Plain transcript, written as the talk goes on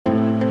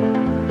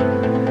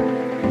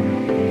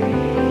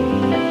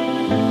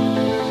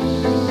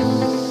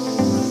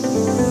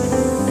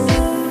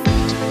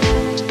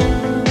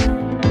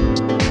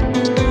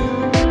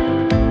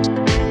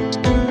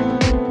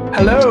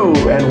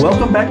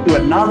welcome back to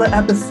another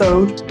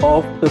episode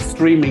of The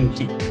Streaming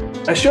Heat,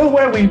 a show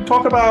where we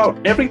talk about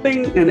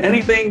everything and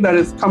anything that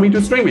is coming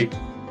to streaming,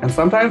 and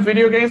sometimes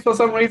video games for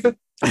some reason.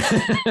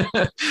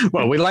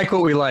 Well, we like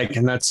what we like,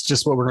 and that's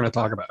just what we're going to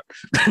talk about.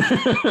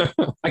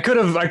 I could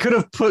have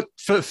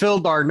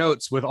filled our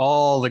notes with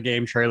all the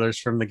game trailers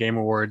from the Game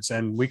Awards,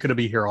 and we could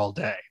be here all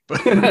day.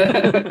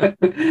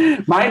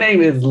 My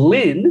name is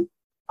Lynn.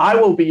 I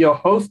will be your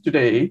host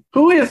today,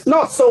 who is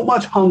not so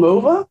much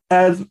hungover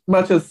as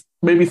much as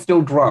maybe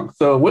still drunk.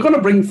 So we're going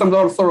to bring some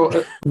sort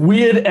of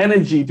weird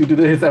energy to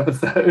today's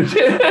episode.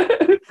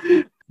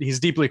 He's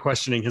deeply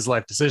questioning his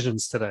life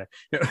decisions today.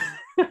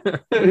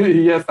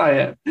 Yes,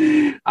 I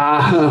am.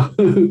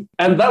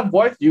 And that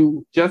voice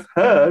you just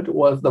heard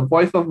was the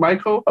voice of my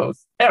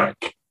co-host,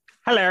 Eric.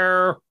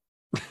 Hello.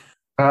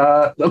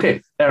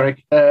 Okay,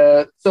 Eric.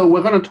 So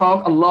we're going to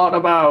talk a lot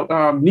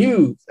about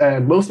news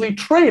and mostly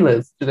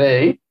trailers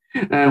today.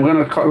 And we're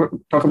going to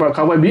talk about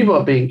Cowboy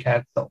Bebop being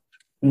canceled.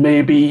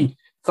 Maybe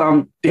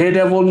some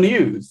Daredevil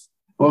news.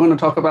 We're going to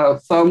talk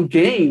about some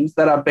games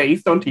that are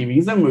based on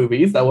TVs and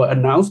movies that were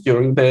announced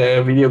during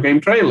the video game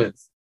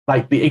trailers,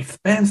 like The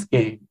Expanse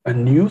game, a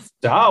new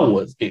Star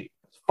Wars game,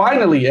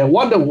 finally a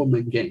Wonder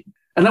Woman game.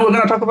 And then we're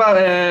going to talk about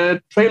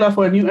a trailer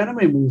for a new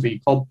anime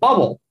movie called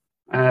Bubble.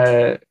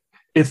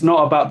 It's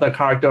not about the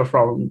character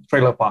from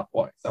Trailer Park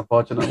Boys,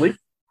 unfortunately.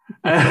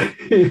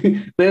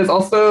 There's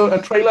also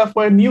a trailer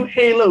for a new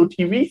Halo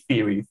TV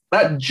series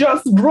that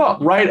just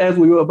dropped right as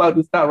we were about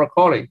to start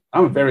recording.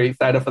 I'm very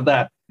excited for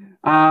that.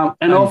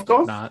 Of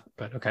course, not,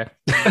 but okay.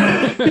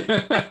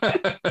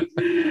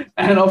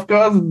 And of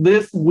course,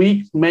 this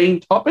week's main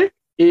topic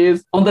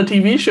is on the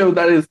TV show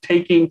that is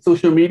taking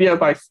social media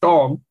by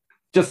storm,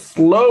 just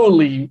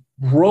slowly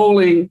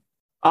rolling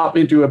up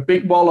into a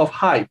big ball of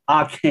hype,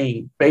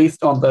 Arcane,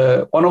 based on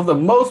one of the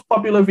most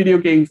popular video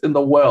games in the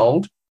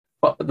world,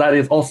 but that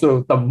is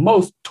also the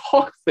most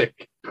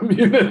toxic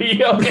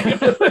community of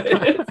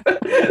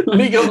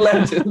League of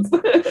Legends.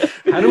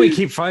 How do we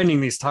keep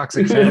finding these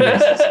toxic fan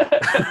bases?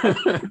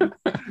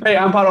 Hey,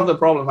 I'm part of the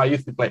problem. I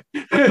used to play.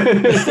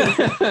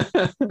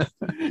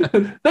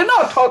 They're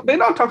not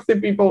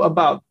toxic people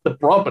about the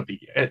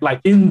property. Like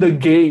in the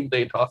game,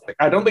 they're toxic.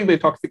 I don't think they're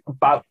toxic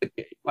about the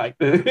game. Like,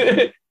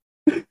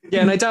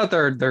 yeah, and I doubt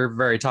they're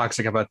very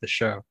toxic about the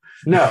show.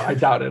 No, I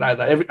doubt it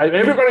either.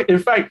 Everybody, in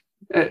fact,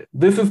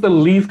 this is the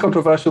least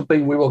controversial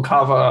thing we will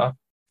cover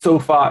so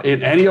far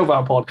in any of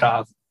our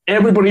podcasts.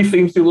 Everybody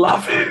seems to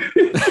love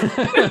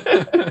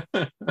it.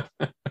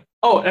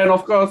 Oh, and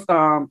of course,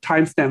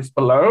 timestamps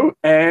below.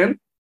 And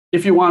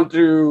if you want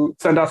to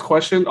send us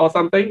questions or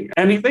something,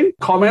 anything,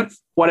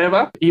 comments,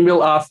 whatever,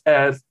 email us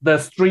as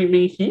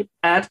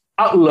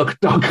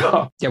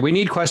thestreamingheap@outlook.com. Yeah, we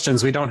need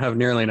questions. We don't have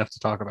nearly enough to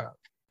talk about.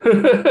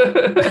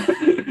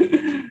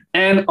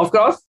 And of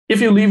course,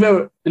 if you leave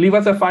us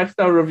a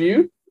 5-star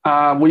review,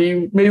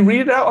 we may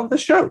read it out on the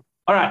show.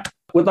 All right.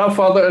 Without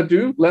further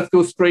ado, let's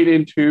go straight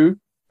into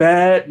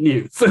bad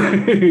news.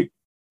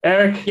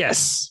 Eric?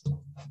 Yes.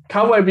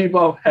 Cowboy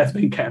Bebop has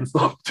been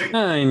canceled.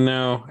 I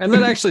know. And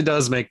that actually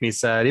does make me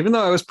sad. Even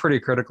though I was pretty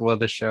critical of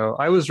the show,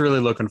 I was really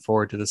looking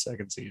forward to the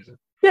second season.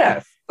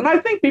 Yes. And I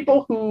think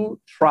people who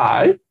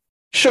try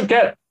should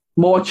get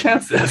more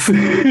chances.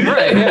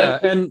 Right, yeah.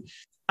 And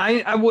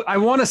I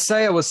want to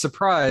say I was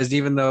surprised,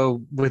 even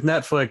though with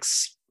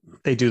Netflix,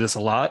 they do this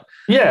a lot.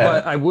 Yeah.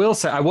 But I will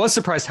say I was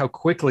surprised how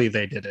quickly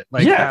they did it.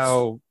 Like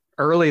how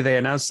early they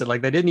announced it.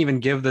 Like they didn't even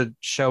give the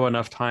show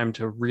enough time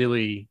to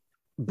really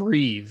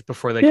breathe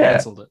before they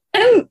canceled it.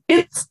 And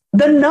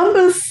the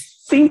numbers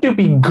seem to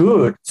be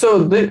good.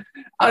 So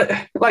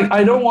I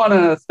don't want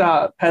to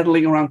start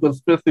peddling around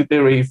conspiracy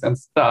theories and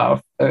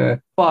stuff,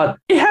 but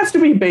it has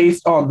to be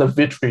based on the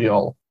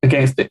vitriol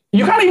against it.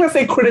 You can't even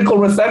say critical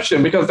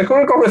reception because the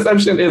critical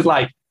reception is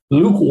like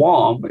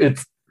lukewarm.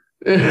 It's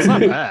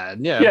not bad.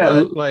 Yeah.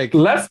 Yeah. Like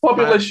less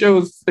popular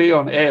shows stay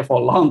on air for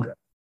longer.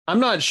 I'm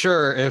not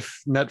sure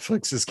if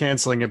Netflix is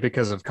canceling it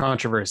because of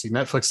controversy.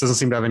 Netflix doesn't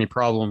seem to have any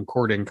problem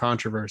courting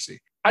controversy.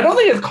 I don't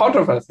think it's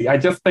controversy. I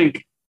just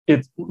think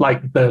it's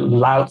like the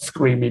loud,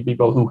 screamy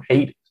people who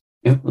hate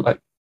it.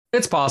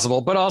 It's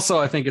possible, but also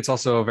I think it's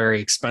also a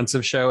very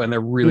expensive show, and they're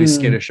really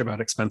skittish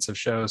about expensive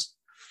shows.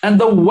 And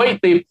the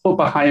weight they put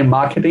behind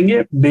marketing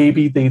it,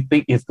 maybe they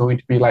think it's going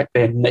to be like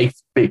their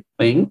next big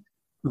thing.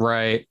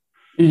 Right.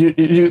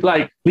 You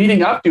like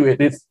leading up to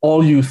it, it's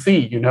all you see,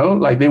 you know,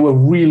 like they were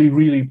really,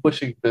 really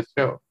pushing this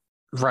show.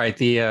 Right.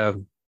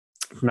 The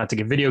not to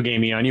get video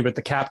gamey on you, but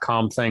the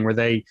Capcom thing where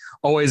they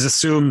always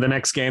assume the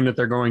next game that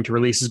they're going to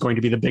release is going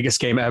to be the biggest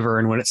game ever,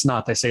 and when it's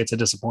not, they say it's a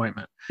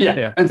disappointment.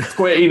 Yeah. And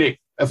Square Enix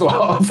as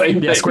well.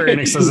 Same thing. Square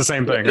Enix does the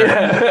same thing. Right?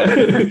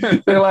 Yeah.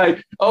 They're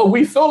like, oh,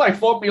 we sold like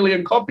 4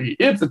 million copies.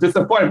 It's a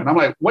disappointment. I'm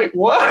like, wait,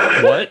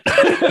 what? What?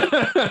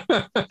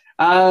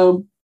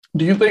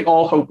 Do you think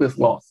all hope is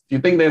lost? Do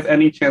you think there's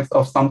any chance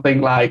of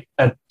something like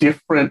a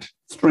different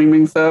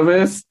streaming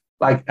service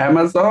like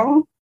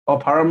Amazon or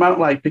Paramount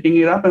like picking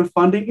it up and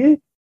funding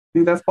it?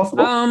 Think that's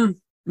possible?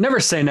 Never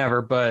say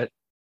never, but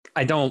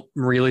I don't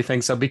really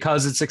think so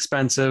because it's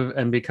expensive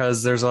and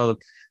because there's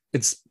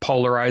it's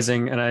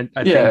polarizing, and I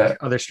Yeah. think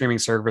other streaming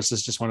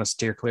services just want to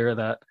steer clear of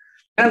that.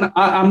 And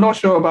I'm not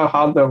sure about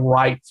how the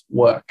rights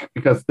work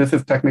because this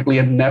is technically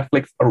a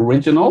Netflix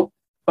original,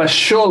 but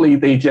surely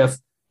they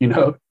just,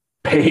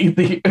 pay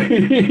the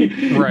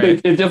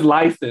Right. it's just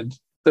licensed.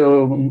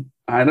 So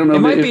I don't know.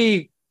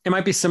 It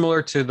might be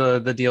similar to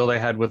the deal they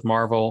had with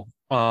Marvel,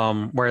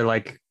 where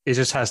like it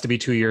just has to be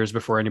 2 years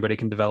before anybody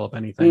can develop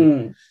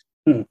anything.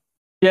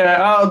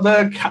 Yeah,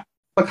 the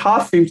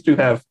cast seems to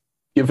have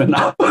given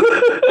up.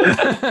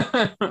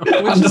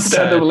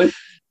 Understandably.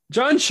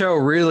 John Cho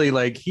really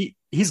like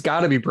he's got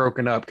to be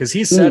broken up because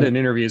he said in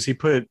interviews he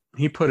put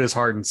his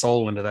heart and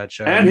soul into that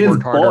show and he his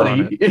worked harder body.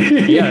 on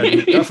it. Yeah,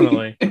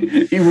 definitely.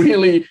 He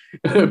really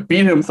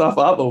beat himself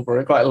up over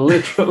it, quite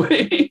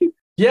literally.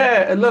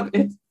 Yeah, and look,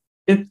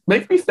 it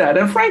makes me sad,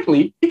 and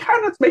frankly, it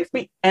kind of makes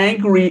me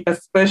angry,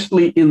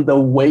 especially in the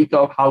wake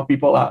of how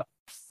people are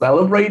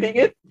celebrating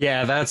it.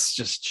 Yeah, that's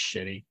just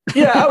shitty.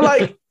 Yeah, I'm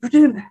like, you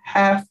didn't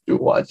have to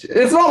watch it.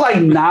 It's not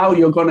like now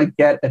you're gonna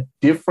get a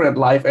different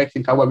live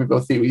action Cowboy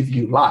Bebop series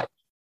you like.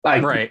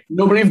 Like, right.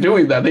 Nobody's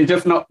doing that. They're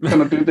just not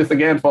gonna do this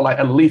again for like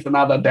at least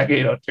another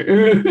decade or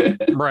two.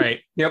 Right.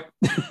 Yep.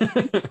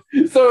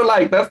 So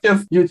like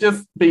you're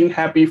just being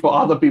happy for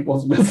other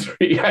people's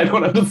misery. I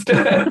don't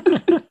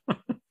understand.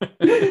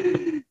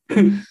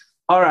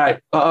 All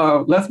right,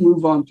 let's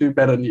move on to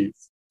better news.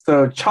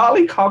 So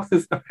Charlie Cox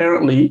is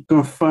apparently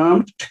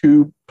confirmed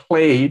to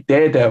play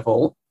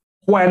Daredevil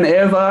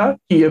whenever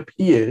he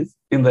appears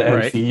in the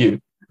MCU.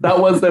 That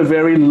was the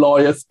very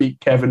lawyer speak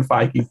Kevin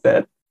Feige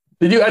said.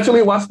 Did you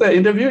actually watch the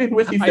interview in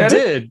which he said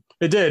it?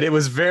 I did. It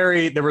was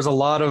there was a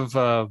lot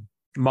of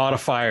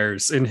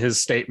modifiers in his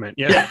statement.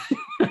 Yeah.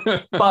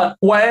 But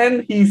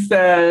when he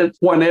said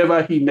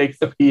whenever he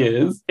next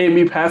appears,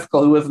 Amy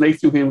Pascal, who was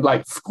next to him,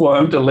 like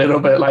squirmed a little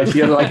bit, like she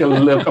had like a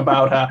look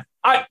about her.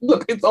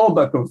 Look, it's all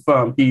but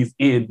confirmed he's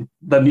in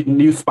the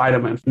new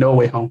Spider-Man, No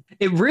Way Home.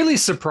 It really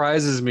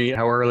surprises me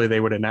how early they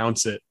would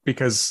announce it,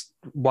 because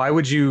why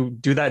would you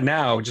do that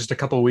now, just a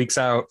couple of weeks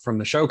out from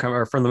the show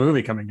or from the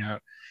movie coming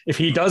out? If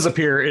he does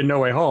appear in No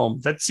Way Home,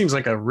 that seems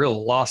like a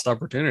real lost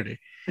opportunity.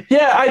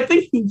 Yeah, I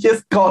think he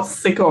just got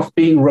sick of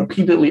being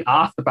repeatedly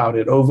asked about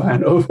it over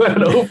and over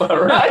and over,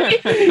 right?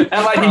 And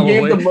like he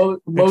gave the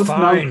most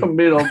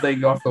non-committal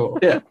thing also.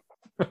 Yeah.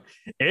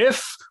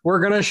 If we're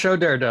going to show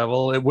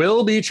Daredevil, it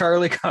will be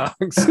Charlie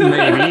Cox,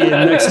 maybe,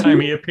 next time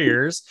he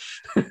appears.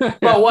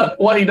 But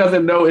what he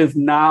doesn't know is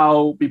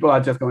now people are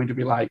just going to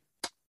be like,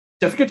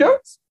 Jessica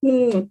Jones?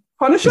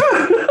 Punisher?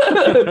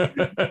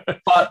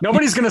 But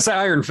nobody's going to say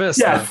Iron Fist.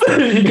 Yes,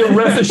 you can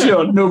rest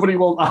assured nobody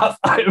will ask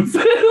Iron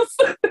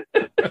Fist.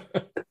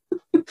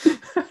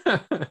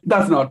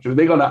 That's not true.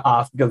 They're going to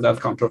ask because that's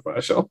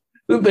controversial.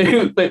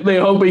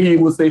 They're hoping he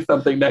will say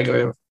something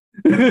negative.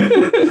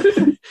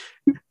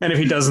 And if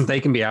he doesn't, they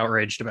can be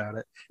outraged about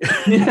it.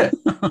 Yeah.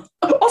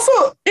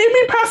 Also,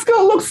 Amy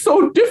Pascal looks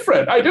so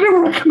different. I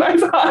didn't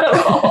recognize her at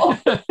all.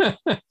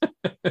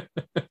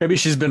 Maybe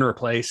she's been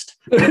replaced.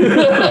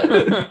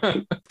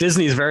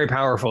 Disney's very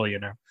powerful, you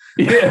know.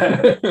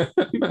 Yeah.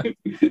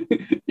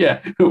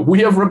 Yeah. We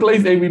have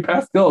replaced Amy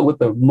Pascal with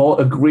a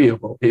more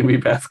agreeable Amy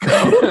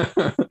Pascal.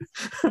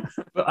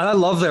 I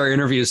love their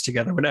interviews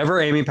together. Whenever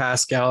Amy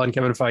Pascal and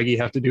Kevin Feige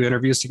have to do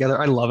interviews together,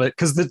 I love it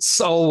because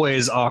it's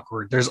always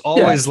awkward. There's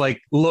always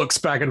like looks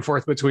back and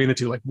forth between the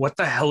two. Like, what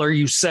the hell are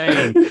you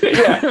saying?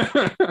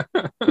 Yeah.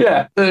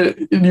 Yeah.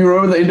 You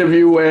remember the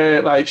interview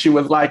where like she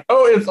was like,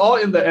 "Oh, it's all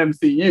in the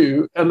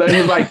MCU," and then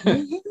he's like,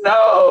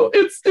 "No,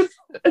 it's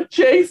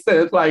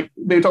adjacent." Like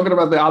they're talking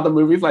about the other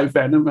movies like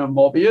Venom and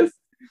Morbius,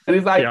 and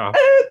he's like,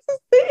 "It's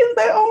in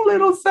their own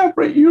little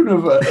separate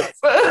universe."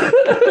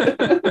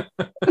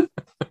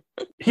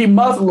 He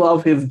must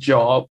love his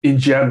job in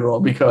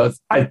general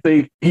because I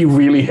think he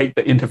really hates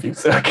the interview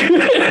circuit.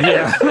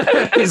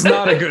 Yeah, he's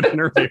not a good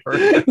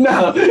interviewer.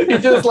 No,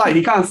 he's just like,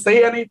 he can't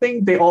say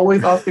anything. They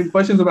always ask him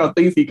questions about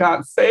things he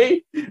can't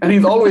say. And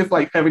he's always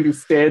like having to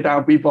stare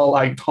down people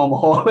like Tom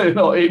Holland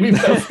or Amy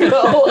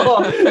Pascal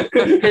or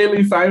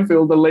Haley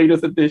Seinfeld, the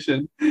latest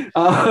edition.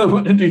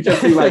 And to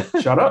just be like,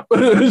 shut up.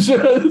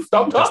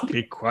 Stop talking. Just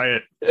be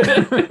quiet.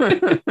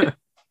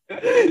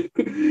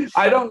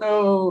 I don't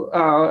know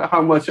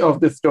how much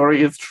of this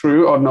story is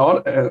true or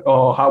not,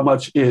 or how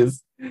much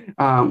is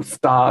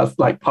stars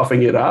like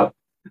puffing it up.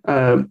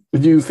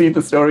 Did you see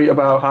the story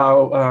about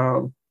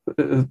how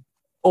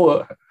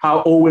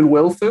Owen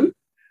Wilson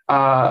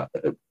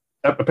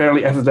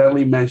apparently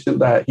accidentally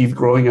mentioned that he's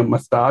growing a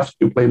mustache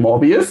to play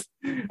Morbius,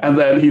 and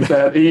then he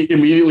said he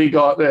immediately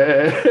got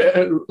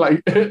a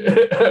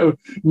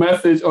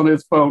message on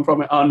his phone from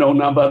an unknown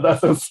number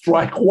that says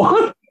strike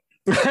one.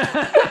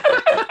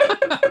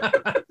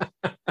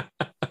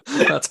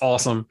 That's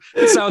awesome.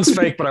 It sounds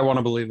fake, but I want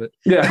to believe it.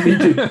 Yeah, me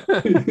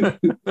too.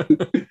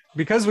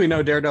 Because we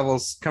know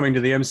Daredevil's coming to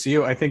the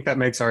MCU, I think that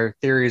makes our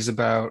theories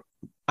about,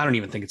 I don't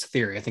even think it's a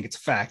theory, I think it's a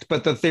fact,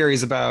 but the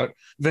theories about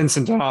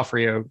Vincent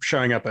D'Onofrio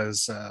showing up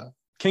as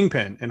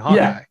Kingpin in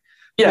Hawkeye.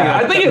 Yeah,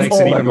 I think it's makes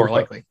it even more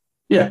likely.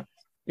 Yeah.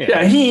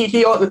 Yeah,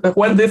 he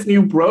when this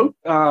news broke,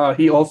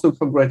 he also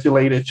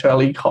congratulated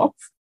Charlie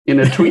Cox in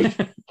a tweet.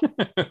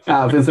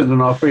 Vincent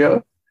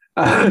D'Onofrio.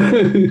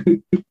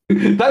 That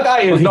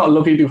guy is not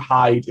looking to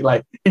hide.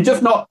 Like, he's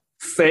just not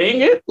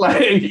saying it.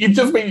 Like,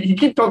 he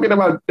keep talking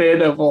about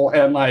Daredevil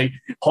and like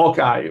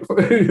Hawkeye for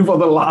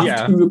the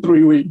last 2 to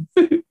 3 weeks.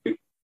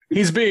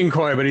 He's being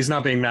coy, but he's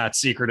not being that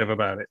secretive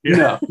about it.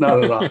 No,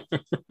 not at all.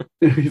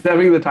 He's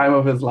having the time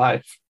of his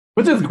life,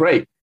 which is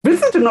great.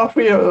 Vincent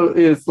D'Onofrio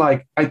is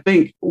like, I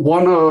think,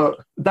 one of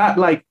that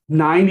like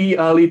 90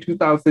 early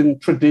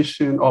 2000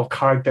 tradition of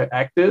character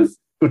actors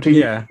who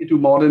take into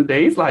modern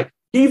days. Like,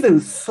 he's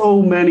in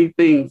so many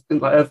things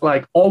as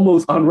like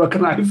almost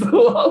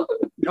unrecognizable.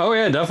 Oh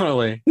yeah,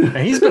 definitely. And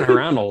he's been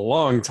around a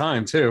long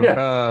time too.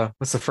 Yeah.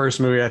 What's the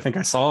first movie I think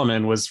I saw him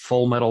in was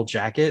Full Metal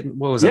Jacket.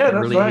 What was that?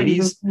 Early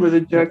 80s? With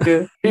a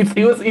jacket.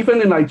 He was even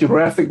in like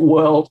Jurassic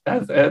World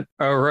as Ed.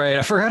 Oh right,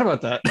 I forgot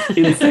about that.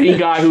 Insane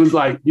guy who's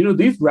like,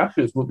 these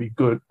raptors will be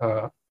good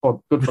for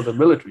the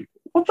military.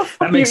 What the fuck?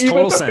 That makes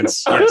total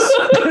sense.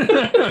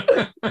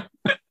 Yes.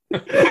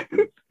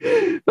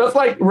 That's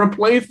like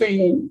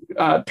replacing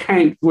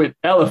tanks with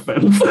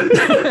elephants.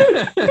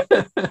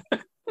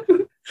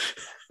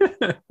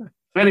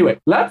 Anyway,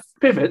 let's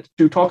pivot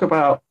to talk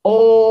about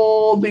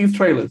all these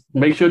trailers.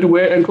 Make sure to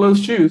wear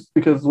enclosed shoes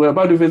because we're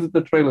about to visit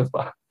the trailers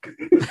park.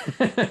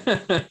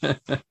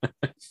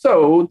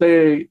 So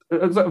the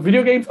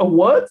Video Games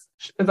Awards,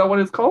 is that what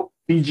it's called?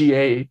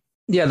 VGA.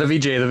 Yeah, the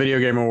VGA, the Video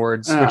Game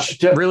Awards,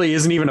 which really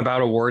isn't even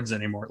about awards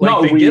anymore.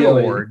 Like, they really give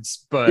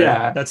awards, but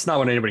that's not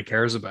what anybody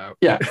cares about.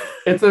 Yeah,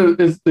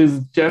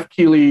 it's Jeff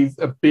Keighley's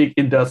a big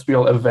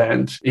industrial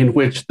event in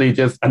which they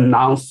just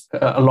announce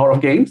a lot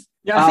of games.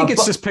 Yeah, I think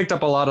it's just picked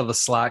up a lot of the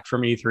slack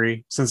from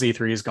E3 since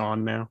E3 is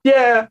gone now.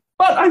 Yeah,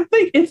 but I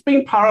think it's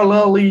been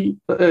parallelly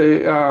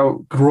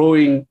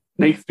growing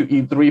next to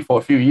E3 for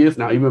a few years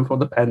now, even before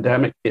the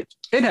pandemic hit.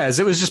 It has.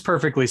 It was just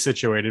perfectly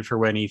situated for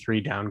when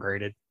E3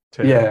 downgraded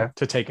to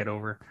take it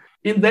over.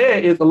 In there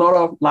is a lot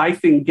of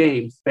licensing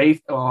games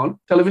based on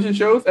television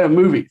shows and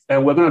movies,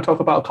 and we're going to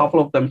talk about a couple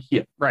of them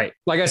here. Right.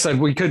 Like I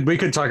said, we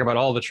could talk about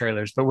all the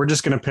trailers, but we're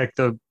just going to pick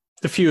the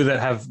few that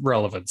have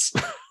relevance.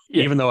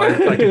 Yeah. Even though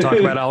I could talk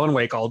about Alan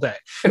Wake all day.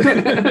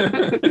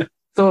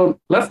 So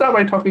let's start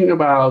by talking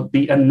about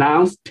the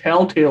announced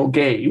Telltale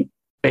game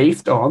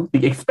based on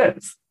The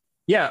Expanse.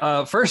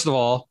 Yeah, first of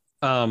all,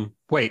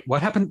 wait,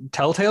 what happened?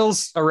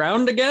 Telltale's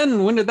around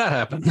again? When did that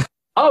happen?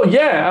 Oh,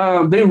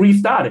 yeah, they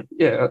restarted,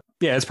 yeah.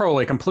 Yeah, it's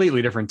probably a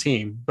completely different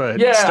team,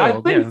 but still, I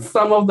think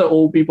some of the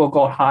old people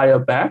got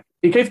hired back.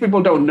 In case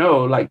people don't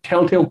know, like,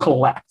 Telltale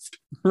collapsed.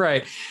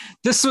 Right.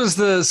 This was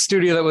the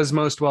studio that was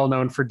most well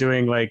known for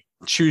doing, like,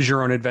 choose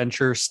your own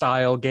adventure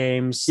style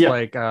games,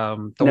 like the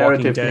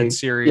Narrative Walking Dead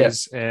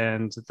series,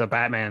 and the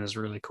Batman is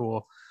really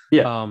cool.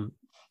 Yeah.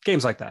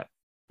 Games like that.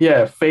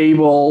 Yeah,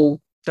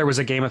 Fable. There was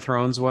a Game of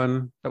Thrones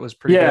one that was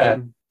pretty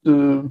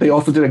good. They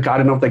also did a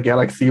Guardian of the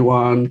Galaxy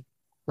one.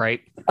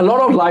 Right. A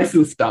lot of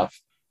licensed stuff.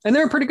 And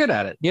they were pretty good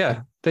at it.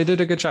 Yeah, they did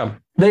a good job.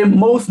 They're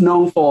most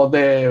known for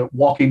their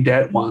Walking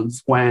Dead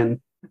ones when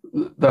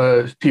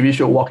the TV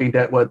show Walking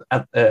Dead was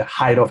at the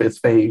height of its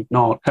fame,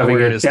 not having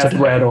a death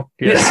rattle.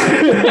 Yes.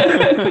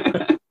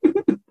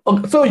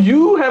 So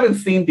you haven't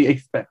seen The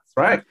Expanse,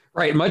 right?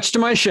 Right. Much to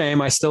my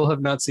shame, I still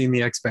have not seen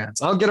The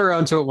Expanse. I'll get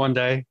around to it one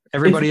day.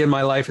 Everybody in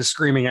my life is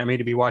screaming at me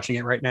to be watching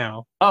it right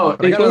now. Oh,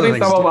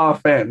 including some of our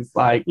fans.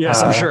 Like,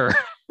 yes, I'm sure.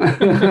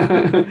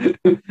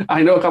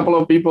 I know a couple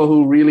of people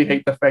who really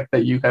hate the fact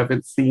that you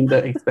haven't seen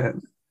The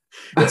Expanse.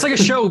 It's like a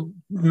show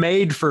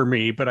made for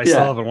me, but I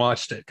still haven't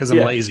watched it because I'm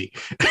lazy.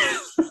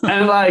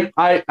 And like,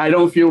 I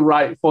don't feel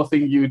right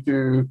forcing you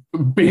to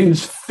binge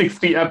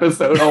 60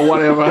 episodes or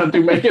whatever to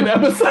make an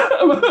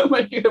episode,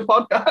 making a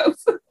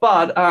podcast.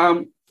 But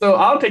so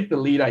I'll take the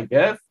lead, I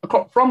guess.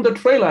 From the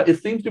trailer,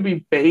 it seems to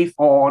be based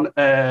on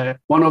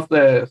one of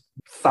the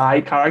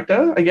side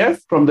character, I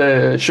guess, from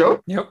the show.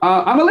 Yep.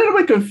 I'm a little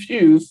bit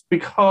confused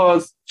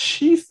because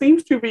she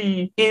seems to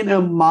be in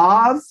a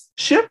Mars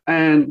ship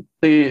and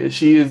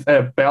she is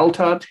a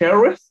Belta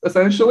terrorist,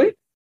 essentially.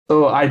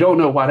 So I don't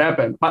know what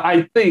happened, but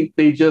I think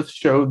they just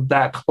showed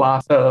that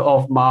class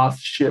of Mars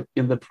ship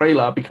in the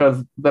trailer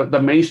because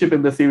the main ship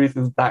in the series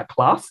is that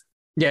class.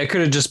 Yeah, it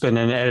could have just been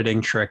an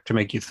editing trick to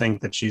make you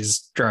think that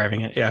she's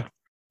driving it. Yeah.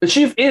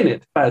 She's in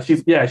it, but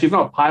she's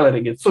not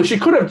piloting it. So she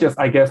could have just,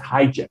 I guess,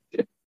 hijacked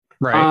it.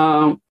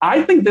 Right.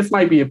 I think this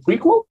might be a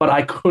prequel, but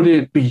I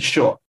couldn't be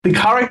sure. The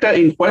character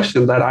in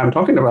question that I'm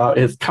talking about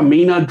is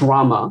Kamina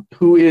Drama,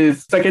 who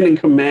is second in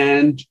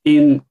command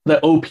in the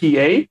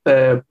OPA,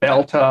 the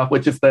Belta,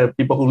 which is the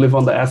people who live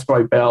on the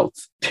asteroid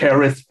belts,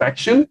 terrorist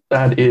faction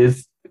that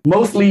is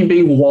mostly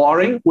being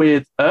warring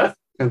with Earth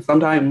and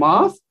sometimes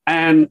Mars.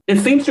 And it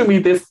seems to me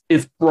this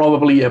is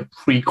probably a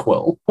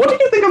prequel. What do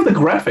you think of the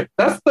graphic?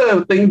 That's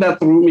the thing that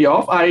threw me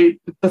off.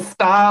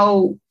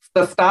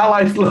 The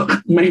stylized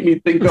look made me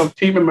think of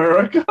Team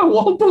America.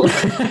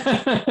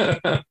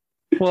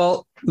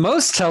 Well,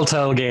 most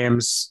Telltale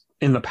games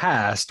in the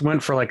past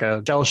went for like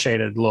a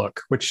cel-shaded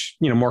look, which,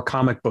 more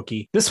comic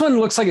booky. This one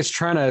looks like it's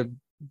trying to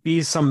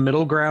be some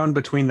middle ground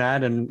between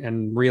that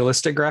and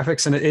realistic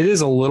graphics, and it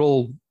is a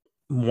little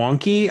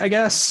wonky, I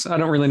guess. I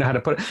don't really know how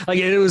to put it. Like,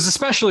 it was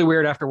especially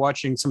weird after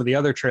watching some of the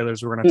other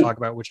trailers we're going to talk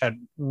about, which had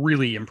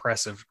really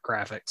impressive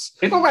graphics.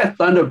 It looked like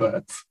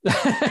Thunderbirds.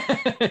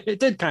 It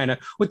did kind of,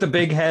 with the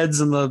big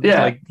heads and the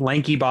like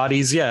lanky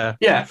bodies. Yeah.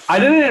 Yeah. I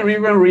didn't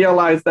even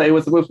realize that it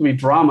was supposed to be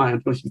drama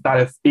until she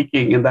started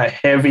speaking in that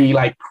heavy,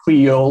 like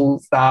Creole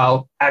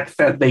style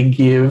accent they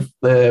give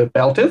the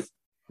Belters.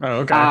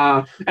 Oh, okay.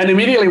 And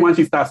immediately when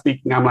she starts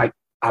speaking, I'm like,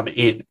 I'm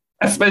in.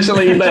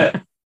 Especially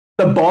the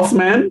boss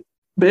man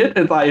bit.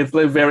 It's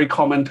a very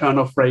common turn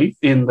of phrase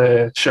in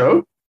the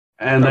show.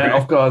 And then,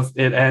 of course,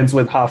 it ends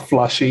with her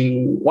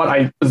flushing what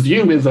I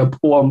presume is a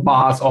poor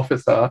Mars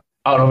officer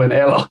out of an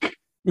airlock.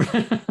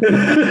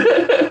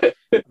 I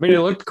mean, it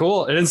looked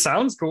cool. It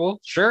sounds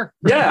cool. Sure.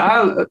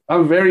 Yeah,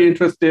 I'm very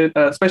interested,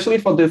 especially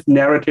for this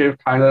narrative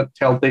kind of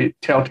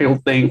telltale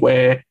thing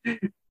where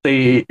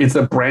it's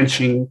a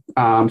branching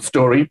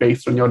story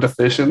based on your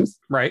decisions.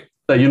 Right.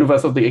 The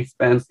universe of The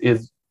Expanse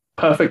is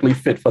perfectly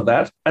fit for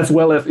that, as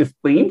well as its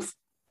themes.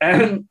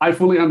 And I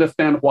fully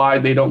understand why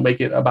they don't make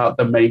it about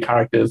the main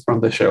characters from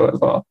the show as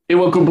well. It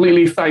will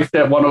completely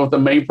sidestep one of the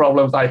main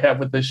problems I have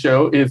with the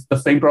show is the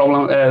same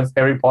problem as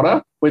Harry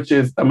Potter, which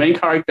is the main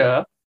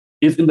character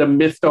is in the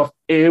midst of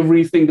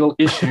every single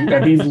issue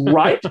and he's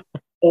right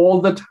all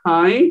the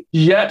time.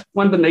 Yet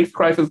when the next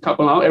crisis comes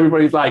along,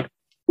 everybody's like,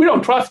 we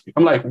don't trust you.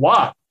 I'm like,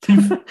 why?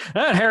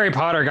 That Harry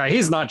Potter guy,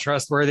 he's not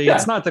trustworthy. Yeah.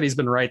 It's not that he's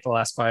been right the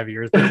last 5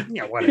 years, but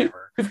yeah,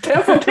 whatever. It's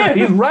 10 for 10.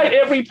 He's right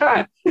every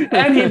time.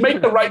 And he makes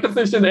the right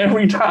decision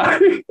every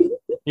time.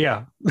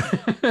 Yeah.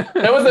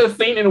 There was a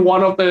scene in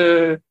one of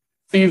the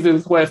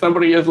seasons where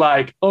somebody is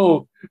like,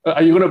 oh,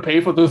 are you going to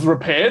pay for those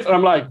repairs? And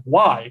I'm like,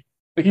 why?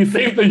 He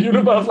saved the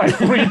universe like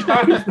 3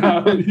 times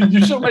now.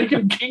 You should make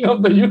him king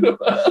of the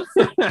universe.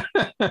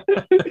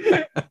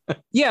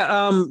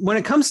 Yeah, when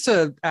it comes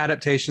to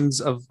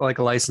adaptations of like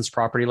a licensed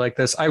property like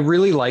this, I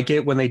really like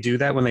it when they do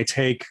that, when they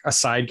take a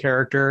side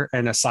character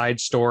and a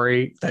side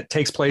story that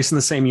takes place in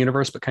the same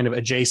universe but kind of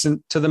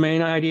adjacent to the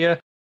main idea.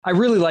 I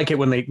really like it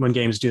when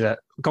games do that.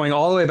 Going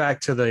all the way back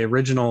to the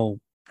original,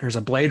 there's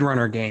a Blade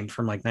Runner game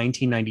from like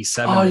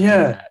 1997. Oh,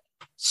 yeah.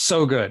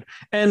 So good.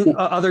 And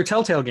other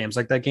Telltale games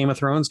like that Game of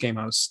Thrones game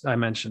I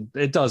mentioned,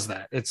 it does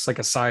that. It's like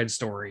a side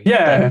story.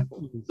 Yeah.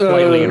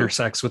 Slightly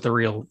intersects with the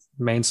real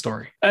main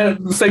story.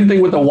 And same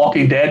thing with the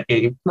Walking Dead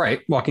game.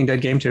 Right. Walking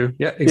Dead game too.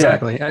 Yeah,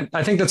 exactly. Yeah. And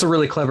I think that's a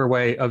really clever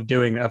way of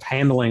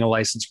handling a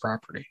licensed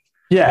property.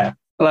 Yeah.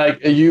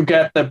 Like you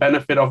get the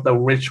benefit of the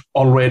rich,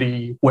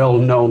 already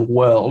well-known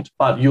world,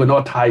 but you're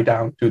not tied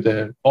down to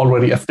the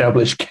already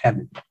established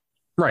canon.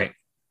 Right.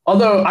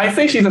 Although I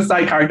say she's a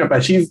side character,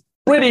 but she's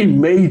pretty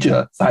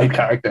major side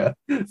character.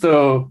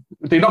 So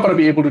they're not going to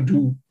be able to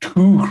do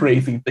too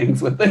crazy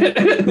things with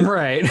it.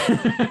 Right.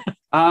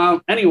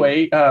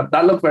 Anyway,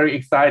 that looked very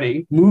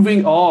exciting.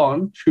 Moving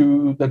on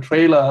to the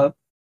trailer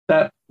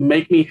that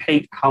make me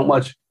hate how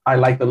much I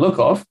like the look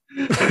of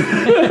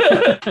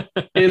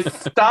is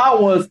Star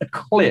Wars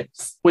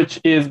Eclipse,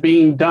 which is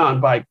being done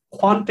by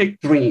Quantic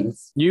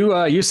Dreams.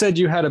 You said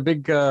you had a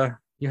big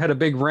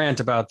rant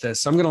about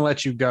this. So I'm going to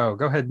let you go.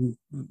 Go ahead and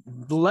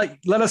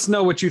let us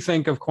know what you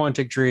think of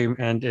Quantic Dream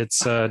and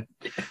its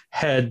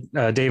head,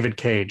 David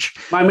Cage.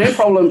 My main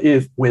problem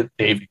is with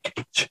David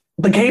Cage.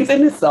 The games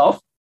in itself,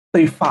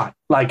 they fine.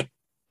 Like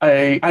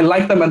I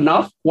like them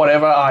enough,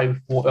 whatever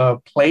I've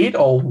played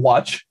or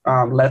watched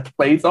Let's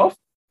Plays of.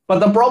 But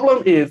the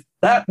problem is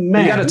that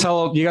man... You got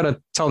to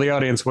tell the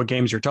audience what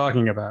games you're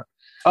talking about.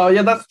 Oh,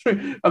 yeah, that's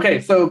true. Okay,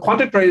 so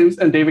Quantic Dreams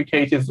and David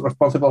Cage is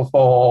responsible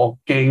for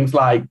games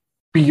like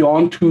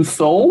Beyond Two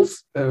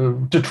Souls,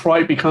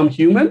 Detroit Become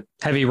Human.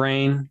 Heavy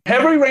Rain.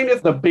 Heavy Rain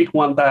is the big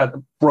one that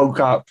broke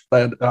out,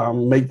 that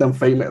made them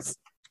famous.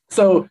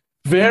 So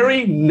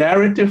very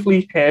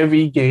narratively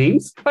heavy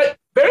games, but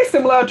very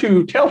similar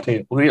to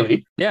Telltale,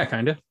 really. Yeah,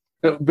 kind of.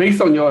 Based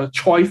on your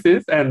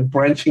choices and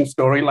branching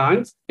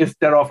storylines,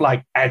 instead of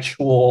like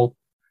actual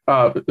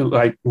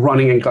like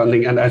running and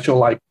gunning and actual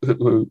like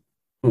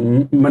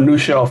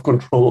minutia of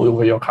control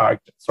over your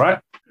characters, right?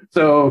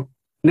 So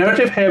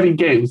narrative-heavy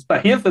games.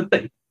 But here's the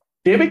thing.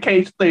 David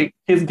Cage thinks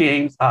his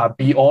games are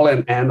be-all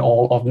and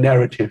end-all of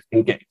narrative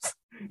in games.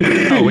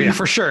 Oh, yeah,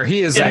 for sure.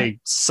 He is a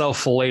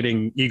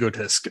self-flating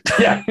egotist.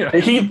 Yeah.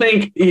 He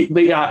thinks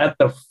they are at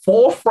the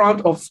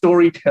forefront of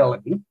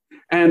storytelling.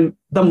 And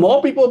the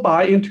more people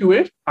buy into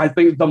it, I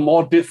think the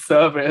more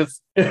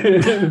disservice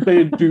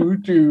they do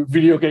to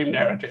video game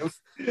narratives.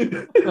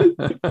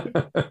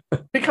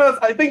 Because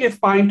I think it's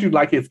fine to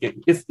like his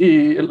game. It's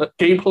the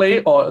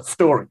gameplay or a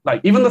story.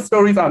 Like even the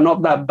stories are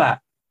not that bad.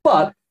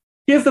 But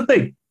here's the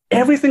thing.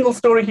 Every single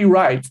story he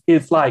writes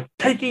is like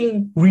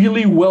taking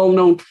really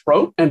well-known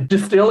tropes and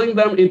distilling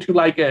them into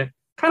like a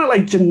kind of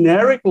like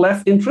generic,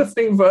 less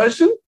interesting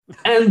version.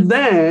 And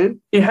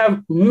then it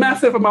have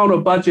massive amount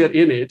of budget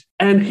in it,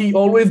 and he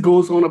always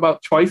goes on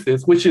about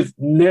choices, which is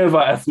never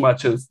as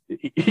much as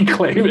he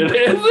claimed it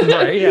is.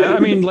 Right. Yeah. I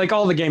mean, like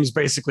all the games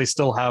basically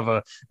still have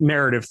a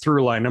narrative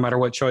through line, no matter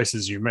what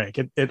choices you make.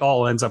 It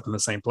all ends up in the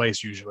same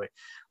place usually.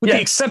 With the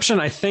exception,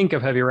 I think,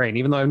 of Heavy Rain,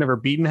 even though I've never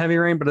beaten Heavy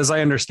Rain, but as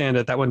I understand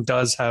it, that one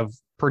does have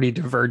pretty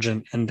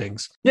divergent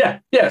endings. Yeah.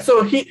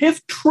 So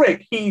his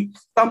trick, he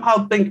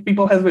somehow think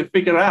people haven't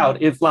figured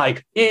out, is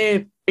like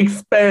it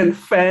expand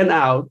fan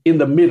out in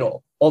the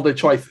middle, all the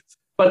choices.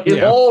 But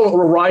it all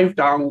arrived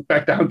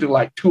back down to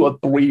like 2 or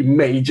 3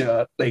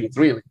 major things,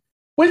 really.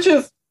 Which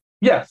is,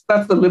 yes,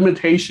 that's the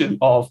limitation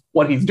of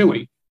what he's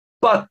doing.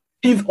 But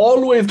he's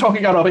always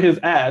talking out of his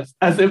ass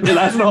as if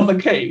that's not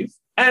the case.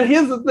 And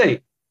here's the thing.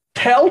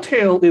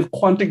 Telltale is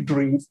Quantic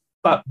Dreams,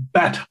 but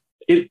better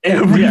in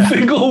every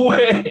single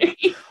way.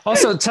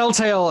 Also,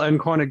 Telltale and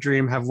Quantic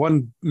Dream have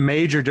one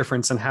major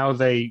difference in how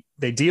they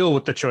deal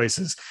with the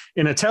choices.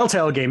 In a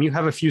Telltale game, you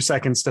have a few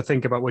seconds to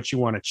think about what you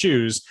want to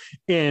choose.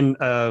 In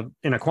a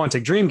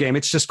Quantic Dream game,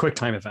 it's just quick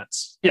time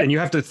events. Yeah. And you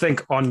have to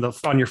think on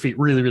your feet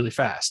really, really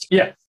fast.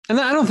 Yeah. And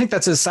I don't think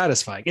that's as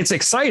satisfying. It's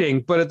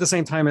exciting, but at the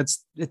same time,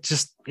 it's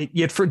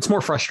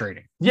more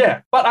frustrating.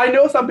 Yeah, but I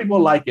know some people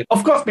like it.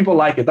 Of course, people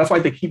like it. That's why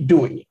they keep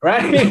doing it,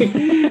 right?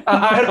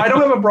 I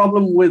don't have a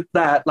problem with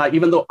that. Like,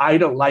 even though I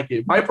don't like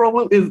it, my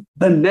problem is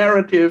the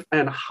narrative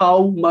and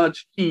how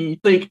much he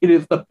think it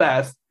is the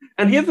best.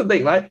 And here's the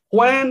thing, right?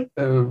 When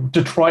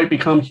Detroit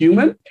Become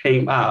Human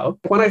came out,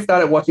 when I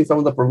started watching some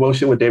of the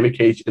promotion with David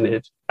Cage in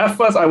it, at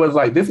first I was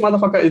like, this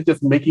motherfucker is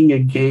just making a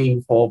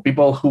game for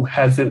people who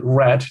hasn't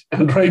read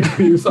Android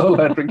Dreams or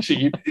Electric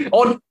Sheep,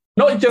 or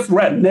not just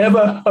read,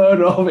 never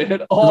heard of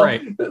it, or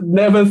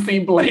never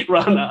seen Blade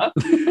Runner.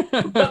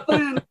 But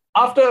then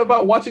after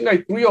about watching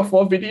like 3 or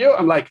 4 videos,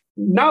 I'm like,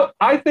 now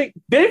I think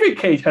David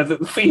Cage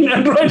hasn't seen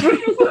Android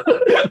Dreams,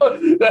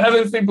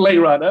 hasn't seen Blade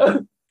Runner.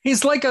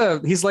 He's like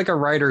a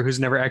writer who's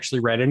never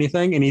actually read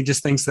anything, and he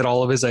just thinks that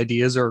all of his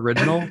ideas are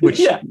original,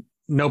 which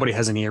nobody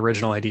has any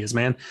original ideas,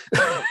 man.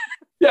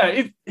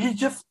 He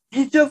just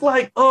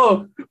like,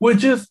 oh, we're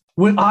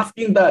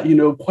asking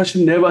that,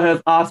 question never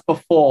has asked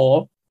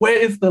before. Where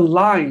is the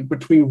line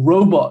between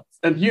robots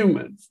and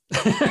humans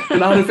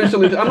and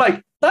artificial intelligence? I'm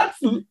like, that's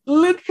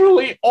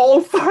literally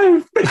all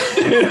science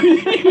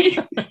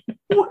fiction.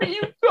 What are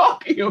you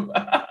talking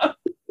about?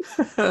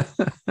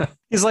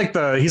 He's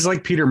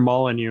like Peter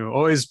Molyneux.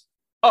 Always.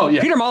 Oh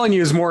yeah. Peter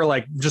Molyneux is more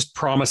like just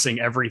promising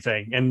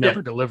everything and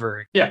never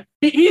delivering. Yeah,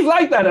 he's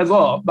like that as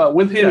well, but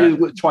with him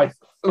with choices.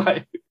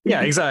 Like,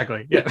 yeah,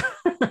 exactly. Yeah.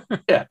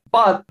 Yeah.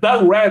 But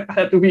that rant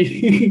had to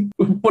be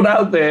put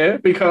out there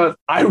because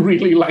I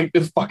really like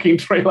this fucking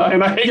trailer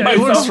and I hate myself.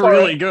 It looks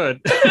really good.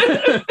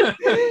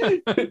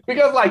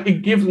 Because like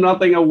it gives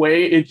nothing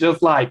away. It's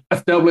just like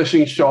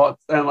establishing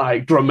shots and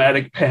like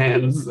dramatic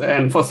pans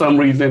and for some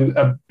reason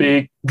a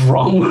big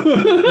drum.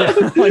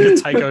 Like a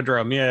taiko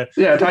drum, yeah.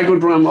 Yeah, taiko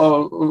drum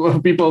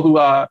of people who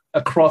are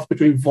a cross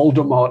between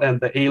Voldemort and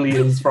the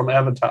aliens from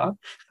Avatar.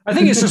 I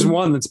think it's just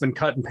one that's been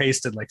cut and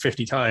pasted like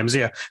 50 times,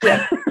 yeah.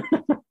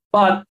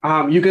 But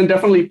you can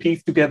definitely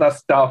piece together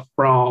stuff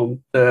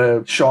from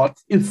the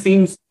shots. It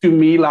seems to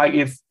me like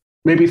it's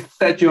maybe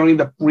set during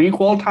the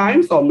prequel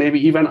times or maybe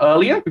even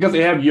earlier because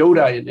they have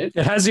Yoda in it.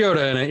 It has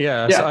Yoda in it,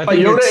 yeah. Yeah, so but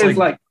Yoda is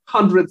like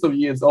hundreds of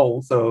years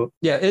old, so...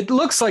 Yeah, it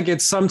looks like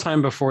it's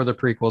sometime before the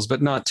prequels,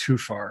 but not too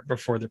far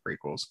before the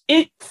prequels.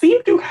 It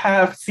seemed to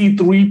have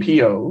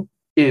C-3PO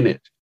in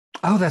it.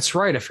 Oh, that's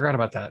right. I forgot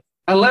about that.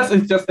 Unless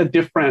it's just a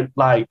different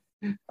like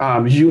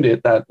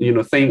unit that,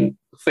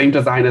 same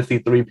design as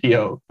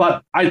C-3PO.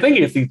 But I think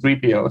it's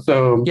C-3PO.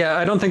 So yeah,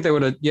 I don't think they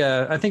would have.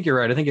 Yeah, I think you're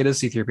right. I think it is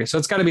C-3PO. So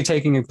it's got to be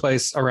taking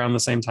place around the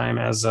same time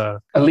as at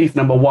least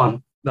number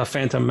 1. The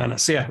Phantom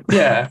Menace, yeah.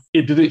 Yeah,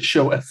 it didn't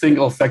show a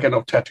single second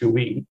of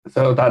Tatooine.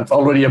 So that's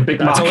already a big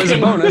That's mark. always a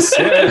bonus.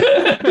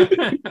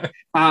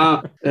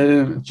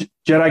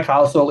 Jedi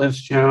Council is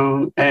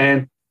shown,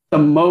 and the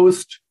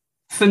most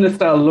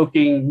sinister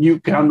looking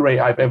Newt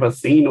Gunray I've ever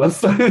seen was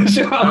shown.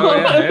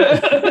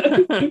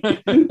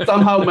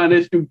 Somehow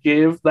managed to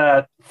give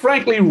that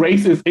frankly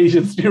racist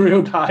Asian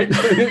stereotype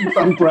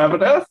some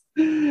gravitas.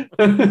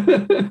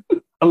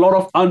 A lot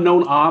of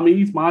unknown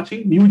armies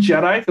marching, new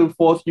Jedi and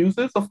Force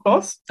users, of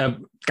course. A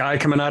guy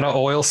coming out of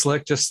oil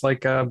slick, just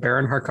like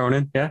Baron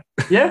Harkonnen.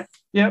 Yeah.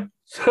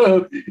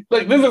 So,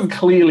 like, this is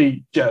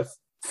clearly just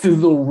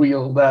sizzle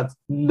reel. That's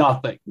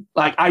nothing.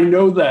 Like, I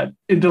know that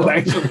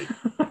intellectually,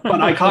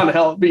 but I can't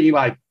help being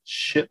like,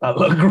 shit, that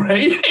looked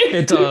great.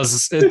 It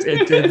does.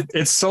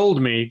 It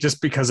sold me just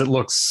because it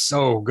looks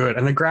so good.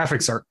 And the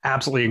graphics are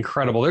absolutely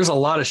incredible. There's a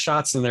lot of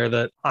shots in there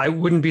that I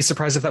wouldn't be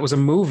surprised if that was a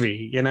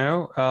movie,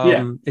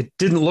 It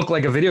didn't look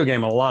like a video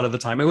game a lot of the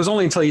time. It was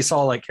only until you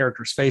saw like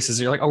characters'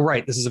 faces, you're like, oh,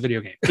 right, this is a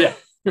video game. Yeah.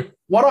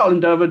 What I'll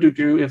endeavor to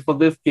do is for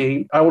this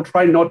game, I will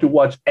try not to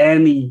watch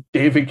any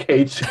David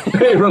Cage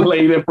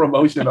related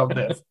promotion of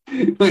this.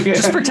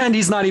 Just pretend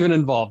he's not even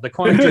involved. The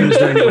Quantic Dream is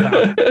doing it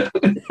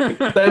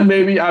without. Then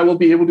maybe I will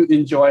be able to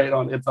enjoy it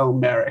on its own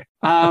merit.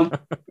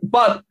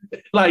 but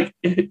like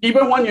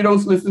even when you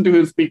don't listen to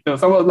him speak, though,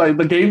 some of like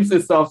the games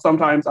itself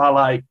sometimes are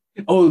like,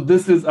 oh,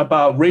 this is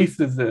about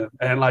racism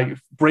and like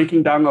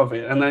breaking down of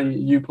it, and then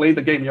you play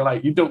the game, you're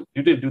like, you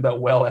didn't do that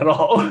well at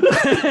all.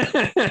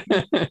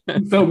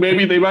 So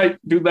maybe they might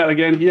do that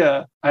again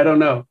here. I don't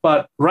know,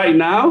 but right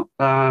now,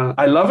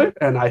 I love it,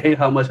 and I hate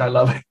how much I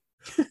love it.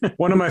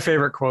 One of my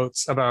favorite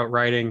quotes about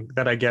writing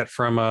that I get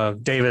from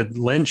David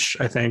Lynch,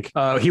 I think,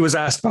 he was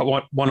asked about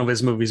what one of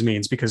his movies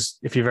means, because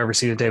if you've ever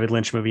seen a David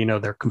Lynch movie, you know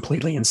they're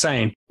completely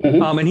insane.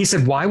 Mhm. And he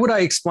said, why would I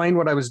explain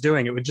what I was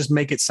doing? It would just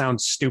make it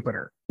sound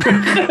stupider.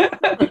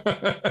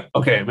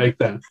 Okay, makes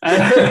sense.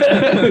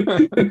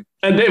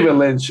 And David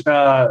Lynch,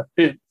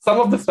 some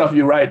of the stuff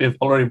you write is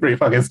already pretty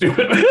fucking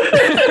stupid.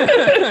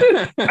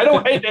 I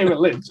don't hate David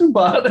Lynch,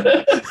 but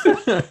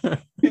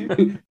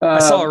I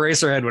saw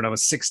Eraserhead when I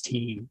was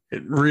 16.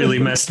 It really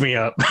messed me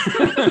up.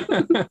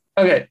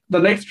 Okay, the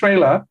next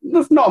trailer,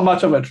 there's not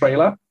much of a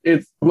trailer.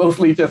 It's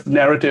mostly just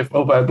narrative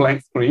over a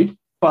blank screen.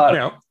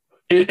 But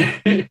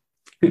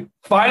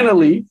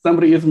finally,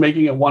 somebody is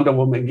making a Wonder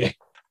Woman game.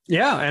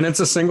 Yeah, and it's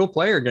a single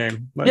player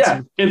game.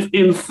 It's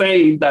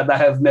insane that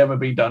has never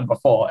been done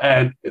before.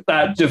 And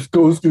that just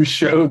goes to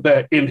show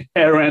the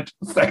inherent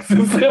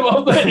sexism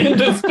of the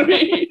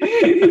industry.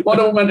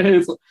 Wonder Woman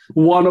is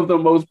one of the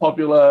most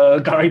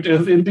popular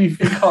characters in DC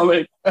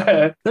Comics.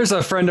 There's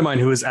a friend of mine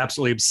who is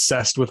absolutely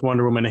obsessed with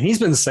Wonder Woman, and he's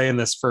been saying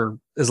this for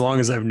as long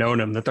as I've known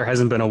him, that there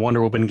hasn't been a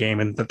Wonder Woman game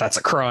and that's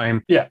a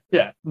crime. Yeah.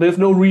 There's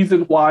no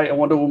reason why a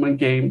Wonder Woman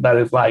game that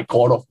is like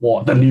God of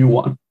War, the new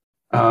one,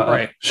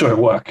 shouldn't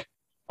work.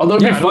 Although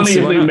it'd be funny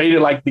if they made it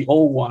like the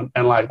old one,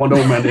 and like Wonder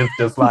Woman is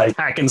just like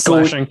hack and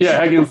slashing.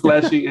 Hack and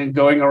slashing and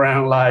going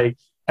around like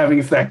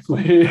having sex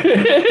with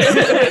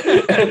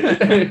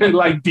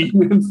like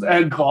demons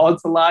and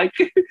gods alike.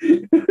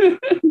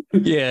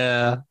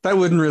 Yeah, that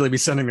wouldn't really be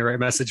sending the right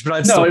message, but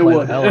I'd still play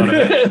the hell out of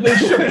it. They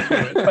shouldn't do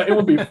it, but it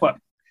would be fun.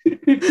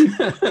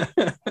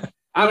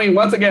 I mean,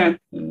 once again,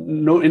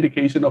 no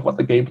indication of what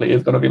the gameplay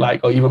is going to be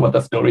like, or even what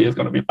the story is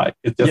going to be like.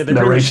 It's just they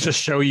pretty much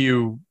just show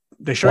you.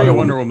 They show you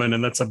Wonder Woman,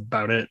 and that's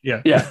about it.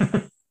 Yeah.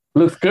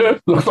 Looks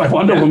good. Looks like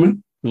Wonder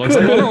Woman. Looks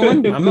like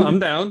Wonder Woman. I'm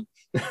down.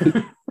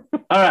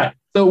 All right.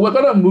 So we're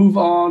going to move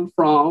on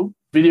from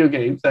video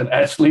games and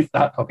actually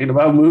start talking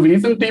about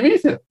movies and TV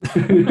shows.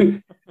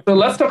 So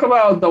let's talk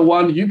about the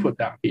one you put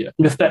down here,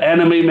 Mr.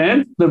 Anime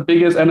Man, the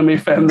biggest anime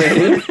fan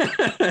there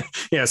is.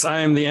 Yes,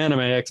 I am the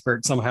anime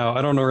expert somehow.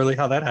 I don't know really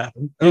how that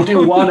happened. You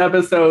did one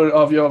episode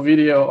of your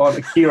video on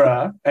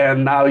Akira,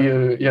 and now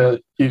you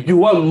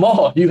want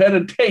more. You had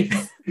a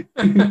taste.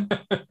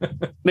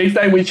 Next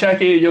time we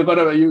check in, you're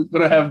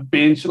gonna have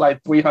binge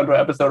like 300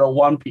 episodes of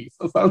One Piece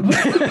or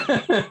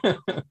something.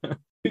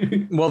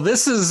 Well,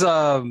 this is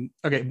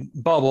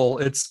Bubble.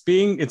 It's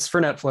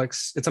for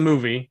Netflix. It's a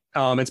movie.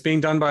 It's being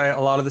done by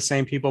a lot of the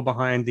same people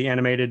behind the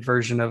animated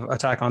version of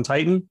Attack on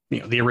Titan,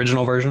 the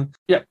original version.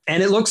 Yeah.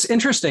 And it looks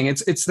interesting.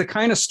 It's the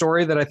kind of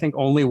story that I think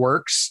only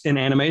works in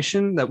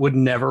animation, that would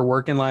never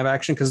work in live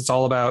action, because it's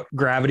all about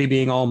gravity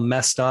being all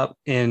messed up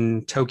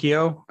in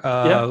Tokyo.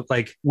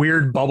 Like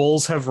weird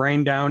bubbles have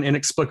rained down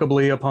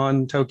inexplicably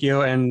upon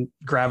Tokyo, and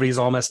gravity's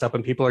all messed up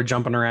and people are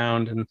jumping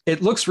around, and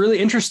it looks really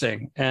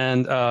interesting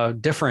and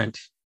different.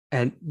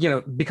 And,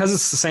 because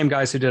it's the same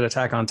guys who did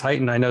Attack on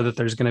Titan, I know that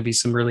there's going to be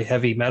some really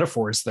heavy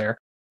metaphors there,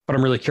 but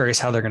I'm really curious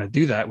how they're going to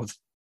do that with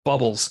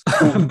bubbles.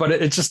 But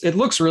it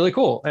looks really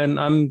cool, and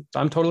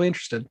I'm totally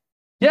interested.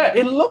 Yeah,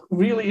 it looked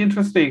really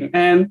interesting.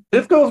 And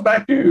this goes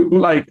back to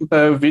like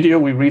the video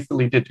we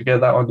recently did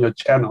together on your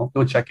channel.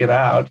 Go check it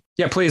out.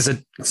 Yeah, please.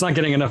 It's not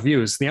getting enough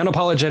views. The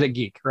Unapologetic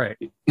Geek, right?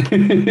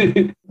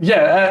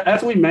 Yeah,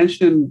 as we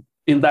mentioned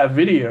in that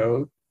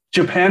video,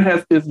 Japan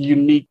has this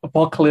unique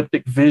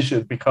apocalyptic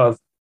vision because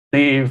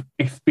they've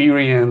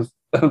experienced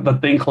the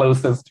thing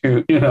closest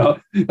to,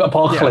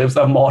 apocalypse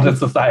that modern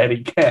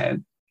society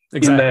can.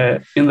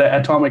 Exactly. in the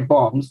atomic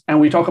bombs. And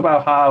we talk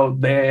about how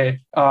their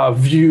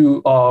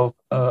view of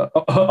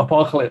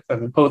apocalypse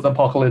and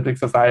post-apocalyptic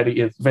society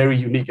is very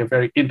unique and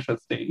very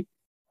interesting.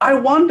 I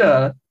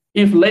wonder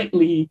if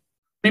lately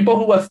people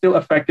who are still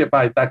affected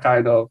by that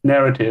kind of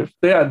narrative,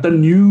 the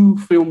new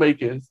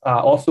filmmakers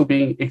are also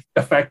being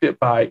affected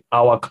by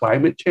our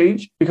climate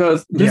change,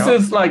 because this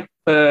is like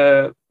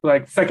the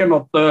second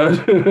or third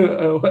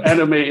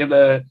anime in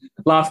the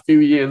last few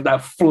years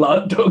that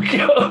flood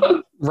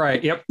Tokyo.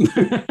 Right. Yep.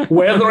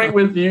 Weathering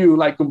with You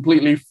like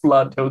completely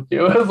flood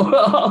Tokyo as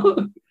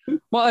well.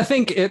 Well, I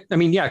think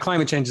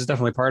climate change is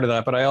definitely part of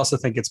that, but I also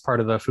think it's part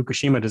of the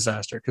Fukushima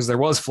disaster, because there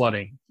was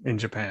flooding in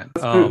Japan.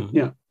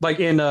 Like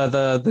in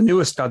the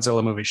newest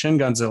Godzilla movie, Shin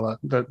Godzilla,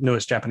 the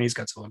newest Japanese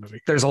Godzilla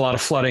movie, there's a lot of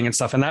flooding and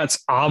stuff, and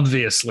that's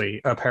obviously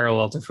a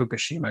parallel to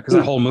Fukushima, because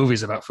the whole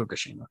movie's about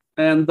Fukushima.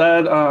 And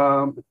that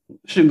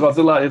Shin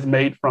Godzilla is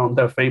made from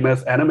the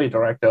famous anime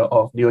director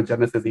of Neon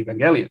Genesis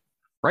Evangelion.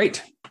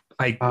 Right.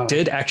 I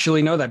did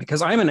actually know that,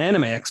 because I'm an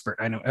anime expert.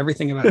 I know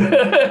everything about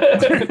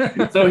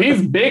it. So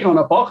he's big on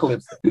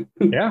apocalypse.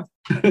 Yeah.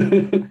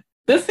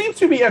 This seems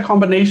to be a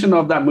combination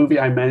of that movie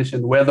I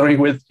mentioned, Weathering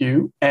with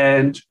You,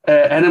 and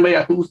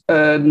anime whose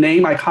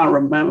name I can't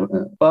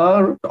remember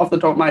off the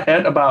top of my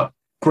head, about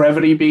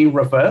gravity being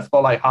reversed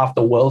for like half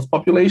the world's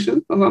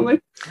population or something.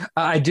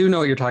 I do know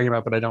what you're talking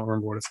about, but I don't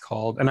remember what it's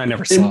called, and I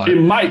never saw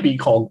It might be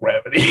called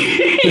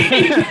Gravity.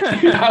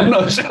 I'm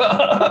not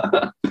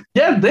sure.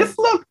 Yeah, this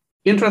looked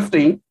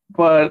interesting,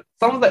 but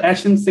some of the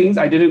action scenes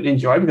I didn't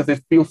enjoy because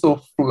it feels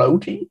so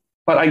floaty.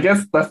 But I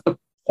guess that's the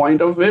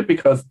point of it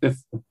because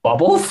it's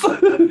bubbles.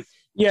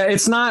 Yeah,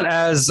 it's not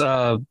as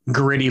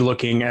gritty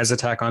looking as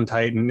Attack on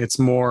Titan. It's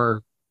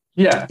more,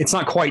 Yeah. it's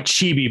not quite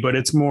chibi, but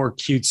it's more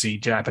cutesy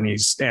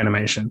Japanese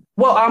animation.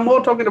 Well, I'm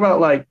more talking about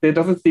like there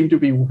doesn't seem to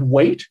be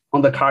weight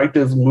on the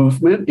character's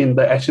movement in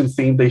the action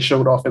scene they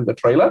showed off in the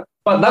trailer.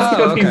 But that's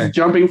because he's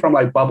jumping from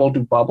like bubble to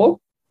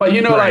bubble. But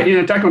you know, like in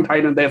Attack on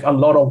Titan, there's a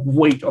lot of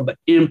weight on the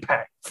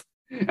impacts.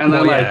 And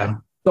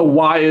then the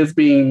wires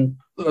being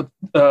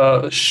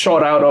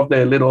shot out of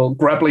their little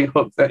grappling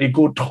hooks that it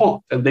go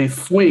taut and they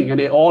swing and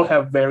they all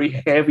have very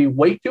heavy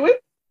weight to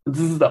it. This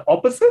is the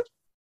opposite.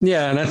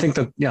 Yeah, and I think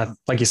that,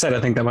 like you said,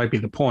 I think that might be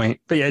the point.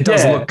 But yeah, it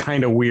does look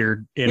kind of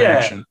weird in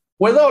action.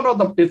 Whether or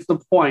not it's the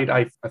point,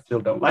 I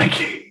still don't like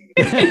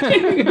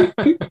it.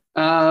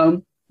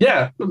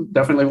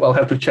 Definitely we'll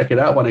have to check it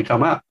out when it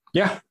come out.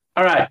 Yeah.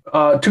 All right,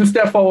 2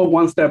 steps forward,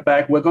 1 step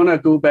back. We're going to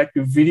go back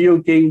to video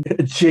game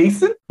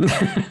adjacent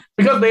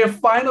because they're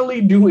finally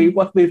doing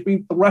what they've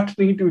been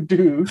threatening to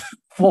do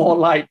for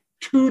like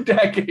 2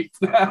 decades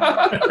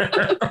now.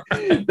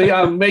 They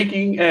are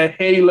making a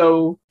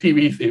Halo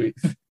TV series.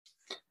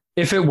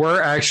 If it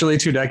were actually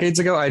 2 decades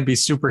ago, I'd be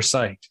super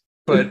psyched.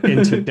 But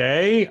in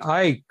today,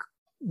 I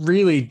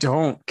really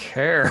don't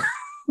care.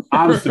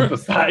 I'm super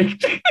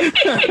psyched.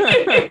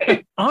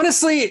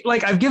 Honestly,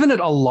 like I've given it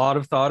a lot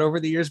of thought over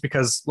the years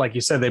because, like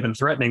you said, they've been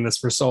threatening this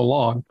for so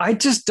long. I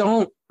just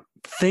don't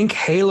think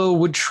Halo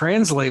would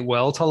translate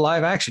well to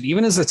live action,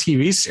 even as a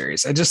TV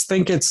series. I just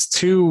think it's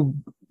too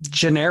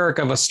generic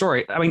of a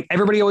story. I mean,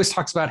 everybody always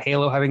talks about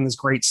Halo having this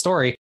great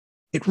story.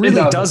 It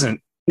really doesn't.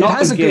 It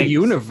has a good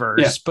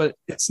universe, but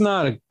it's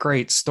not a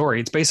great story.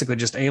 It's basically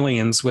just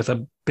aliens with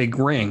a big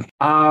ring.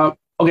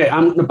 Okay,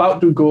 I'm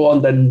about to go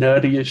on the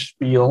nerdiest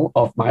spiel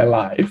of my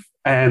life.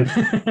 And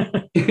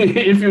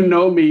if you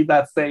know me,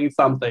 that's saying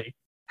something.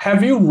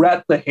 Have you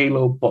read the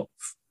Halo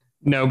books?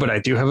 No, but I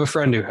do have a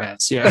friend who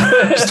has. Yeah,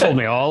 just told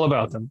me all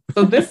about them.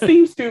 So this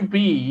seems to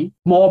be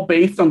more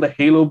based on the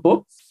Halo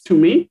books to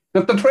me.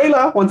 Because the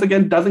trailer, once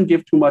again, doesn't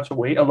give too much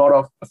away. A lot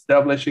of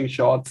establishing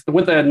shots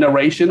with a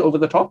narration over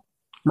the top.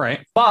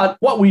 Right. But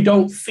what we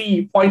don't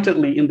see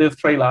pointedly in this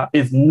trailer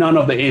is none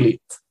of the aliens.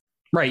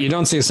 Right. You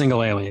don't see a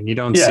single alien. You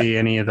don't see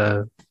any of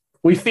the...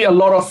 We see a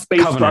lot of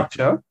space Covenant.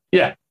 structure.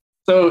 Yeah.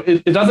 So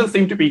it doesn't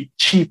seem to be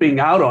cheaping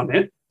out on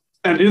it.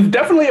 And it's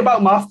definitely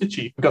about Master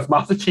Chief because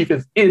Master Chief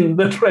is in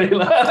the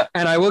trailer.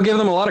 And I will give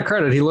them a lot of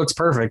credit. He looks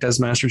perfect as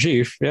Master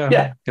Chief.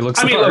 Yeah. He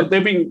looks look,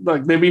 they've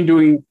been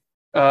doing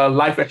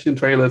live action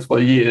trailers for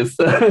years.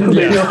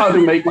 They know how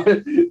to make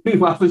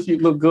Master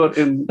Chief look good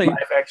in live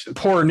action.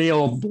 Poor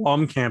Neil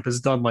Blomkamp has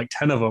done like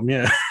 10 of them.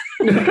 Yeah.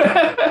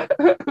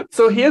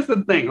 So here's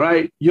the thing,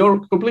 right? You're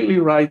completely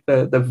right.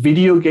 The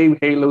video game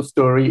Halo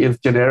story is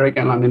generic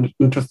and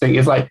uninteresting.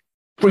 It's like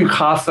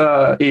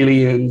precursor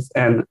aliens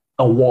and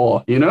a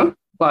war, you know?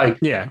 Like,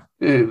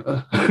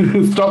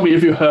 stop me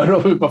if you heard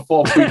of it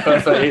before.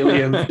 Precursor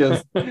aliens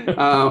just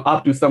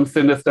up to some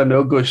sinister,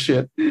 no good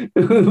shit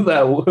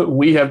that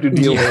we have to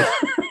deal with.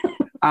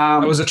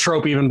 It was a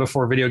trope even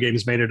before video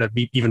games made it an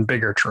even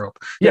bigger trope.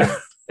 Yeah,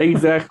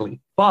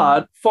 exactly.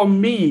 But for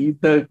me,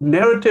 the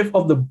narrative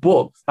of the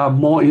books are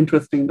more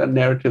interesting than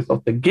narratives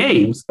of the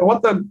games.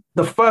 What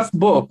the first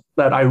book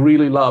that I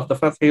really love, the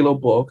first Halo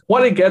book,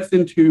 what it gets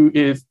into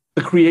is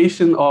the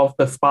creation of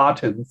the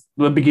Spartans,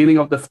 the beginning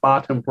of the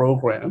Spartan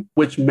program,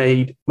 which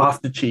made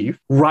Master Chief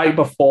right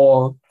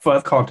before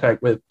first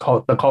contact with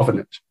the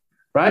Covenant,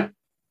 right?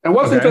 And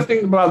what's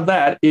interesting about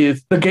that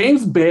is the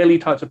games barely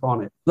touch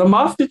upon it. The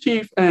Master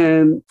Chief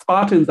and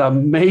Spartans are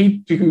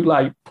made to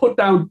like put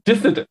down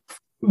dissidents.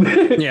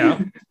 Yeah.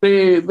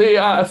 They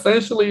are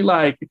essentially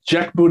like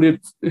jackbooted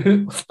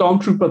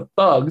stormtrooper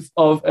thugs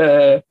of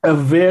a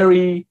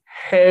very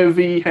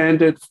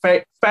heavy-handed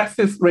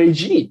fascist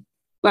regime.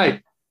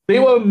 Like, they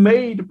were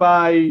made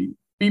by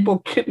people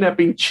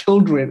kidnapping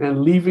children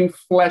and leaving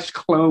flesh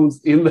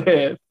clones in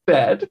their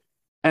bed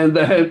and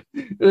then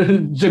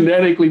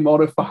genetically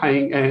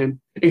modifying and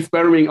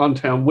experimenting on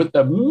them with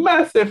a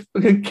massive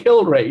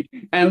kill rate.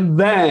 And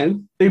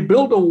then they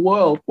build a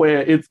world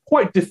where it's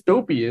quite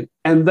dystopian.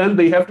 And then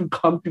they have to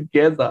come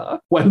together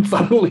when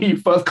suddenly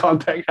first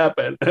contact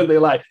happened. And they're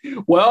like,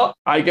 well,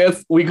 I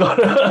guess we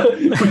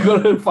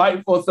gotta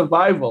fight for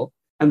survival.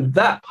 And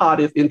that part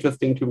is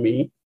interesting to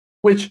me,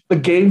 which the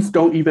games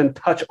don't even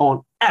touch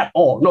on at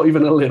all, not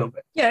even a little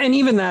bit. Yeah, and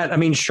even that, I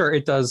mean, sure,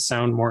 it does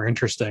sound more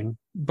interesting,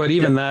 but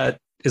even that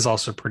is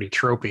also pretty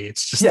tropey.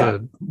 It's just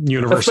the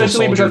universal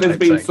especially soldier because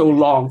it's been so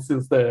long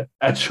since the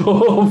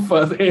actual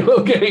first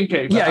Halo game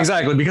came out. Yeah,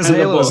 exactly, because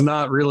Halo is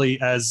not really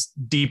as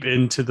deep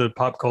into the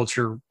pop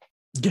culture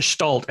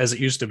gestalt as it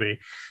used to be.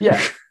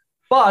 Yeah.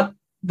 But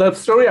the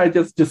story I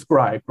just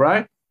described,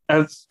 right?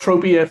 As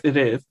tropey as it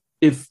is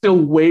still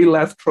way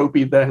less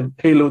tropey than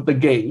Halo the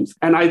games.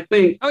 And I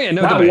think I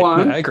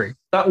agree.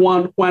 That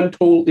one, when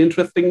told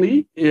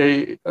interestingly,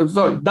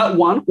 that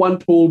one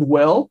told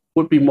well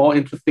would be more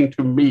interesting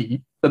to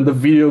me than the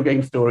video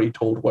game story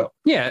told well.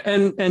 Yeah,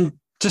 and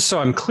just so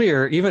I'm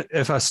clear, even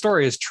if a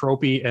story is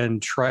tropey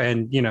and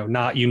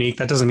not unique,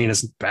 that doesn't mean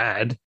it's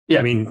bad. Yeah.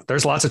 I mean,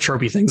 there's lots of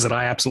tropey things that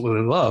I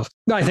absolutely love.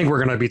 I think we're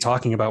going to be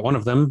talking about one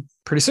of them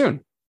pretty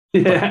soon.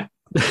 Yeah.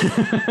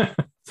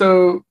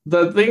 So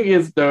the thing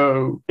is,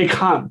 though, it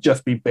can't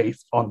just be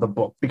based on the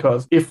book,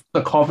 because if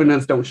the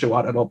Covenants don't show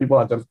up at all, people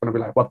are just going to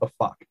be like, what the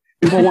fuck?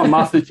 People want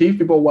Master Chief,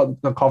 people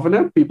want the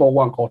Covenant, people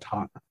want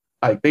Cortana.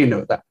 Like, they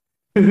know that.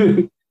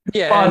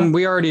 Yeah, and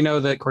we already know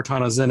that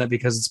Cortana's in it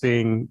because it's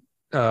being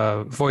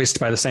voiced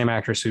by the same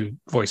actress who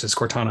voices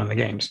Cortana in the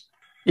games.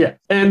 Yeah,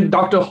 and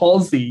Dr.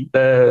 Halsey,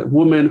 the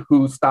woman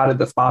who started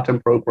the Spartan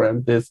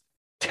program, this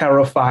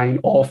terrifying,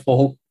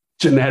 awful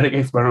genetic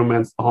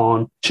experiments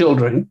on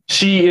children,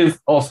 she is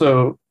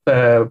also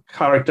the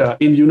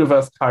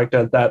in-universe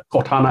character that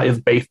Cortana is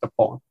based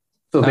upon.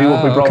 So they will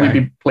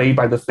probably be played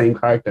by the same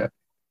character.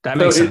 That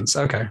makes sense.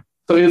 Okay.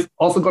 So it's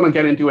also going to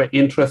get into an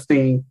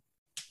interesting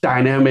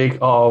dynamic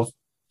of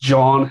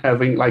John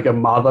having like a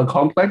mother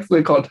complex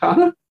with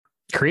Cortana.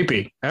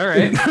 Creepy. All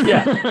right.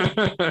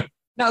 Yeah.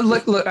 Now,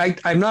 look,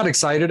 I'm not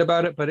excited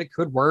about it, but it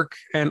could work,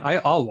 and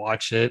I'll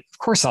watch it. Of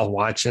course, I'll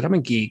watch it. I'm a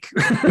geek.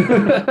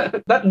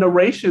 That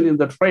narration in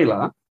the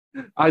trailer,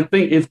 I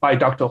think, is by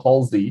Dr.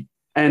 Halsey,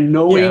 and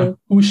knowing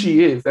who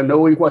she is and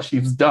knowing what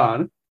she's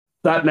done,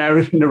 that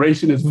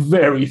narration is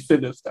very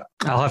sinister.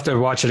 I'll have to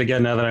watch it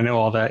again now that I know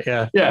all that.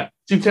 Yeah. Yeah.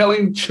 She's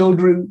telling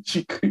children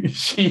she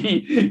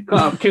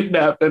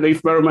kidnapped and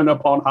experiment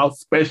upon how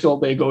special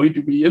they're going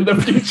to be in the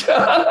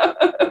future.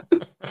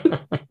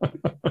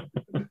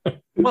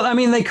 Well, I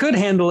mean, they could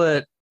handle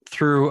it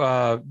through,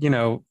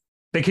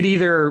 they could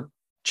either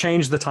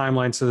change the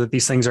timeline so that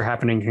these things are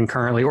happening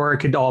concurrently, or it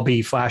could all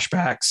be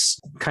flashbacks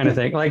kind of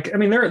thing. Like, I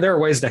mean, there are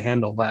ways to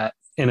handle that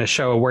in a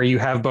show where you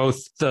have both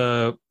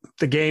the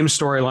game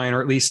storyline,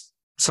 or at least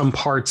some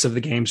parts of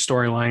the game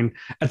storyline,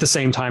 at the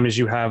same time as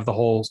you have the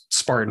whole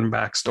Spartan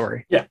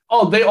backstory. Yeah.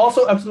 Oh, they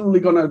also absolutely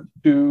gonna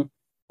do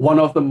one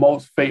of the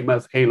most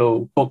famous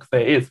Halo books there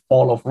is,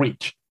 Fall of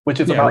Reach, which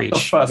is about the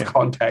first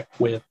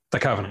contact with the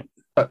Covenant.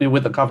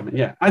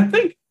 Yeah. I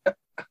think,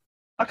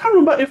 I can't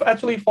remember if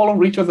actually Fall of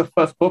Reach was the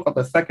first book or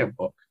the second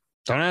book.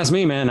 Don't ask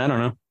me, man. I don't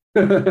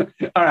know.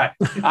 All right.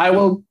 I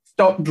will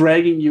stop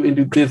dragging you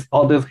into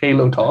all this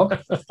Halo talk,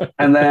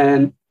 and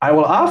then I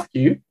will ask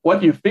you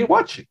what you've been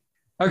watching.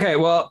 Okay,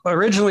 well,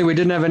 originally we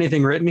didn't have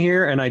anything written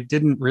here, and I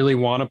didn't really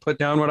want to put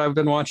down what I've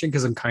been watching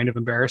because I'm kind of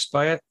embarrassed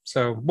by it.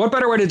 So what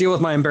better way to deal with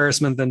my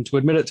embarrassment than to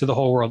admit it to the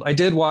whole world? I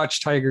did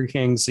watch Tiger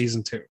King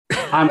Season 2.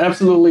 I'm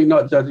absolutely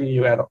not judging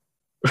you at all.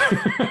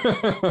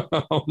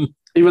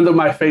 Even though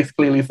my face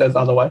clearly says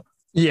otherwise.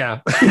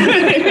 Yeah.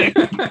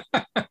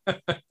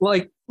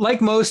 like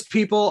most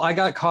people, I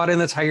got caught in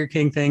the Tiger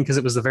King thing because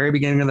it was the very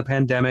beginning of the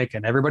pandemic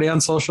and everybody on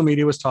social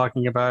media was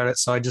talking about it.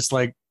 So I just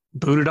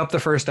booted up the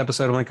first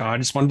episode. I'm like, I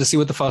just wanted to see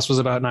what the fuss was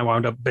about. And I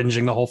wound up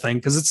binging the whole thing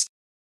because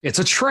it's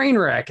a train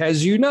wreck,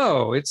 as you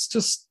know. It's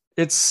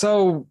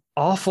so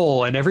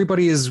awful and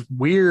everybody is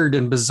weird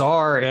and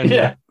bizarre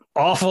and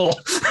awful.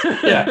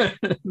 Yeah.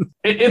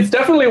 It's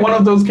definitely one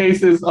of those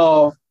cases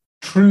of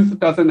truth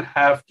doesn't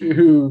have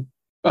the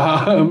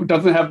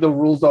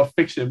rules of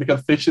fiction,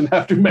 because fiction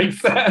have to make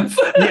sense.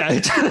 Yeah,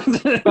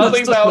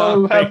 nothing that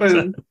will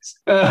happen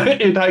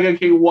in Tiger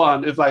King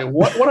 1 is like,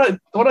 what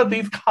are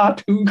these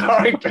cartoon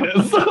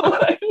characters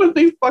like with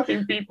these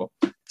fucking people?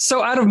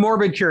 So out of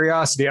morbid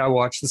curiosity, I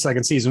watched the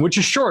second season, which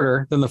is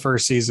shorter than the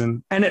first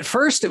season. And at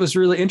first it was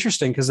really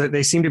interesting because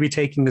they seem to be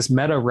taking this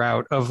meta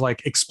route of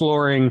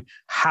exploring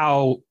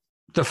how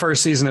the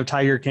first season of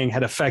Tiger King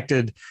had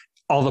affected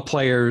all the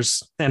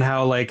players and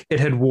how it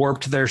had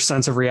warped their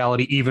sense of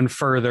reality even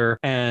further,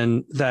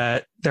 and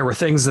that there were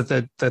things that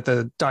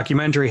the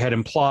documentary had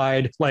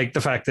implied, like the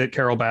fact that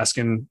Carol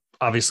Baskin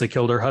obviously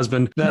killed her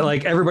husband,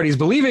 that everybody's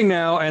believing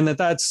now, and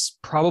that's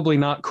probably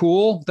not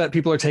cool that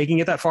people are taking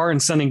it that far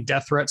and sending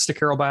death threats to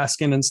Carol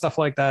Baskin and stuff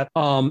like that.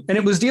 And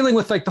it was dealing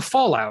with the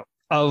fallout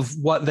of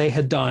what they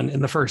had done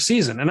in the first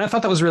season. And I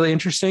thought that was really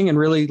interesting and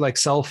really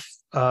self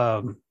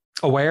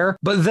aware,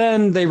 but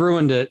then they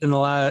ruined it in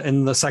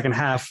the second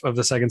half of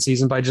the second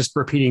season by just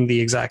repeating the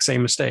exact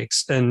same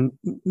mistakes and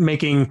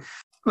making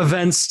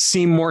events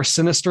seem more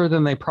sinister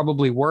than they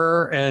probably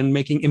were, and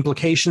making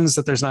implications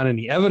that there's not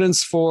any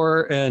evidence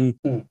for, and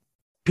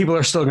people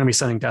are still going to be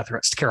sending death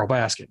threats to Carol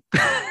Baskin.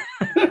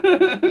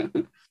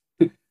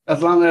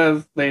 As long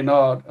as they're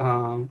not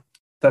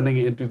sending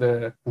it into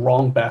the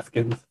wrong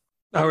Baskins.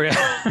 Oh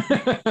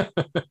yeah.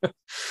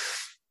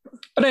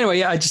 But anyway,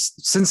 yeah,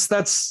 since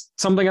that's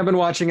something I've been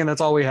watching and that's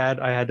all we had,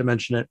 I had to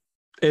mention it.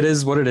 It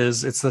is what it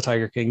is. It's the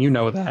Tiger King. You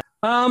know that.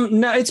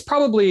 No, it's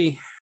probably,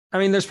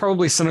 there's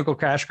probably cynical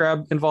cash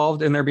grab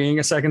involved in there being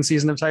a second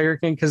season of Tiger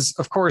King. Because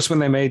of course, when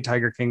they made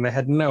Tiger King, they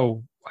had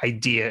no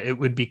idea it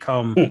would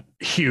become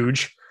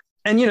huge.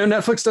 And,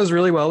 Netflix does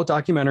really well with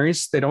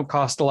documentaries. They don't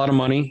cost a lot of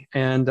money,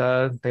 and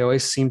they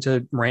always seem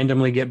to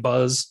randomly get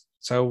buzz.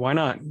 So why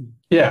not?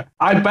 Yeah,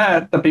 I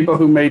bet the people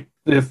who made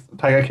this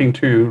Tiger King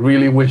 2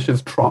 really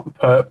wishes Trump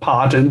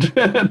pardoned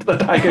the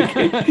Tiger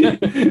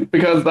King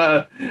because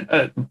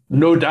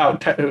no doubt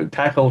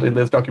tackled in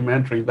this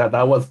documentary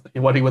that was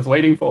what he was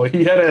waiting for.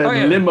 He had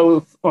a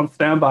limo on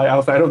standby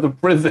outside of the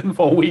prison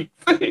for weeks.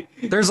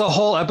 There's a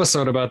whole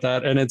episode about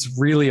that, and it's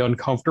really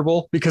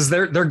uncomfortable because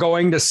they're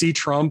going to see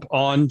Trump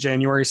on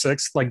January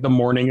 6th, like the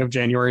morning of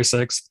January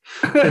 6th.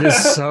 It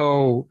is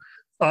so...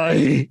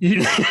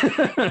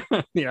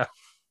 yeah.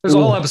 There's a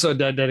whole episode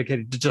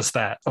dedicated to just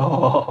that.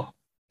 Oh,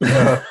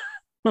 yeah.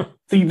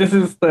 See, this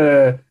is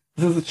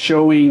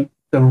showing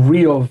the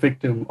real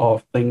victim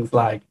of things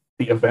like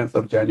the events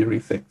of January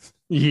 6th.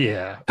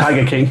 Yeah.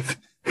 Tiger Kings.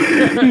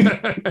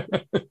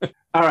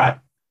 All right.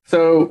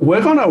 So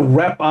we're going to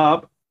wrap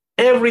up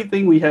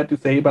everything we had to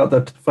say about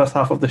the first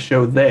half of the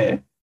show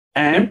there.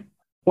 And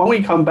when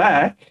we come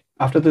back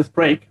after this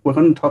break, we're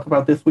going to talk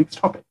about this week's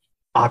topic,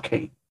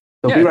 Arcane.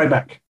 So be right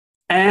back.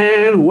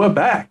 And we're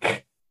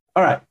back.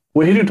 All right.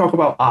 We're here to talk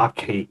about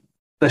Arcane,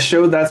 the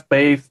show that's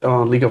based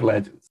on League of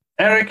Legends.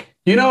 Eric,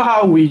 you know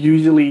how we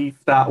usually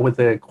start with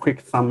a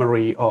quick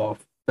summary of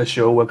the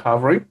show we're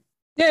covering?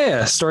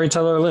 Yeah,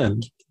 Storyteller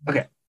Lynn.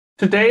 Okay.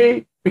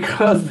 Today,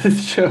 because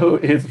this show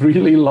is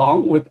really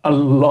long with a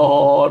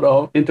lot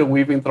of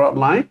interweaving throughout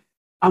line,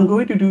 I'm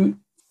going to do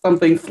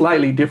something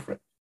slightly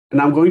different.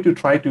 And I'm going to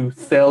try to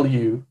sell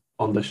you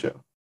on the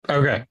show.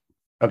 Okay.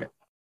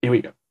 Here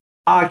we go.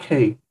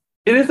 Arcane.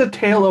 It is a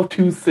tale of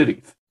two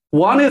cities.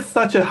 One is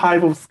such a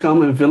hive of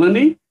scum and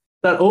villainy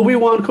that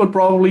Obi-Wan could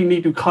probably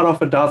need to cut off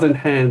a dozen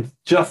hands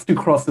just to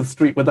cross the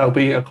street without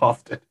being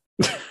accosted.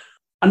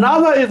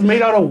 Another is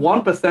made out of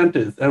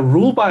one-percenters and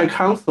ruled by a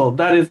council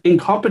that is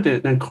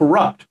incompetent and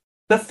corrupt.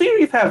 The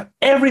series have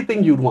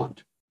everything you'd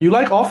want. You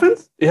like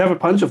orphans? You have a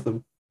bunch of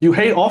them. You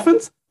hate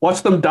orphans?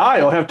 Watch them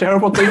die or have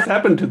terrible things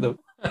happen to them.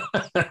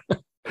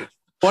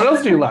 What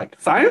else do you like?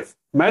 Science?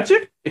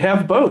 Magic? You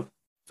have both.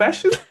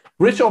 Fashion?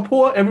 Rich or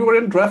poor,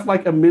 everyone dressed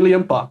like $1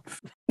 million.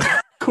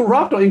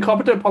 Corrupt or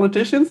incompetent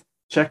politicians?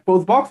 Check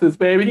both boxes,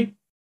 baby.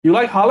 You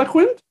like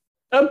Harlequin?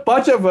 A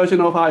budget version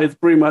of her is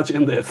pretty much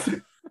in this.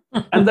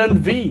 And then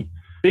V,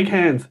 big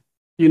hands.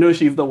 You know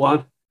she's the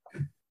one.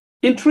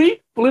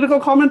 Intrigue, political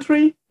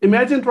commentary,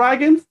 Imagine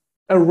Dragons,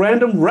 a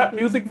random rap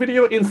music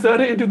video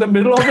inserted into the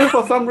middle of it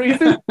for some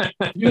reason.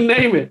 You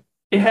name it.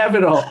 You have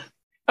it all.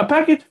 A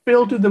package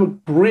filled to the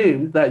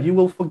brim that you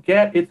will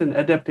forget it's an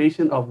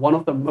adaptation of one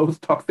of the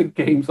most toxic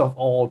games of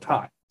all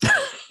time.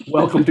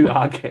 Welcome to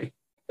Arcane.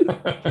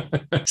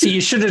 See, you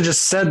should have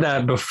just said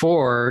that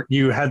before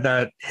you had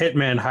that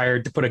hitman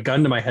hired to put a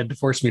gun to my head to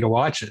force me to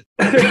watch it.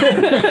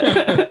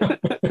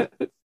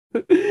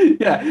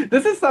 Yeah,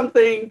 this is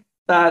something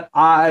that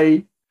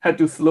I had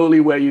to slowly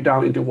wear you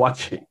down into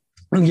watching.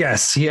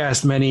 Yes,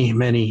 many,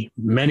 many,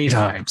 many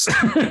times.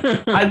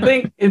 I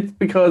think it's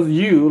because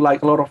you,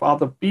 like a lot of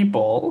other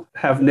people,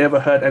 have never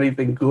heard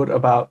anything good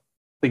about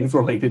things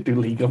related to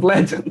League of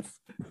Legends.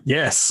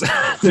 Yes,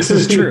 this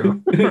is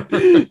true.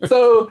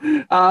 So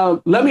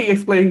let me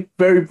explain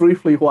very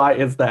briefly why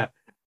is that.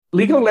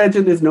 League of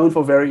Legends is known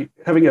for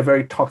having a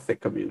very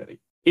toxic community.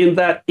 In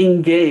that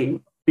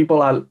in-game,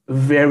 people are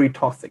very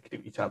toxic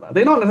to each other.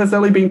 They're not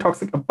necessarily being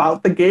toxic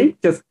about the game,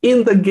 just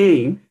in the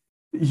game.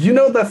 You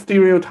know the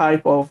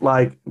stereotype of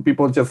like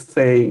people just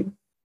saying,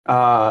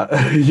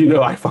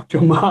 I fucked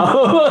your mom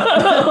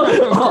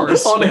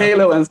on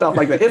Halo and stuff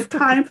like that. It's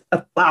times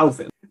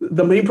 1,000.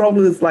 The main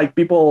problem is like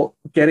people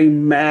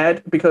getting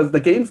mad because the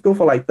games go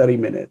for like 30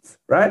 minutes,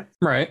 right?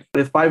 Right.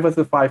 It's 5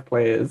 versus 5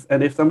 players.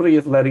 And if somebody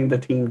is letting the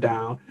team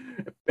down,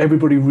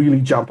 everybody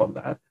really jump on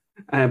that.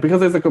 And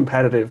because it's a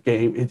competitive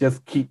game, it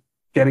just keeps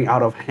getting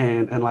out of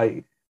hand. And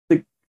like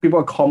people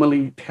are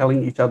commonly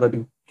telling each other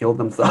to kill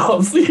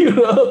themselves,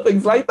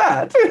 things like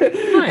that.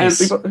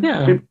 Nice.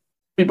 And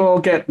people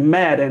get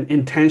mad and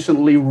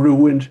intentionally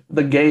ruined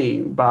the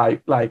game by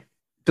like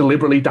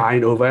deliberately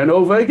dying over and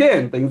over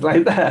again, things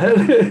like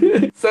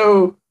that.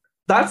 So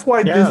that's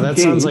why that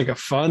sounds like a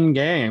fun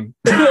game.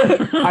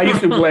 I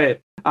used to play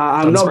it.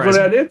 I'm not good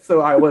at it,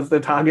 so I was the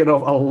target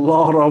of a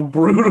lot of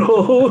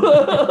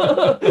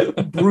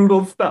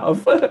brutal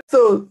stuff.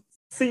 So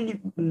see,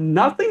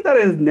 nothing that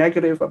is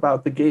negative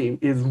about the game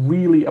is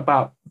really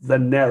about the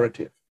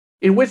narrative,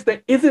 in which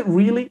there isn't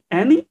really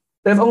any.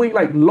 There's only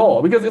like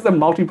lore, because it's a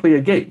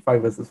multiplayer game,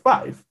 5 versus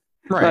 5.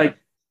 Right. Like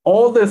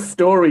all the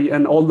story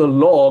and all the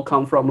lore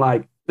come from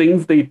like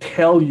things they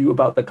tell you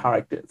about the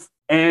characters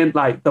and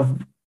like the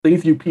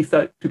things you piece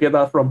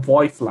together from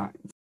voice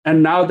lines.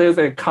 And now there's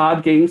a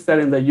card game set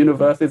in the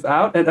universe is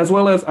out, and as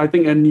well as I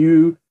think a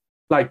new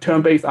like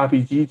turn-based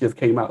RPG just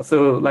came out.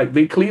 So like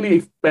they clearly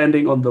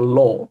expanding on the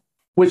lore,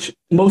 which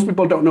most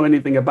people don't know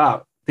anything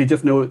about. They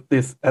just know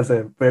this as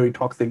a very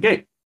toxic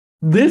game.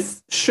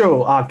 This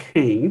show,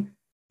 Arcane,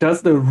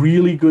 does the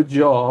really good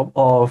job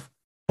of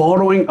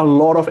borrowing a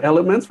lot of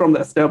elements from the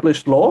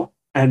established lore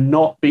and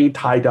not being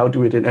tied down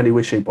to it in any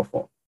way, shape, or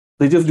form.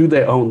 They just do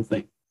their own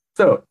thing.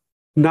 So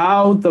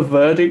now the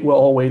verdict we're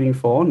all waiting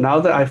for. Now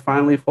that I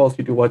finally forced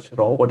you to watch it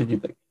all, what did you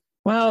think?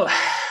 Well,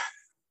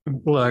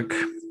 look,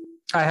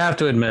 I have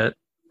to admit,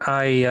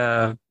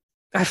 I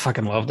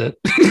fucking loved it.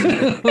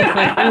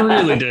 I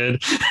really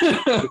did.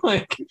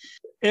 Like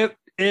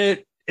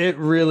it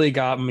really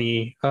got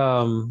me.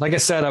 Like I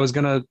said, I was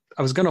gonna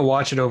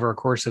watch it over a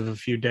course of a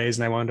few days,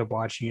 and I wound up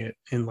watching it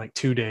in like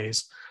 2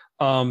 days.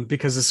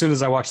 Because as soon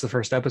as I watched the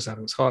first episode,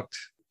 I was hooked.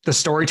 The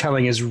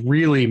storytelling is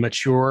really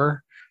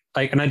mature.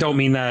 Like, and I don't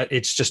mean that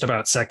it's just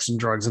about sex and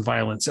drugs and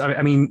violence.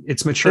 I mean,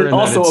 it's mature. It's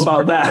also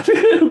about that.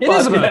 It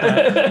is about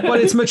that, but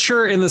it's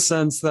mature in the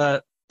sense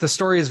that the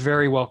story is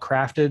very well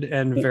crafted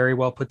and very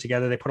well put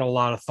together. They put a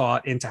lot of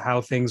thought into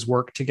how things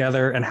work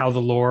together and how the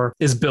lore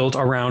is built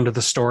around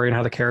the story and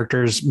how the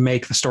characters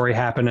make the story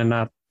happen and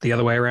not the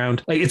other way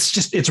around. Like,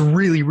 it's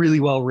really, really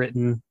well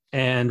written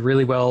and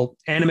really well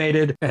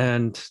animated.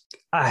 And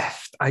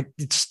that's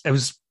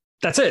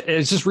it.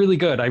 It's just really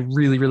good. I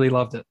really, really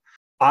loved it.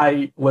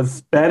 I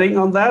was betting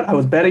on that. I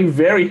was betting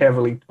very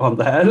heavily on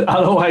that.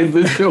 Otherwise,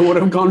 this show would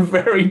have gone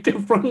very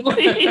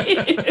differently.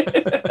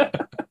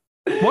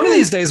 One of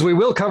these days, we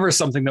will cover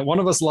something that one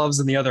of us loves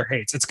and the other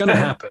hates. It's going to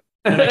happen.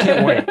 And I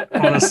can't wait,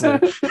 honestly.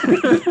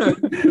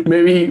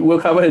 Maybe we'll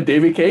cover a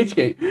David Cage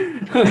game.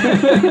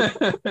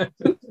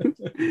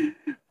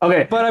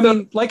 Okay. But I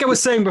mean, like I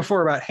was saying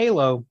before about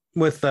Halo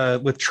with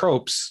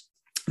tropes,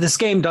 this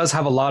game does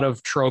have a lot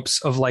of tropes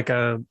of like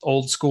a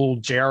old school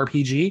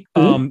JRPG.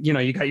 Mm-hmm.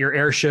 You got your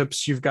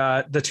airships, you've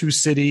got the two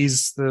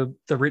cities, the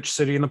rich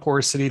city and the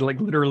poor city, like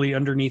literally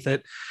underneath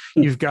it.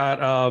 Mm-hmm. You've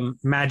got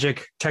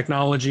magic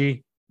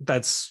technology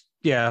that's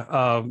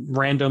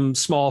random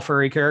small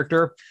furry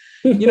character.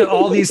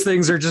 All these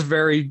things are just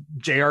very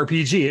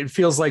JRPG. It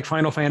feels like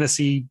Final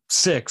Fantasy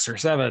 6 or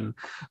 7.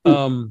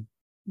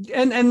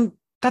 And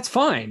that's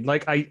fine.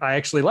 Like I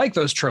actually like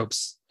those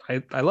tropes.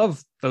 I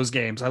love those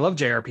games. I love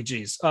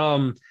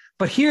JRPGs.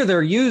 But here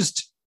they're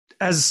used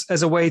as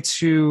a way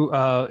to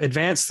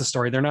advance the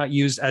story. They're not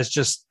used as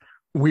just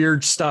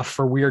weird stuff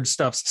for weird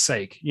stuff's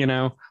sake,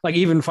 like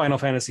even Final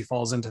Fantasy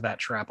falls into that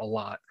trap a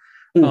lot.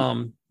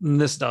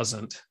 This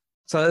doesn't.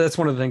 So that's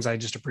one of the things I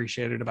just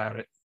appreciated about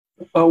it.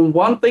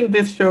 One thing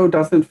this show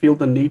doesn't feel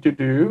the need to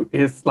do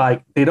is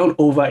like they don't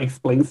over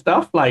explain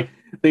stuff. Like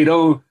they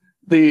don't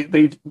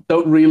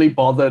really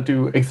bother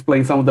to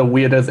explain some of the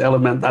weirdest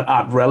elements that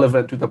aren't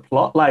relevant to the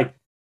plot, like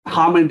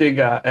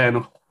Harmendinger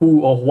and who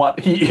or what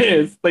he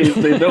is. They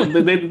don't.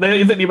 There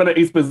isn't even an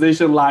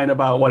exposition line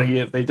about what he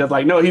is. They just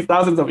like, no, he's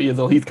thousands of years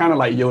old. He's kind of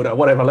like Yoda.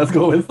 Whatever. Let's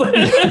go with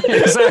it.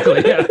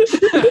 Exactly. Yeah.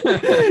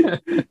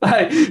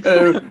 Like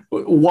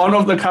one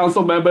of the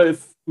council members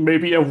is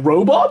maybe a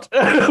robot.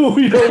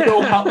 We don't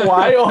know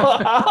why or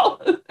how.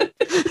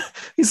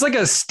 He's like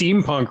a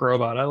steampunk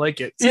robot. I like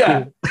it. It's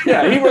cool.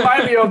 Yeah. He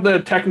reminds me of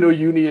the Techno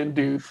Union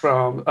dude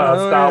from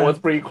Star Wars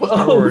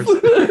prequels.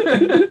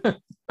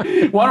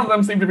 One of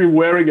them seemed to be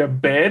wearing a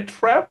bear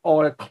trap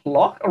or a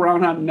clock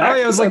around her neck. Oh,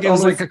 yeah, it was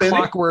like a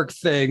clockwork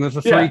thing with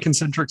the 3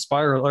 concentric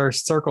spiral or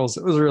circles.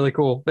 It was really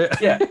cool.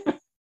 Yeah.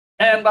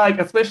 And like,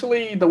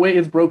 especially the way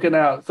it's broken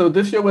out. So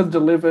this show was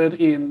delivered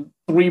in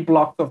 3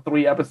 blocks of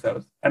 3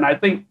 episodes. And I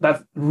think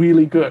that's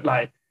really good.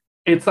 Like,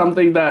 it's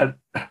something that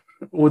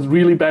was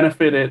really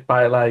benefited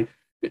by like,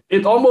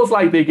 it's almost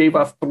like they gave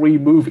us 3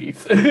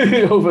 movies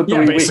over 3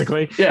 weeks.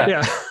 Basically.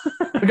 Yeah.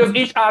 Because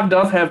each arc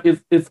does have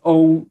its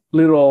own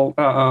little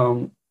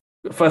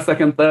first,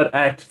 second, third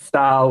act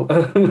style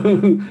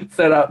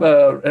setup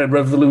and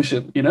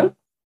resolution,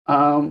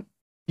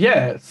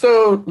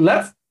 So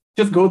let's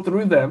just go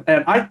through them.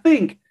 And I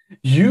think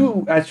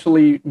you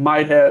actually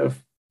might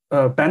have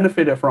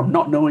benefited from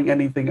not knowing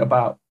anything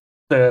about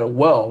the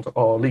world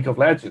or League of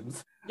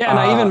Legends. Yeah, and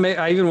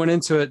I even went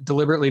into it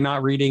deliberately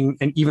not reading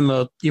and even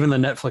the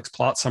Netflix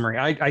plot summary.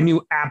 I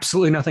knew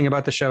absolutely nothing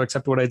about the show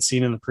except what I'd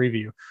seen in the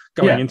preview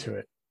going into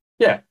it.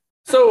 Yeah.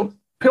 So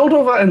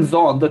Piltover and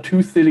Zaun, the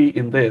 2 cities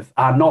in this,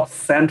 are not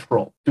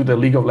central to the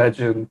League of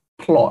Legends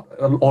plot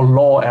or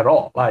lore at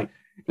all. Like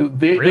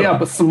they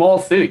are small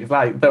cities.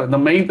 Like the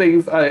main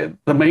things,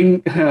 the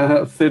main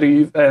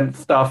cities and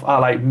stuff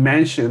are like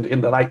mentioned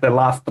in the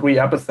last 3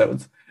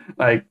 episodes.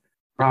 Like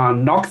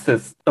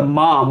Noxus, the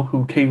mom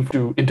who came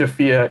to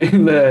interfere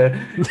in the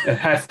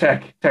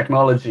hashtag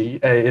technology.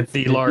 It's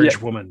the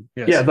large woman.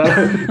 Yes. Yeah,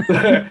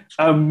 the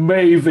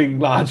amazing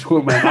large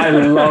woman. I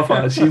love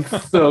her. She's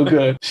so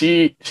good.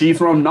 She's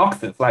from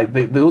Noxus. Like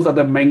those are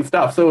the main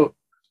stuff. So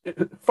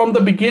from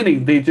the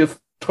beginning, they just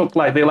took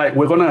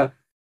we're gonna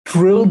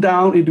drill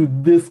down into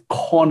this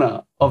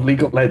corner of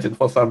League of Legends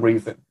for some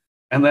reason,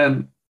 and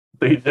then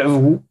they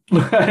just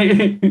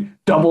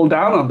double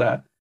down on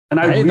that.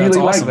 And I really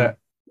like that.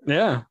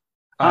 Yeah.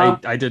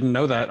 I didn't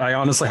know that. I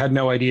honestly had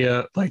no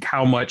idea like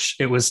how much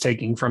it was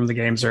taking from the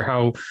games or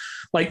how,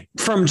 like,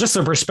 from just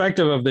the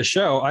perspective of the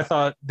show, I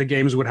thought the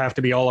games would have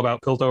to be all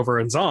about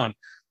Piltover and Zaun,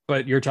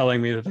 but you're telling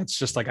me that that's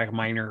just like a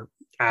minor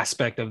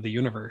aspect of the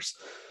universe.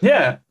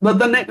 Yeah, but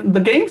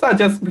the games are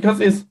just, because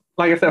it's,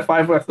 like I said,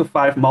 5 versus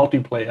 5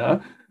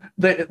 multiplayer,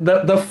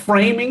 the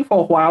framing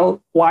for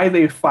why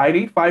they're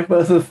fighting 5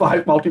 versus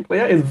 5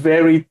 multiplayer is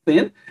very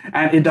thin,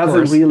 and it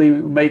doesn't really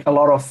make a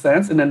lot of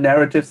sense in a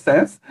narrative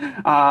sense.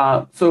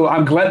 So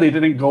I'm glad they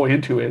didn't go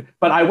into it.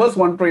 But I was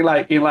wondering,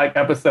 like in like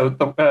episode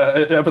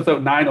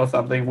 9 or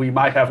something, we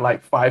might have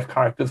like 5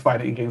 characters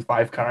fighting against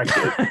 5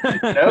 characters,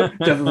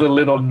 just as a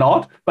little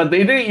nod. But they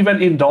didn't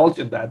even indulge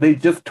in that. They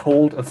just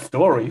told a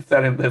story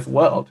set in this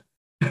world.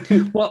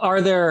 Well,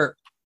 are there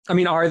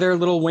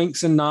little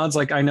winks and nods?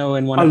 Like I know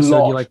in one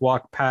episode you like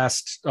walk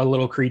past a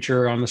little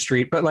creature on the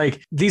street, but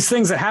like these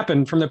things that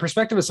happen from the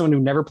perspective of someone who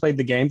never played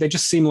the game, they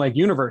just seem like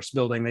universe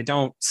building. They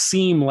don't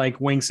seem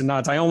like winks and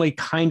nods. I only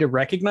kind of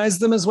recognize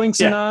them as winks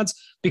and nods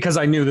because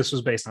I knew this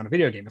was based on a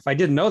video game. If I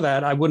didn't know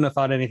that, I wouldn't have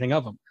thought anything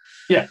of them.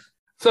 Yeah.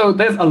 So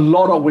there's a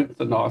lot of winks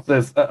and nods.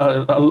 There's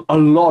a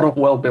lot of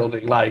world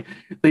building. Like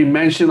they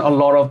mention a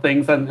lot of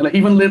things, and like,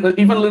 even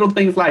little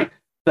things like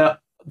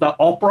the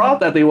opera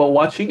that they were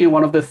watching in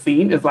one of the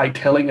scenes is like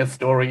telling a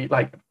story,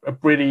 like a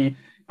pretty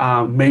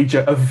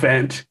major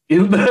event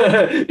in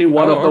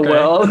one of the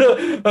world.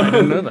 I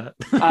didn't know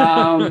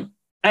that.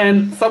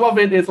 And some of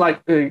it is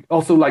like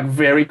also like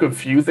very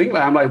confusing.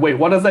 Like I'm like, wait,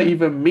 what does that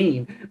even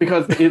mean?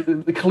 Because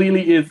it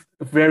clearly is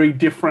a very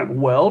different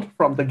world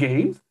from the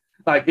games.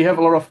 Like you have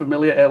a lot of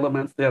familiar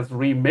elements that's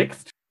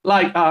remixed.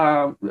 Like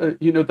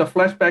the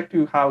flashback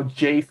to how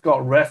Jace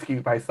got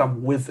rescued by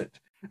some wizard.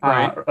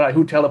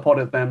 Who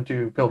teleported them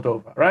to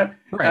Piltover, right?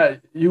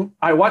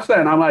 I watched that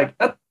and I'm like,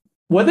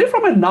 were they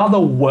from another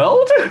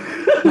world?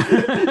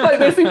 Like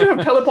they seem to have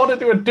teleported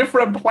to a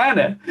different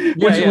planet,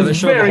 which was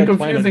very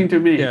confusing to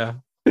me. Yeah.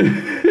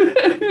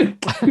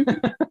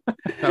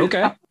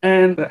 Okay.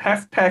 And the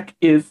hashtag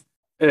is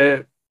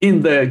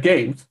in the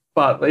games,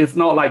 but it's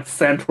not like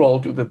central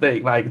to the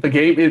thing. Like the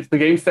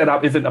game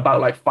setup isn't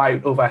about like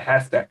fight over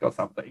hashtag or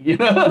something,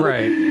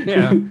 Right.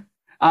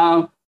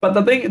 Yeah. But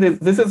the thing is,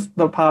 this is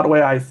the part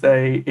where I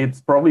say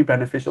it's probably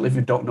beneficial if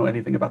you don't know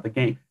anything about the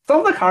game. Some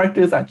of the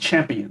characters are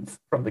champions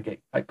from the game,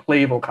 like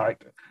playable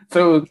characters.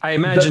 So I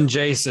imagine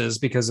Jace is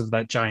because of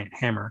that giant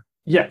hammer.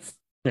 Yes.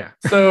 Yeah.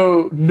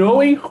 So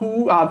knowing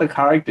who are the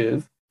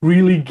characters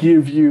really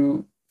give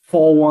you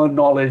forward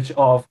knowledge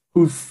of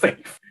who's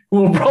safe,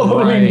 who will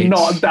probably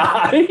not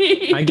die.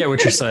 I get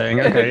what you're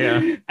saying. Okay,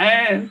 yeah.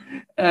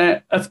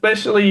 And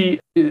especially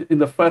in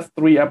the first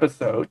 3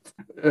 episodes,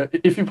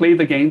 if you play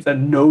the games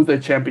and know the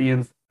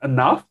champions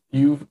enough,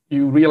 you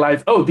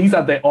realize, oh, these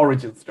are their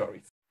origin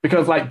stories.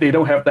 Because like they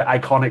don't have the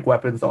iconic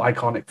weapons or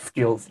iconic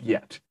skills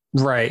yet.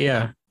 Right,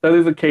 yeah. That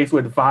is the case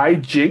with Vi,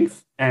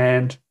 Jinx,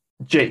 and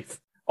Jace.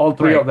 All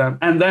 3 of them.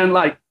 And then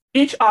like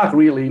each arc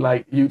really,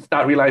 like you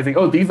start realizing,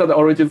 oh, these are the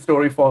origin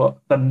story for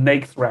the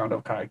next round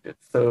of characters.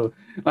 So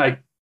like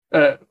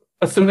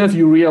as soon as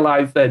you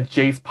realize that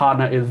Jace's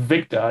partner is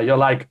Victor, you're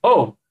like,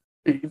 oh,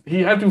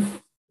 he had to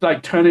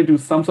like turn into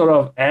some sort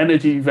of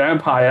energy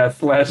vampire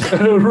 /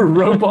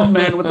 robot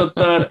man with a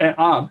 3rd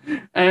arm.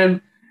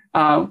 And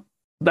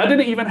that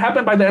didn't even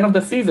happen by the end of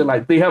the season.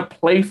 Like they have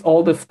placed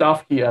all the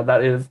stuff here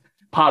that is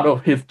part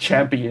of his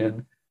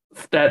champion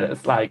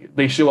status. Like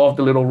they show off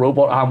the little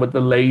robot arm with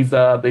the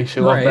laser. They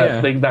show off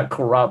that thing that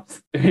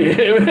corrupts.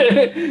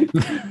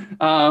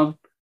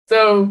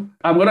 So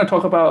I'm going to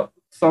talk about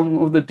some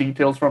of the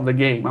details from the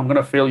game. I'm going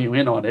to fill you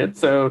in on it.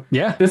 So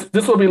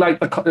this will be like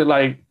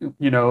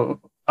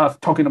us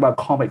talking about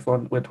comics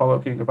when we're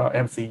talking about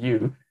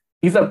MCU.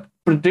 These are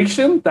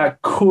predictions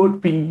that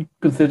could be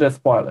considered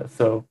spoilers.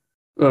 So,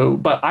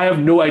 but I have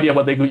no idea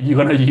what you're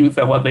going to use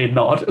and what they're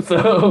not.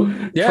 So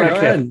go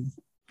ahead.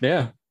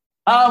 Yeah.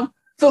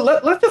 So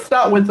let's just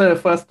start with the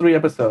first 3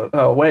 episodes,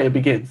 where it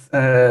begins.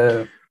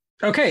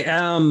 Okay.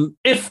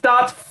 It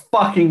starts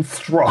fucking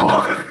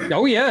strong.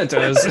 Oh yeah, it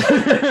does.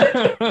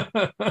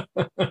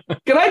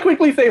 Can I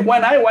quickly say,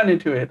 when I went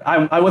into it,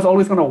 I was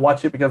always going to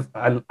watch it because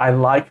I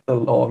like the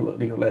lore of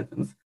League of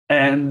Legends,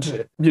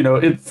 and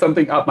it's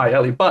something up my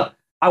alley. But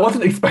I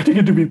wasn't expecting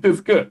it to be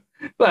this good.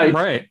 Like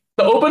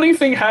the opening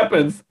thing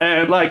happens,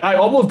 and like I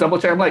almost double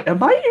check. I'm like,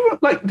 am I even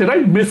like, did I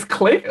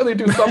misclick and they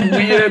do some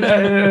weird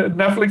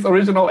Netflix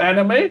original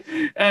anime?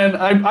 And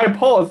I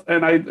paused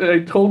and I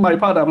told my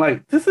partner, I'm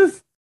like, this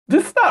is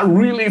not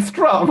really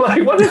strong.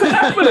 Like, what is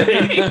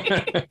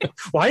happening?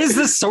 Why is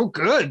this so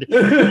good?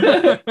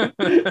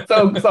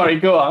 So sorry,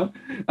 go on.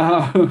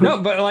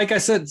 No, but like I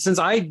said, since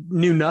I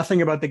knew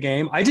nothing about the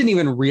game, I didn't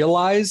even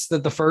realize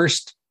that the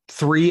first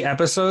 3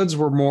 episodes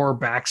were more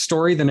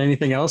backstory than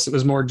anything else. It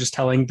was more just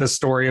telling the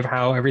story of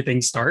how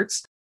everything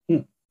starts.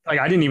 Like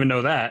I didn't even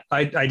know that.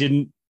 I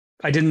didn't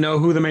know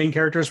who the main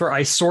characters were.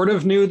 I sort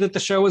of knew that the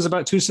show was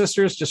about 2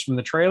 sisters just from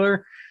the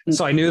trailer.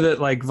 So I knew that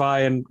like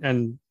Vi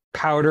and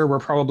Powder were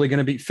probably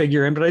going to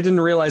figure in, but I didn't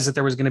realize that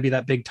there was going to be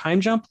that big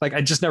time jump. Like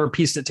I just never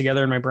pieced it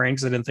together in my brain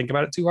because I didn't think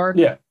about it too hard.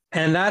 Yeah.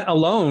 And that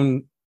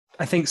alone,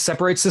 I think,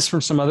 separates this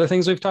from some other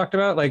things we've talked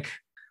about. Like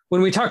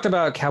when we talked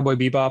about Cowboy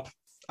Bebop,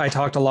 I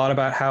talked a lot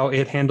about how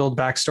it handled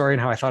backstory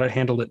and how I thought it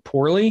handled it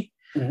poorly.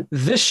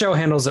 This show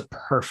handles it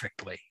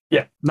perfectly.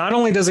 Yeah. Not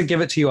only does it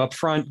give it to you up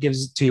front,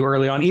 gives it to you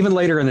early on, even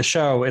later in the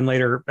show, in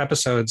later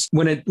episodes,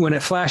 when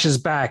it flashes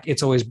back,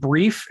 it's always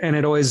brief and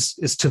it always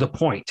is to the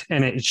point,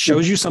 and it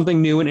shows you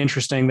something new and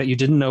interesting that you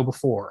didn't know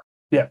before.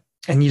 Yeah.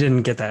 And you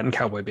didn't get that in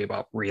Cowboy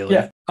Bebop, really.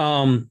 Yeah.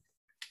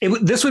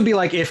 This would be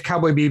like if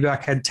Cowboy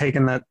Bebop had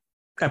taken that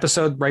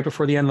episode right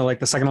before the end, like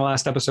the second to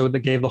last episode that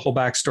gave the whole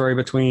backstory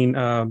between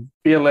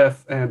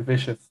Fearless and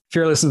Vicious.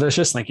 Fearless and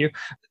Vicious, thank you.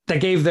 That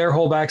gave their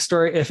whole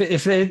backstory.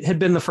 If it had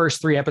been the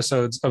first 3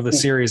 episodes of the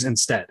series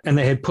instead, and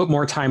they had put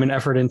more time and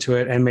effort into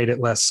it and made it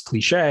less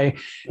cliche,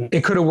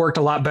 it could have worked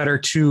a lot better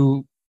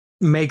to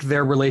make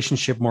their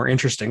relationship more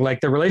interesting.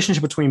 Like the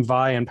relationship between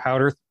Vi and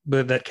Powder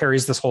that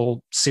carries this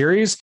whole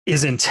series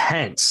is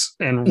intense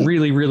and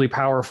really, really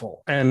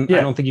powerful. And I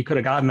don't think you could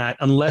have gotten that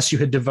unless you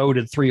had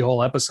devoted 3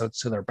 whole episodes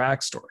to their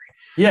backstory.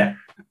 Yeah.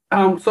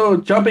 So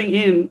jumping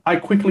in, I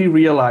quickly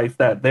realized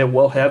that there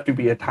will have to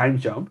be a time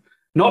jump,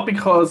 not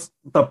because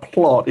the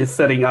plot is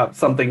setting up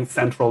something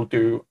central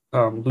to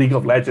League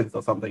of Legends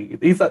or something.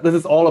 This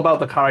is all about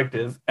the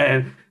characters,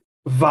 and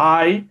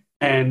Vi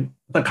and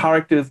the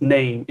character's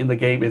name in the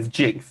game is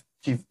Jinx.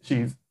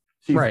 She's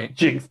right.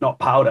 Jinx, not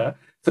Powder.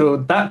 So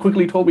that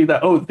quickly told me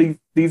that,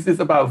 this is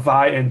about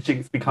Vi and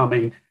Jinx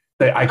becoming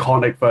the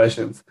iconic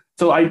versions.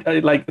 So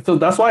I so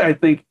that's why I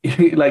think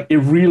like it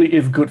really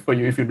is good for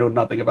you if you know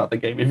nothing about the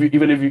game.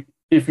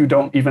 If you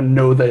don't even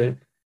know the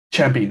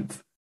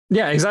champions.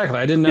 Yeah, exactly.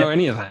 I didn't know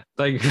any of that.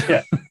 Like,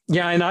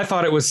 and I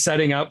thought it was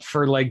setting up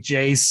for like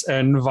Jace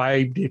and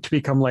Vi to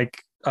become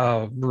like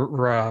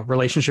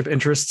relationship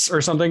interests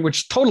or something,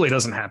 which totally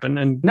doesn't happen.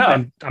 And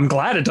I'm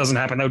glad it doesn't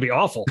happen. That would be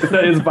awful.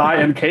 That is Vi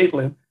and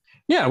Caitlyn.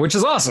 Yeah, which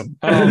is awesome.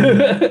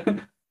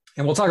 And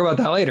we'll talk about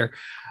that later.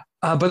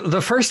 But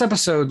the first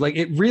episode, like,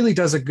 it really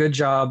does a good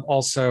job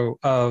also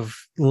of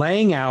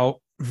laying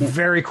out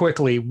very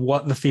quickly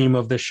what the theme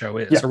of this show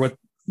is, or what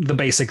the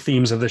basic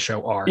themes of the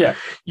show are. Yeah.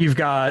 You've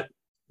got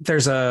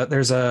there's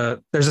a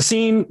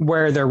scene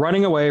where they're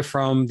running away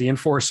from the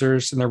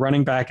enforcers and they're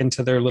running back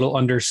into their little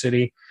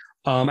undercity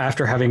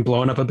after having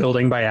blown up a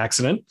building by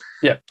accident.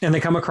 Yeah. And they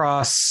come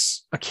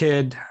across a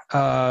kid,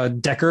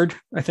 Deckard,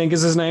 I think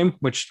is his name,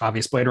 which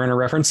obvious Blade Runner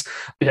reference.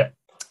 Yeah.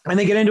 And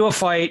they get into a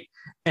fight.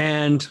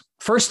 And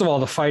first of all,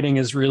 the fighting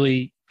is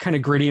really kind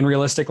of gritty and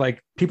realistic.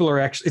 Like, people are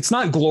actually, it's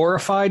not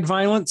glorified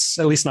violence,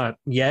 at least not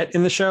yet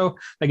in the show.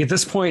 Like, at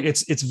this point,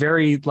 it's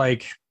very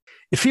like,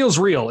 it feels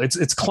real.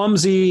 It's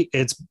clumsy.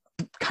 It's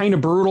kind of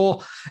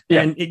brutal.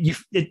 And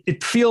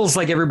it feels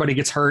like everybody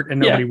gets hurt and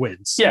nobody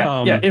wins.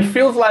 It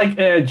feels like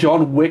a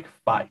John Wick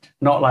fight,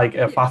 not like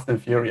a Fast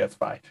and Furious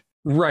fight.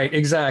 Right,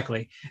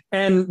 exactly.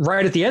 And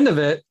right at the end of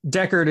it,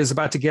 Deckard is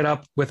about to get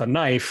up with a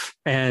knife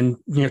and,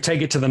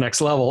 take it to the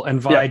next level. And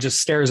Vi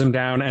just stares him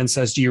down and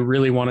says, "Do you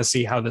really want to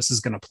see how this is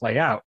going to play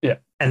out?" Yeah.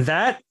 And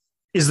that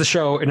is the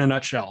show in a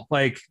nutshell.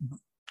 Like,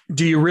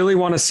 do you really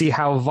want to see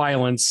how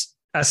violence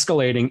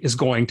escalating is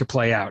going to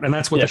play out? And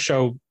that's what the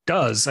show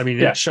does. I mean,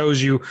 it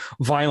shows you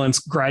violence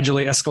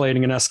gradually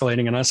escalating and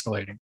escalating and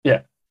escalating.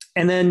 Yeah.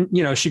 And then,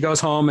 she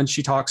goes home and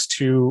she talks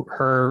to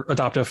her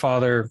adoptive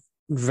father,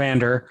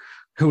 Vander,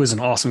 who is an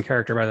awesome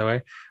character, by the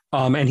way.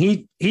 And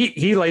he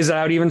lays it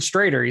out even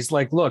straighter. He's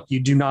like, "Look, you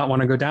do not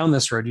want to go down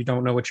this road. You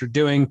don't know what you're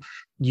doing.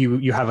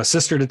 You have a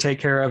sister to take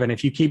care of. And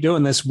if you keep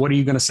doing this, what are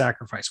you going to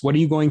sacrifice? What are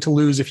you going to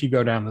lose if you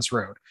go down this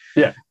road?"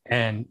 Yeah.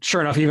 And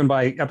sure enough, even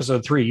by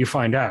episode 3, you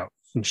find out,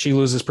 and she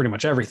loses pretty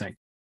much everything.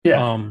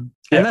 Yeah.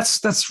 And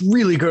that's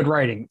really good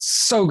writing.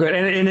 So good.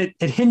 And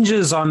it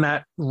hinges on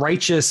that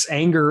righteous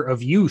anger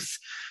of youth.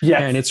 Yeah.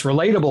 And it's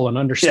relatable and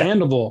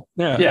understandable.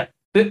 Yeah. Yeah.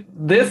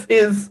 This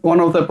is one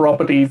of the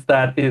properties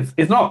that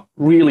it's not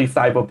really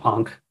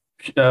cyberpunk,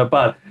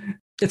 but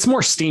it's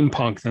more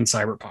steampunk than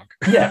cyberpunk.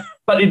 Yeah,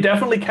 but it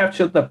definitely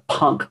captured the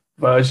punk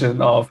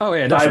version of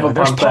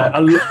cyberpunk that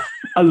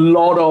a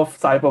lot of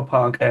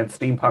cyberpunk and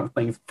steampunk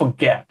things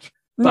forget.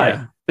 Like,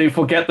 they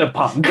forget the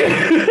punk.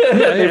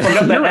 They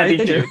forget the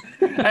attitude.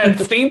 And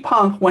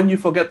steampunk, when you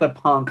forget the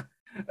punk,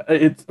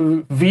 it's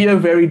veer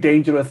very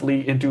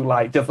dangerously into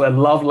like just a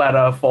love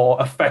letter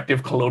for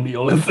effective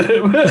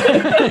colonialism.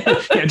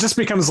 It just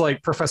becomes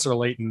like Professor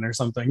Layton or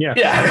something.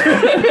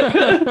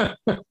 Yeah.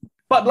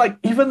 But like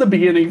even the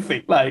beginning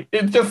scene, like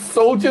it's just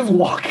soldiers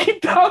walking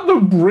down the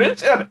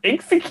bridge and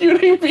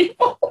executing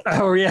people.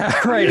 Oh yeah,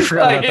 right. I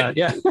forgot about that.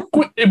 Yeah.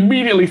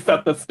 Immediately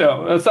set the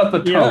tone,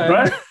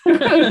 right?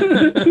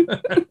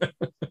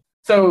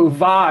 So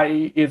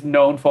Vi is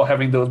known for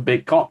having those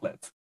big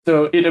gauntlets.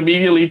 So it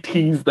immediately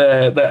teased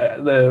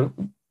the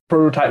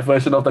prototype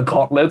version of the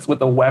gauntlets with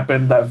the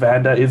weapon that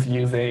Vander is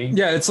using.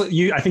 Yeah, it's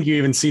you. I think you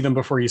even see them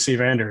before you see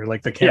Vander.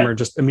 Like the camera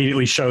just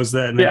immediately shows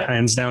that and then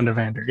pans down to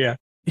Vander. Yeah.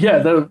 Yeah,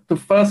 the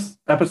first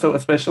episode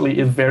especially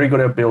is very good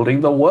at building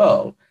the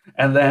world,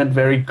 and then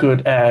very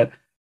good at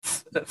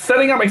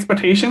setting up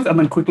expectations and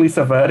then quickly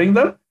subverting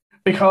them.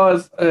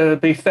 Because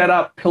they set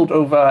up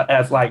Piltover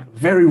as like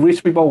very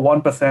rich people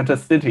 1%er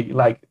city,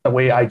 like the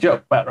way I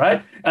joke about,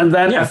 right? And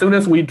then as soon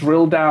as we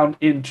drill down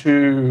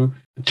into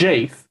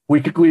Jace, we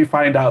quickly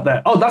find out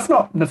that, oh, that's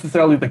not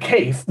necessarily the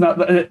case. Not,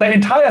 the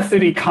entire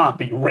city can't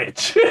be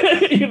rich,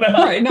 you know?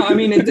 Right. No, I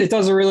mean, it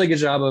does a really good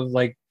job of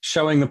like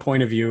showing the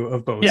point of view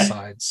of both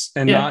sides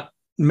and not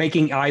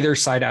making either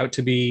side out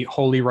to be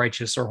wholly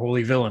righteous or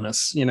wholly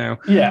villainous, you know?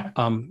 Yeah.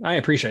 I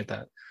appreciate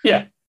that.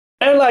 Yeah.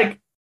 And like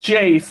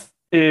Jace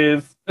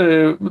is,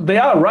 they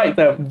are right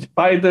that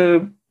by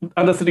the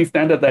Undercity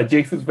standard that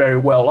Jace is very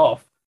well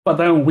off. But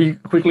then we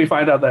quickly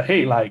find out that,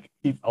 hey, like,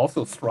 he's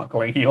also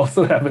struggling. He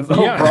also has his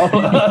own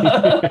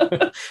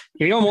problem.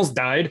 He almost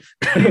died.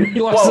 He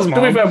lost his mom.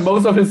 To be fair,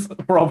 most of his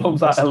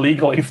problems are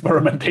illegal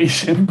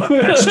experimentation.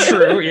 That's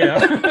true,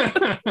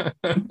 yeah.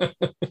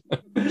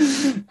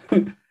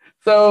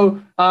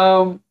 So,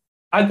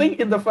 I think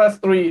in the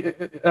first 3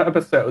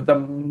 episodes, the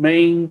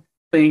main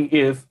thing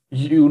is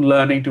you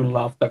learning to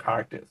love the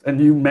characters. And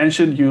you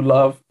mentioned you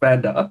love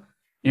Vanda,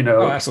 you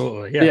know. Oh,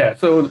 absolutely, yeah. Yeah,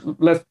 so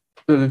let's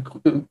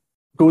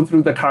go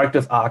through the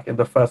character's arc in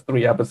the first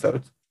 3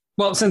 episodes.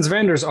 Well, since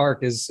Vander's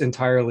arc is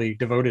entirely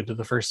devoted to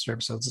the first 3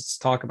 episodes, let's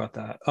talk about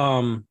that.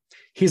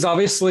 He's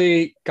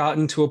obviously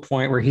gotten to a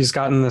point where he's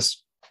gotten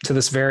this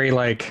very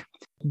like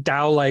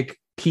Tao-like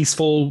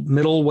peaceful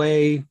middle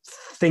way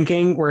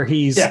thinking, where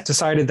he's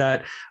decided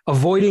that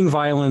avoiding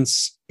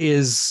violence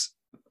is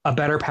a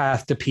better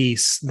path to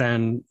peace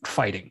than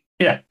fighting.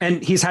 Yeah.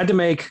 And he's had to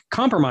make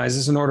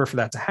compromises in order for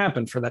that to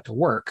happen, for that to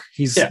work.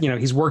 He's,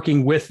 he's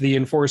working with the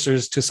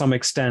enforcers to some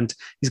extent.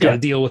 He's got to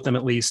deal with them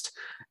at least.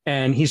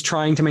 And he's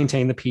trying to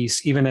maintain the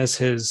peace, even as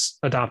his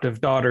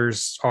adoptive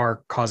daughters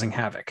are causing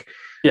havoc.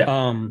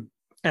 Yeah.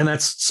 And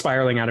that's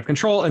spiraling out of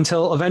control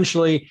until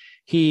eventually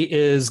he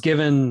is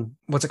given,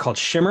 what's it called?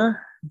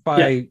 Shimmer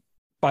by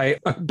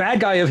a bad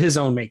guy of his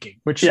own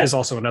making, which is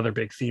also another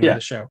big theme of the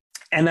show.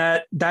 And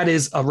that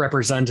is a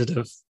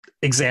representative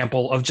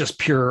example of just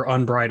pure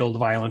unbridled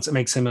violence. It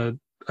makes him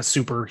a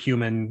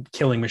superhuman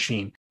killing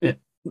machine. Yeah.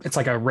 It's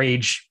like a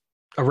rage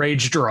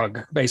drug,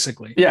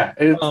 basically. Yeah.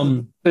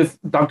 It's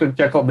Dr.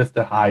 Jekyll,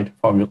 Mr. Hyde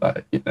formula.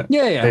 You know,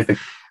 yeah. basically.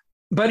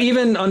 But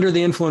even under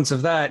the influence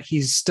of that,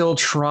 he's still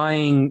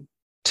trying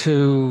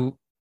to,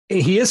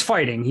 he is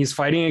fighting. He's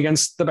fighting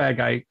against the bad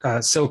guy,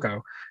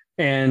 Silco,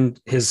 and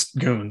his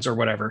goons or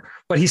whatever.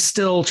 But he's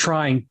still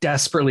trying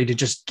desperately to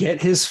just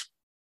get his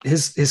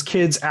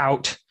kids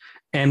out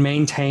and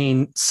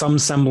maintain some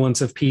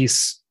semblance of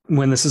peace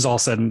when this is all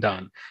said and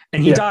done.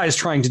 And he dies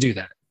trying to do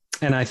that.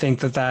 And I think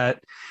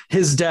that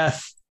his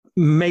death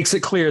makes it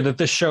clear that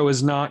this show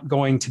is not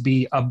going to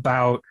be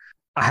about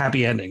a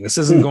happy ending. This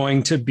isn't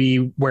going to be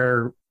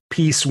where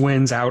peace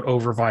wins out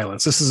over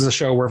violence. This is a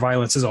show where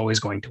violence is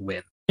always going to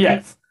win.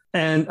 Yes.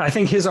 And I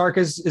think his arc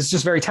is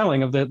just very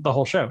telling of the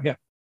whole show. Yeah.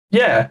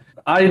 Yeah,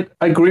 I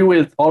agree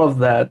with all of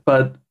that.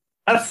 But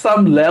at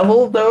some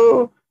level,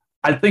 though,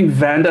 I think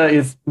Vanda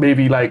is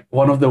maybe like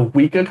one of the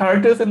weaker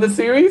characters in the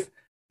series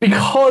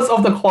because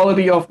of the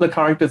quality of the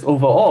characters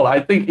overall. I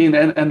think in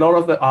a lot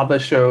of the other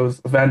shows,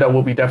 Vanda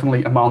will be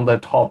definitely among the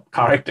top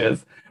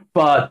characters.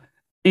 But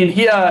in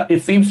here,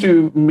 it seems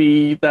to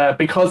me that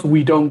because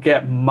we don't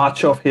get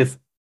much of his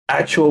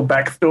actual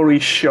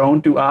backstory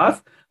shown to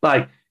us,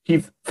 like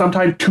he's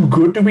sometimes too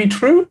good to be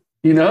true,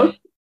 you know?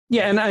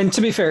 Yeah, and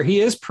to be fair,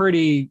 he is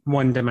pretty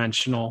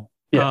one-dimensional,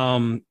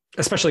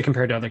 especially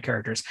compared to other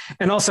characters.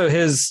 And also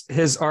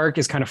his arc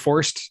is kind of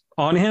forced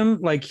on him.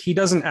 Like he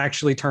doesn't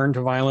actually turn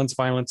to violence.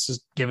 Violence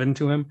is given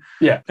to him.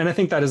 Yeah. And I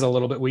think that is a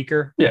little bit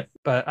weaker. Yeah.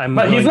 But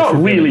he's not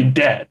really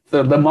dead.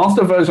 So the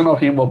monster version of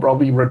him will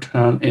probably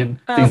return in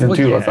season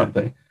 2 or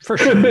something. For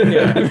sure.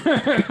 Yeah.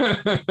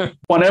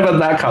 Whenever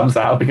that comes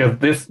out, because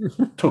this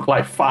took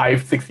like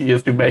 5-6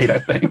 years to make, I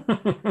think.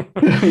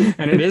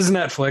 And it is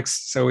Netflix,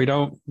 so we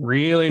don't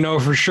really know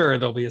for sure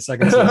there'll be a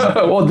second season.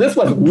 Well, this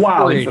was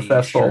wildly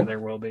successful. Sure there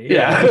will be.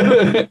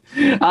 Yeah.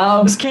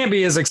 This can't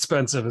be as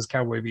expensive as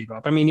Cowboy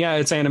Bebop. I mean, yeah,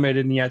 it's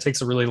animated and it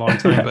takes a really long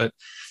time, but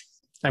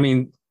I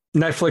mean,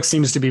 Netflix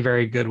seems to be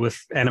very good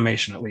with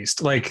animation, at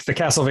least. Like the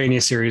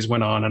Castlevania series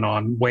went on and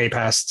on way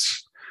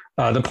past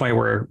the point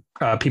where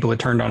people had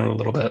turned on it a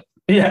little bit.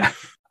 Yeah.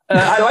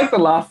 I like the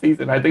last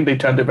season. I think they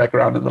turned it back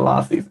around in the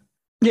last season.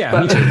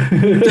 Yeah, me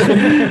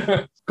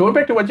too. Going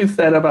back to what you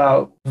said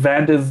about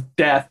Vanda's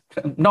death,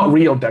 not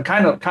real death,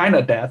 kind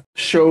of death,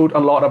 showed a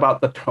lot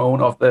about the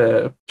tone of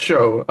the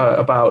show,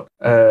 about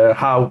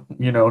how,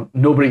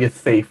 nobody is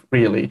safe,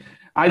 really.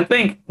 I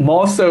think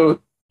more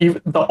so,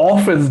 even the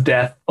orphan's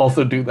death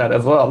also do that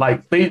as well.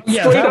 Like that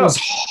was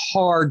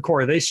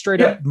hardcore. They straight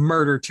up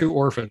murder 2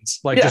 orphans,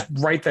 just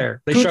right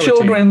there. They 2 show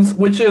children's,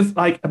 which is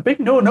like a big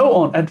no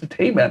on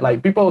entertainment.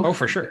 Like people, oh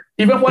for sure.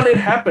 Even when it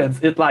happens,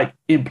 it's like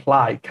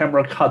implied.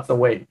 Camera cuts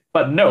away,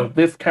 but no,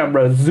 this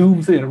camera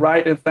zooms in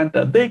right in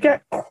center. They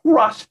get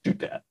crushed to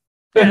death,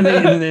 and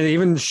they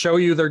even show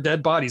you their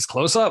dead bodies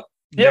close up.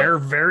 Yep. They're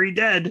very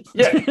dead.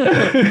 Yeah,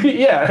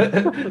 yeah.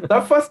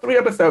 The first 3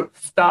 episodes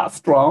start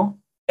strong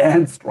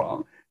and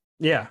strong.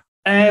 Yeah.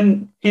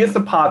 And here's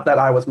the part that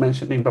I was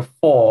mentioning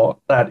before,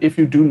 that if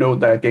you do know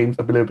their games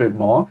a little bit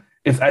more,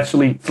 it's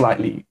actually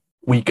slightly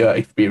weaker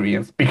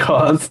experience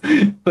because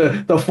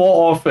the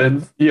 4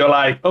 orphans, you're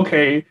like,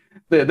 okay,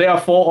 there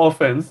are four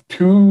orphans,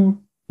 two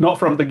not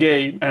from the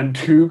game and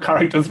two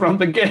characters from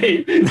the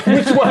game.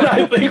 Which one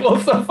I think will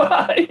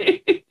survive?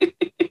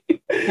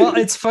 Well,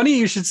 it's funny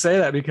you should say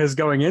that, because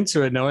going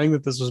into it, knowing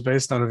that this was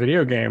based on a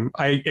video game,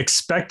 I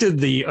expected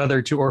the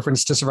other two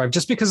orphans to survive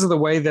just because of the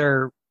way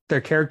their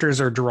characters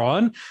are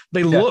drawn.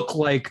 They look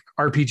like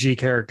RPG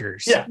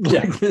characters. Yeah.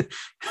 Like,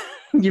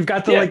 you've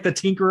got the like the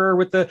tinkerer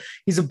with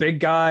he's a big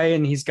guy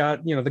and he's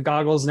got, the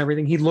goggles and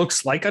everything. He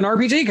looks like an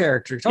RPG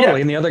character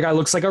totally. And the other guy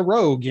looks like a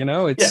rogue,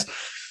 it's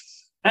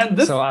and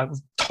this, so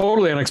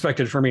totally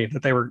unexpected for me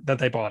that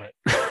they bought it.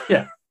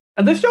 Yeah.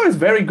 And this show is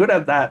very good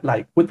at that,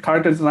 like with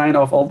character design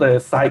of all the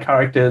side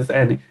characters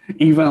and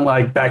even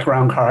like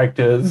background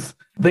characters.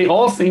 They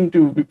all seem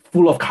to be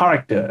full of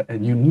character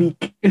and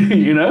unique,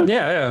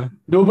 Yeah.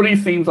 Nobody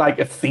seems like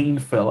a scene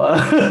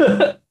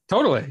filler.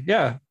 Totally,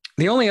 yeah.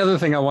 The only other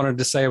thing I wanted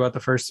to say about the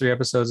first three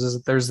episodes is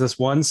that there's this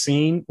one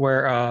scene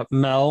where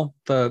Mel,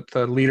 the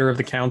leader of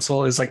the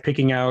council, is like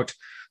picking out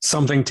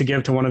something to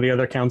give to one of the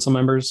other council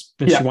members,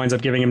 and she winds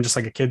up giving him just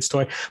like a kid's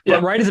toy.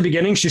 But right at the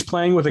beginning, she's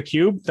playing with a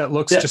cube that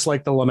looks just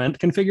like the Lament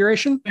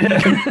configuration.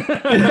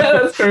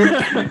 That's true.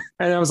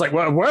 And I was like,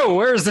 whoa,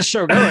 where is this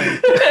show going?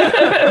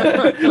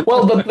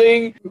 Well, the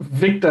thing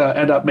Victor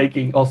ended up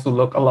making also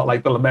look a lot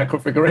like the Lament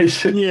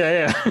configuration.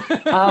 Yeah.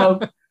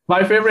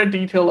 My favorite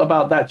detail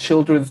about that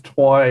children's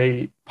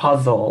toy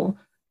puzzle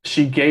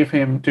she gave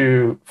him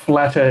to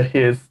flatter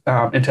his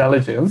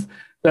intelligence.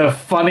 The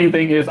funny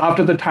thing is,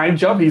 after the time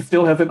jump, he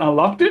still hasn't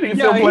unlocked it. He's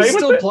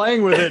still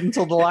playing with it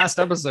until the last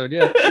episode.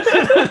 Yeah.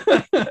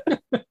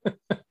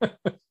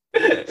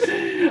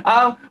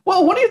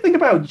 Well, what do you think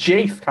about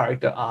Jake's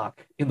character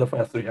arc in the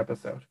first three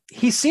episodes?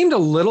 He seemed a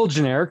little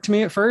generic to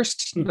me at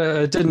first.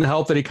 It didn't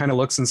help that he kind of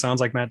looks and sounds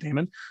like Matt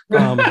Damon.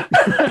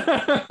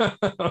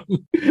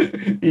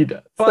 He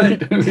does.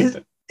 But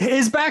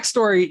his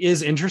backstory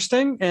is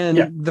interesting,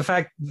 and the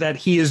fact that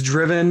he's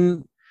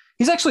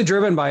actually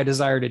driven by a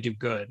desire to do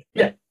good.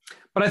 Yeah.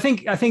 But I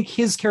think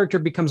his character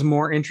becomes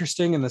more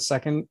interesting in the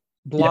second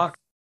block.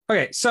 Yeah.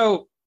 Okay,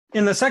 so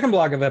in the second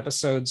block of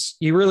episodes,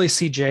 you really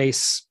see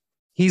Jace.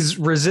 He's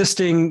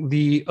resisting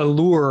the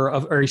allure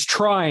or he's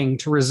trying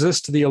to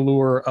resist the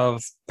allure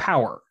of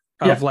power,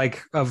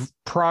 of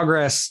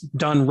progress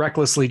done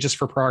recklessly just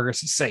for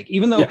progress's sake.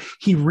 Even though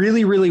he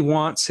really, really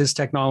wants his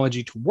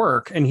technology to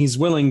work and he's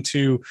willing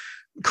to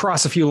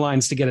cross a few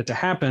lines to get it to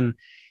happen,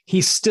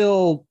 he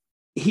still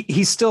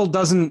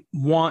doesn't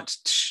want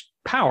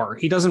power.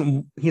 He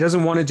doesn't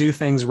want to do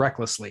things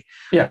recklessly.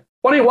 Yeah.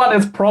 What he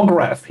wants is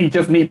progress. He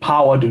just needs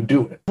power to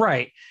do it.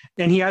 Right.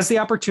 And he has the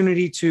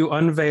opportunity to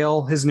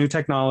unveil his new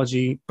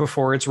technology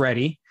before it's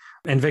ready.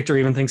 And Victor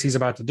even thinks he's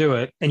about to do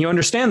it. And you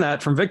understand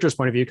that from Victor's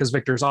point of view, because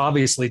Victor's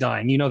obviously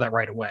dying. You know that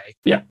right away.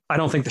 Yeah. I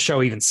don't think the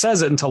show even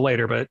says it until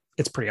later, but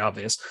it's pretty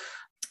obvious.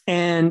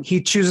 And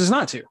he chooses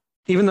not to,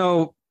 even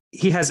though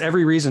he has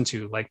every reason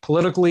to, like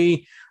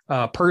politically,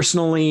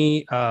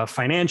 personally,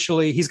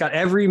 financially. He's got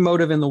every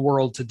motive in the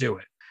world to do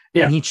it.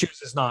 Yeah. And he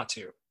chooses not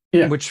to,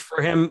 which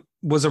for him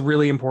was a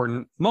really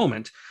important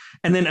moment.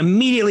 And then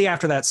immediately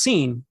after that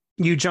scene,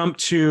 you jump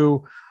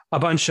to a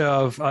bunch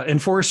of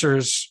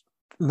enforcers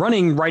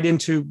rushing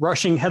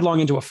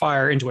headlong into a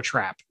fire, into a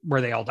trap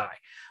where they all die.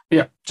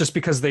 Yeah. Just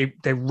because they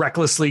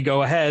recklessly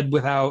go ahead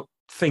without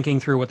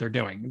thinking through what they're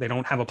doing. They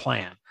don't have a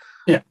plan.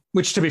 Yeah.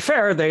 Which, to be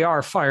fair, they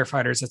are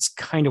firefighters. That's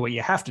kind of what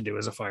you have to do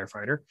as a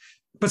firefighter.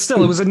 But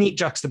still, it was a neat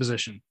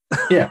juxtaposition.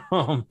 Yeah.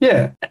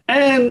 Yeah.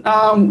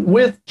 And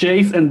with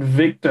Jace and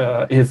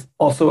Victor is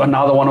also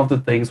another one of the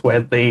things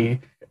where they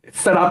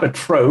set up a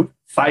trope,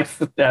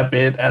 sidestep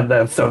it, and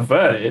then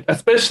subvert it.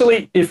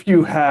 Especially if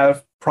you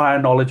have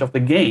prior knowledge of the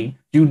game,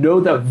 you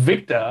know that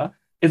Victor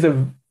is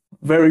a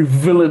very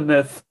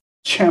villainous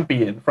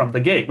champion from the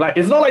game. Like,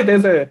 it's not like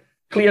there's a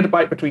clear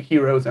divide between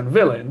heroes and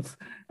villains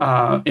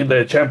in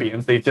the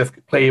champions. They just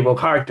playable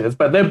characters,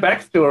 but their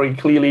backstory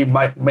clearly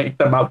might make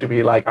them out to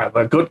be like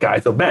either good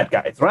guys or bad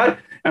guys, right?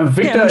 And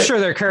Victor, I'm sure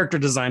their character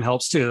design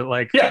helps too.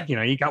 Like,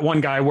 you got one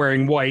guy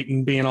wearing white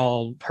and being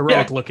all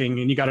heroic looking,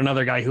 and you got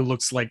another guy who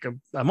looks like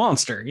a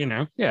monster,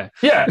 and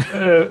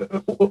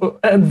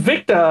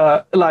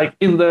Victor, like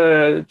in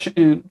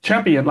the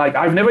champion, like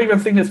I've never even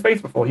seen his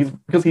face before.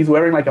 Because he's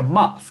wearing like a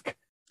mask,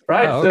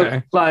 right? Oh,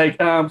 okay.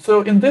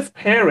 So in this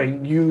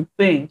pairing, you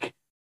think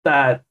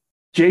that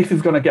Jace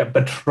is going to get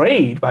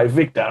betrayed by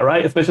Victor,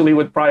 right? Especially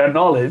with prior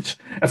knowledge,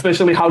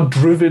 especially how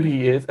driven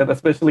he is, and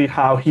especially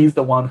how he's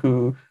the one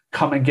who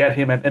come and get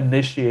him and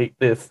initiate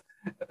this,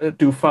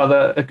 do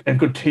further and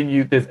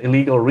continue this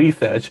illegal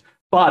research.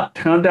 But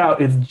turned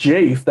out it's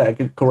Jace that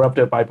gets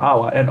corrupted by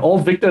power, and all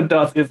Victor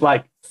does is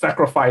like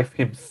sacrifice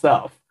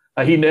himself.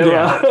 He never,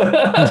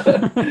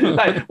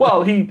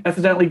 he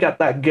accidentally got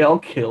that girl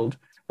killed,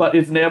 but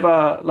it's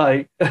never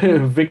like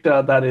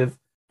Victor that is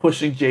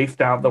pushing Jace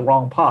down the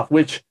wrong path,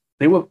 which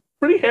they were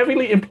pretty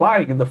heavily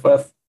implying in the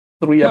first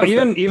three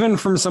episodes. Even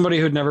from somebody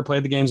who'd never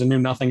played the games and knew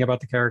nothing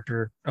about the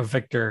character of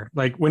Victor,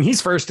 like when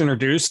he's first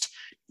introduced,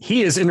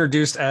 he is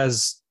introduced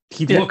as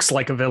he looks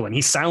like a villain.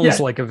 He sounds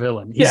like a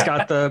villain. He's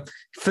got the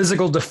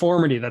physical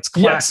deformity that's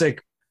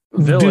classic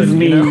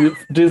villain,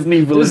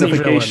 Disney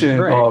villainification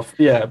right.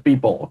 of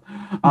people.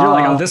 You're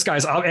like, oh, this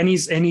guy's up, and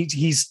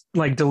he's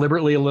like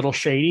deliberately a little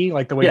shady,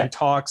 like the way Yeah. he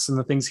talks and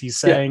the things he's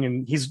saying,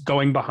 and he's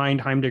going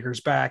behind Heimdallr's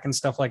back and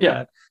stuff like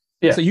that.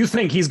 Yeah. So you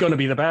think he's going to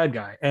be the bad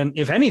guy, and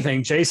if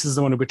anything, Jace is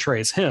the one who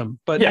betrays him.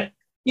 But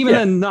even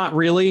then, not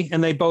really,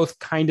 and they both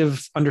kind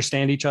of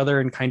understand each other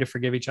and kind of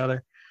forgive each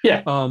other.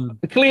 Yeah.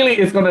 Clearly,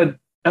 it's going to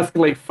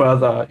escalate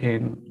further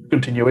in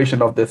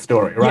continuation of this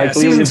story, right? Yeah,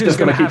 season 2 is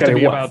going to have to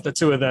be about the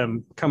two of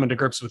them coming to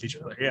grips with each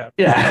other. Yeah.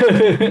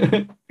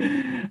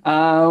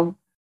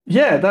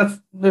 Yeah.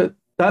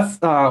 That's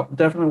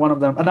definitely one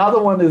of them.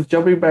 Another one is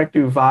jumping back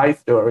to Vi's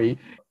story.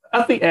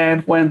 At the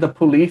end, when the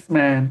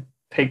policeman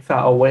takes her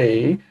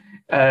away,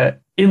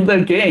 in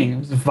the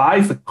games,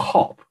 Vi's a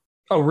cop.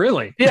 Oh,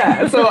 really?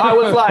 Yeah. So I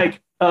was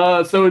like,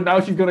 so now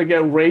she's gonna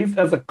get raised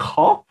as a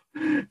cop.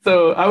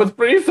 So I was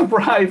pretty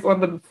surprised when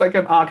the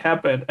second arc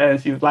happened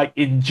and she's like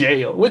in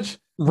jail, which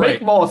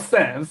make more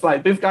sense.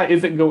 Like this guy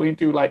isn't going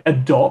to like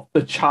adopt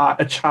a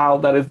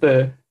child that is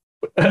the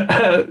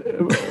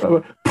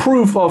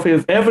proof of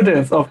his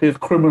evidence of his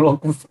criminal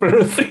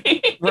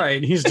conspiracy.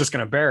 Right. He's just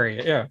going to bury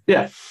it. Yeah.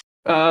 Yeah.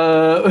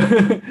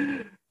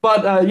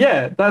 But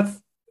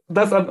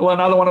that's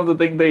another one of the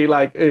things they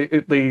like.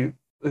 They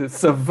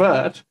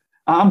subvert.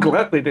 I'm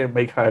glad they didn't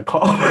make her a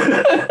cop.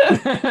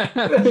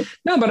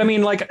 No, but I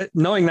mean, like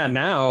knowing that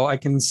now, I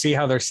can see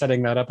how they're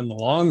setting that up in the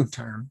long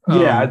term.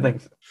 Yeah, I think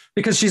so.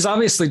 Because she's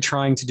obviously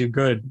trying to do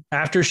good.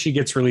 After she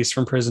gets released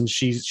from prison,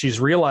 she's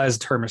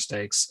realized her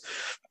mistakes,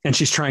 and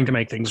she's trying to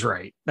make things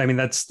right. I mean,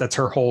 that's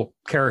her whole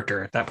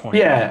character at that point.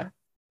 Yeah,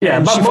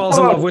 and she falls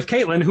in love with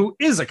Caitlin, who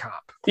is a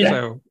cop. Yeah.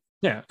 So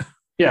yeah.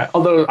 Yeah,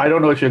 although I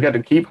don't know if she'll get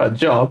to keep her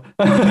job.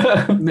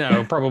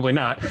 No, probably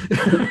not.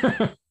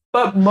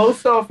 But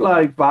most of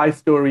like Vi's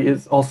story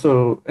is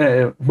also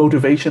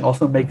motivation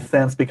also makes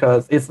sense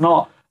because it's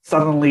not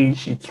suddenly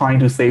she's trying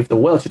to save the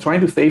world. She's trying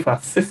to save her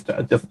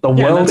sister. Just the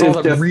world that's is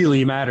all that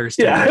really matters.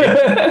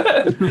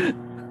 Yeah.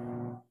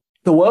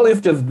 The world is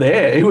just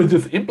there. It was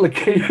just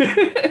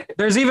implicated.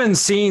 There's even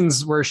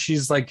scenes where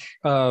she's like,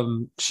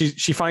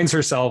 she finds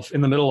herself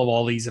in the middle of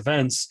all these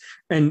events,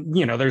 and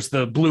there's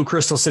the blue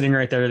crystal sitting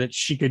right there that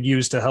she could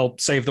use to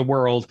help save the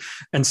world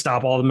and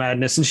stop all the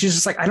madness. And she's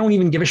just like, I don't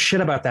even give a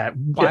shit about that.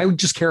 I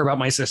just care about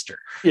my sister.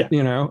 Yeah,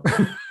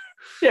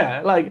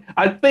 Yeah, like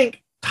I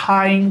think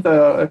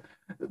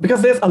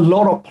because there's a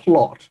lot of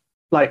plot.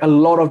 Like a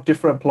lot of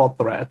different plot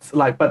threads,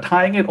 but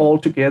tying it all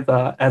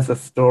together as a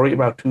story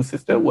about two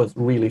sisters was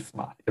really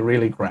smart. It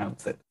really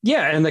grounds it.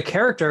 Yeah, and the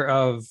character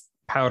of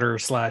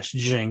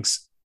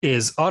Powder/Jinx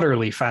is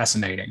utterly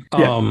fascinating.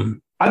 Yeah.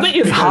 I think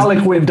it's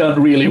Harlequin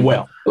done really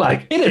well.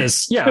 Like it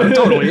is, yeah,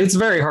 totally. It's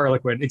very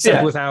Harlequin,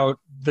 except without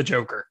the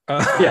Joker.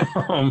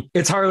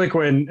 It's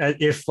Harlequin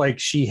if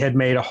like she had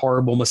made a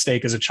horrible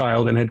mistake as a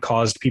child and had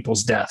caused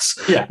people's deaths.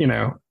 Yeah,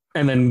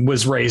 and then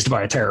was raised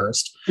by a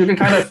terrorist. You can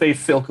kind of say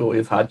Silco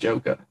is her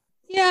Joker.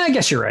 Yeah, I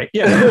guess you're right.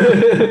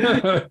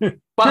 Yeah.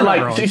 But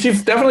like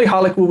she's definitely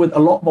Harlequin with a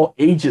lot more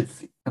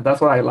agency. And that's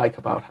what I like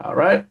about her,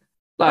 right?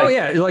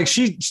 Like, like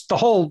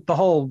the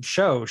whole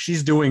show,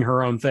 she's doing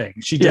her own thing.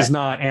 She does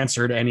not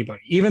answer to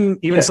anybody. Even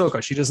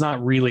Silco, she does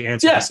not really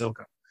answer to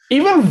Silco.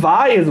 Even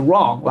Vi is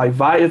wrong. Like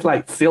Vi is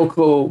like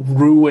Silco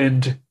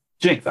ruined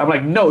Jinx. I'm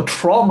like, no,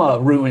 trauma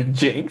ruined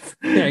Jinx.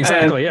 Yeah,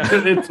 exactly.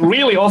 And it's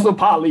really also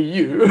partly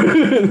you.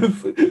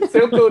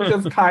 Silco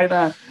just kind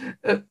of,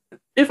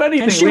 if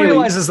anything, and she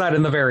realizes that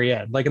in the very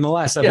end. Like in the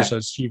last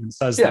episode, she even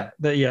says that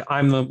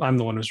I'm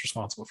the one who's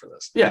responsible for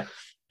this. Yeah.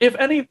 If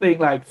anything,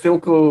 like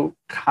Silco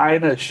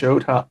kind of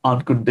showed her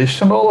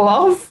unconditional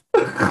love.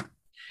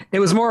 It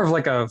was more of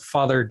like a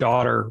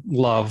father-daughter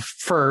love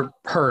for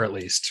her, at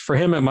least. For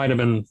him, it might have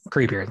been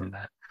creepier than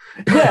that.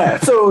 Yeah,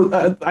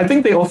 so I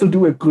think they also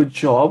do a good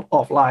job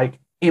of like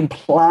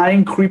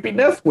implying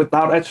creepiness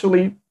without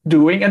actually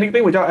doing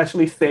anything, without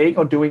actually saying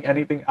or doing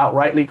anything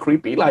outrightly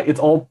creepy. Like it's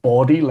all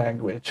body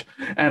language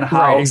and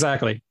how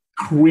exactly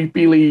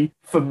creepily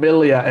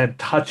familiar and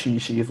touchy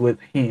she is with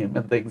him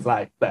and things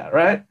like that,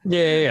 right?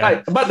 Yeah.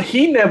 Like, but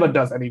he never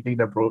does anything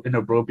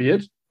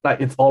inappropriate. Like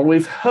it's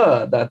always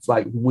her that's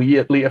like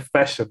weirdly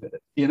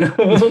affectionate,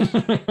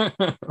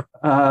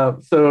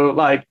 So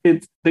like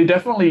they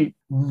definitely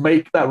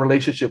make that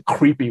relationship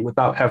creepy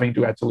without having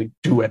to actually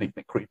do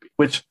anything creepy,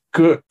 which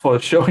good for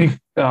showing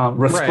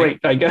restraint,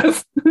 I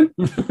guess.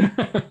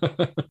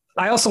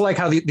 I also like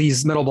how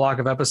these middle block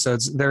of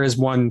episodes, there is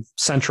one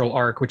central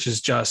arc, which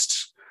is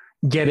just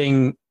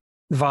getting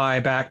Vi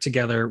back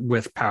together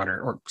with Powder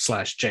or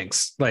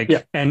 /Jinx.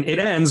 And it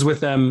ends with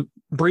them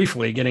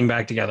briefly getting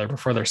back together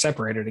before they're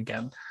separated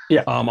again.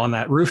 On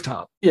that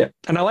rooftop. Yeah.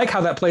 And I like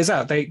how that plays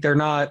out. They're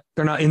not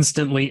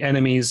instantly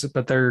enemies,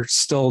 but they're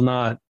still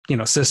not,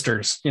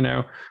 sisters,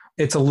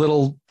 It's a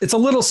little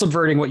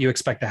subverting what you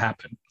expect to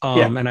happen.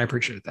 And I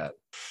appreciate that.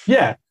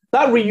 Yeah.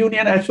 That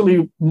reunion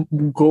actually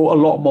go a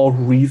lot more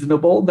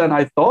reasonable than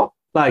I thought.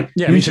 Like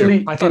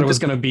usually I thought it was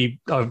going to be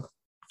a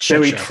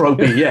very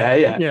tropey.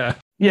 Yeah.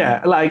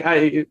 Yeah, like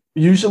I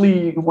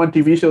usually when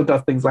TV show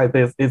does things like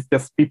this, it's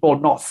just people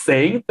not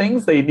saying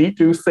things they need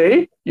to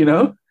say, you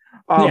know.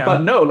 Yeah.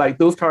 But no, like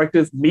those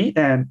characters meet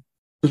and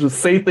to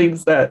say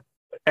things that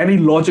any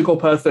logical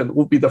person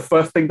would be the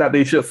first thing that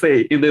they should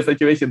say in this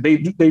situation. They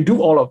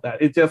do all of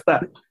that. It's just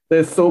that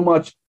there's so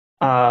much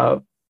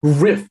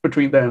rift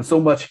between them,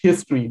 so much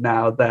history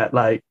now that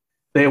like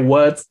their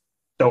words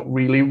don't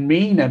really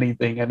mean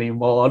anything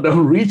anymore,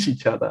 don't reach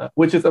each other,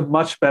 which is a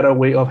much better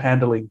way of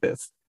handling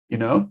this, you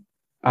know.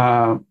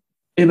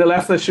 In the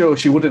Lester show,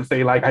 she wouldn't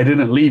say like "I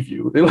didn't leave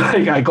you,"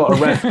 like "I got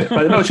arrested,"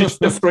 but no, she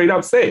just straight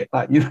up say it,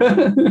 like you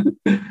know.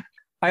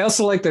 I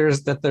also like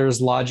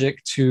there's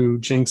logic to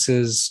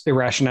Jinx's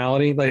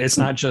irrationality. Like it's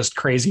not just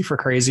crazy for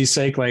crazy's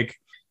sake. Like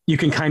you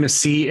can kind of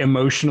see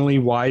emotionally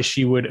why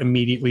she would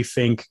immediately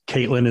think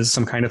Caitlyn is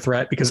some kind of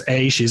threat because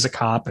A, she's a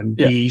cop, and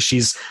B,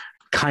 she's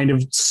kind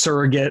of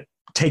surrogate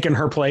taken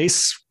her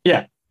place.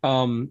 Yeah.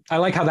 I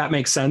like how that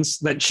makes sense,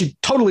 that she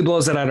totally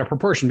blows it out of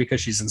proportion because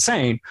she's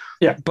insane.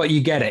 Yeah. But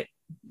you get it.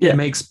 Yeah. It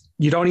makes,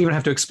 you don't even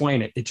have to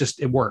explain it.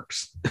 It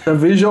works. The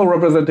visual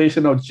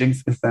representation of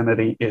Jinx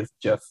insanity is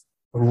just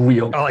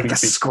real. Oh, like the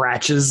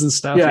scratches and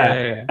stuff.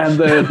 Yeah. And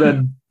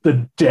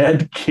the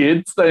dead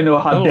kids, I know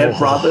her dead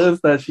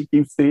brothers that she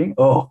keeps seeing.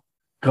 Oh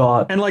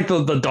God. And like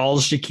the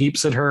dolls she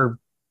keeps at her,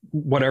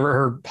 whatever,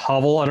 her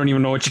hovel. I don't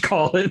even know what you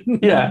call it.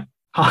 Yeah.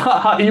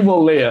 Her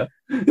evil lair.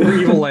 Her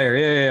evil lair.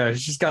 Yeah.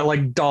 She's got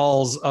like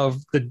dolls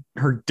of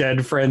her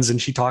dead friends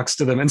and she talks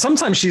to them. And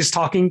sometimes she's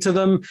talking to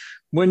them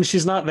when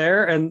she's not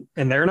there and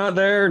they're not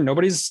there.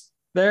 Nobody's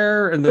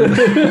there. And then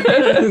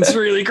it's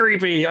really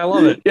creepy. I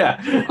love it.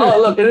 Yeah.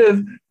 Oh, look, it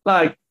is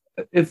like,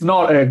 it's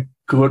not a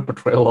good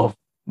portrayal of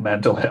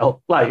mental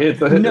health. Like it's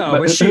no,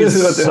 but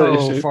she's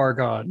so far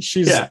gone.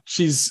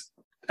 She's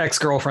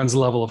ex-girlfriend's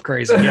level of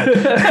crazy.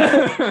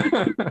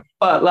 Yeah.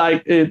 But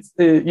like it's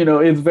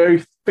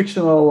very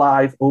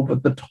fictionalized, over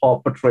the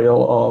top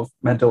portrayal of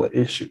mental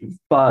issues.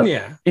 But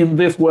in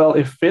this world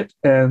it fit,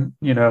 and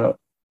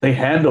they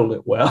handled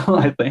it well,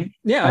 I think.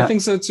 Yeah, I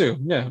think so too.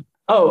 Yeah.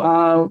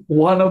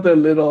 One of the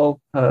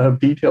little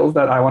details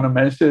that I want to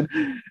mention,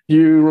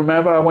 you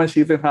remember when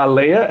she's in her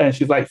lair and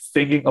she's like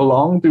singing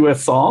along to a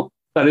song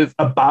that is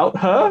about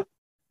her?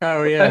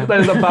 Oh yeah.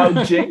 That is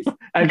about Jinx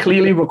and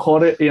clearly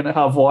recorded in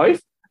her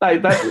voice.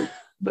 Like that,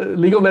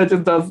 League of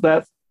Legends does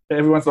that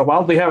every once in a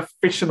while. They have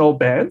fictional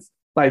bands.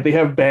 Like they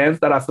have bands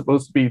that are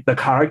supposed to be the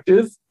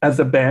characters as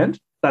a band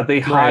that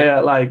they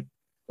hire like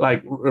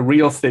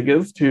real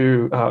singers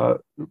to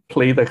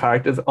play the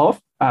characters off.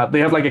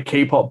 They have like a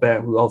K-pop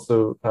band who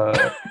also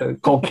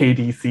called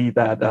KDC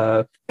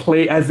that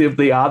play as if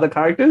they are the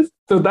characters.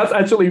 So that's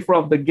actually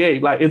from the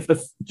game. Like it's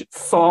the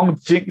song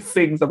Jinx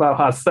sings about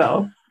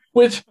herself,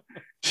 which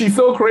she's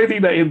so crazy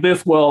that in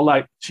this world,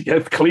 like she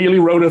has clearly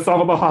wrote a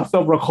song about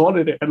herself,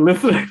 recorded it, and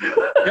listened.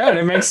 Yeah,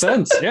 it makes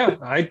sense. Yeah,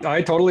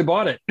 I totally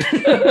bought it.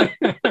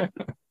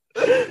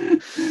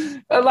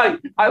 And like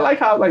I like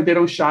how like they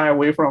don't shy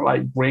away from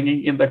like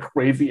bringing in the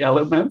crazy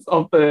elements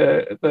of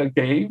the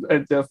game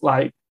and just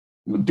like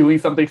doing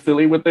something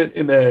silly with it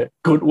in a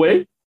good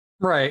way.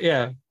 Right.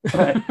 Yeah.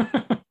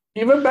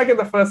 Even back in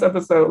the first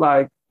episode,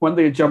 like when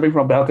they're jumping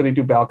from balcony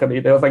to balcony,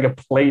 there was like a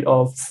plate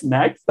of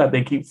snacks that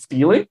they keep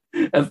stealing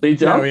as they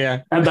jump. Oh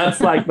yeah. And that's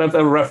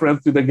a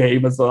reference to the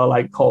game as well,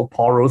 like called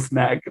Poro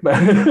Snack.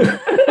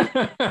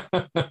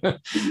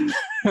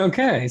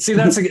 Okay. See,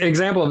 that's an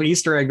example of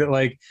Easter egg that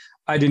like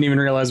I didn't even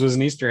realize was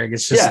an Easter egg.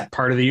 It's just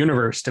part of the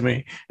universe to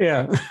me.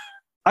 Yeah.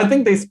 I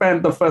think they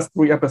spent the first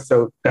 3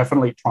 episodes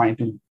definitely trying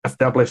to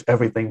establish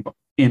everything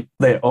in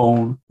their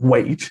own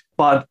weight.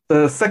 But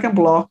the second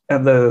block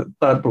and the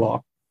third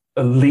block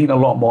lean a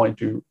lot more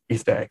into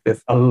Easter eggs.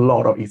 There's a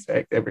lot of Easter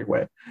eggs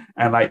everywhere.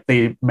 And like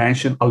they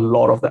mention a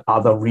lot of the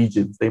other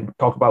regions. They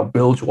talk about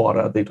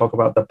Bilgewater. They talk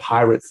about the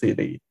Pirate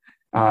City.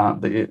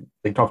 They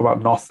talk about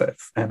Noxus.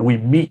 And we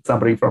meet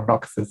somebody from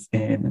Noxus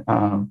in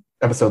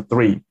episode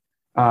 3.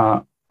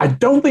 I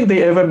don't think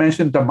they ever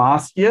mentioned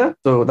Demacia,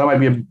 so that might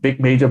be a big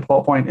major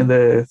plot point in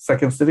the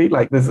second city.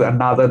 Like this is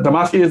another.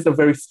 Demacia is a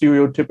very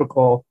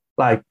stereotypical,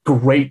 like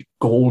great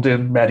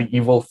golden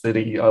medieval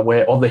city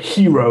where all the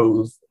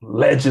heroes,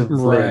 legends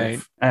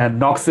live, and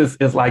Noxus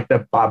is like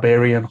the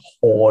barbarian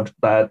horde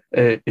that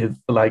is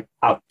like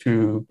out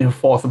to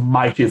enforce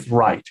might is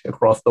right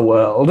across the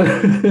world.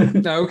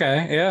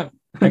 Okay, yeah,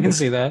 I can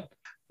see that.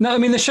 No, I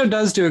mean the show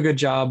does do a good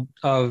job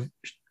of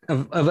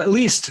at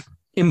least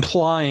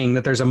implying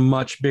that there's a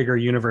much bigger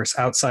universe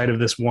outside of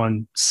this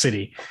one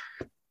city.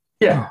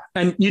 Yeah.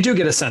 And you do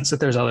get a sense that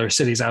there's other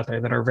cities out there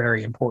that are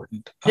very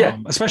important. Yeah.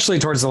 Especially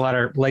towards the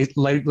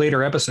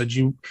later episodes,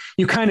 you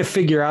kind of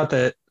figure out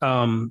that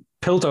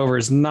Piltover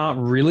is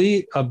not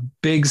really a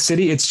big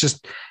city. It's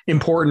just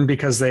important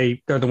because they're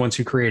the ones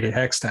who created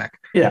Hextech.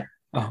 Yeah.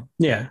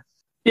 Yeah.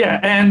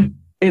 Yeah. And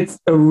it's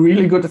a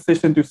really good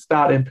decision to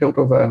start in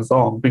Piltover and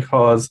Zong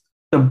because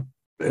the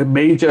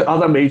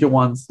other major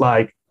ones,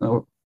 like,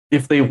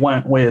 if they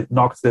went with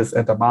Noxus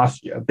and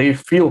Demacia, they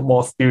feel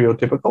more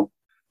stereotypical.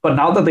 But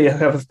now that they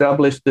have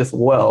established this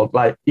world,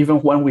 like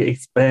even when we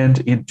expand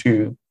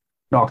into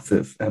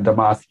Noxus and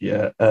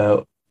Demacia,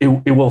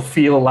 it will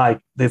feel like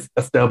this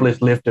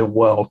established lifted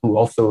world who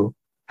also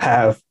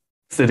have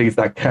cities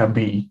that can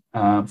be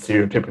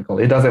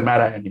stereotypical. It doesn't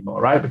matter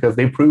anymore, right? Because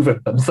they've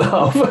proven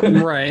themselves.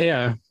 Right,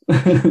 yeah.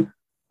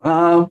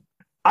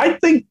 I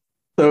think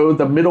though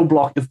the middle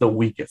block is the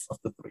weakest of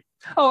the three.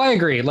 Oh, I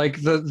agree.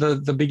 Like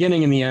the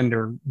beginning and the end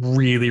are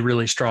really,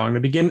 really strong.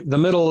 The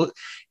middle,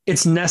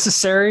 it's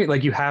necessary.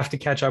 Like you have to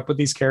catch up with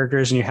these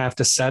characters and you have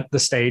to set the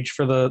stage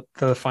for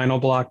the final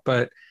block,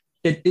 but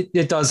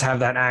it does have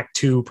that act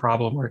 2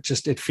 problem where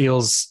it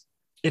feels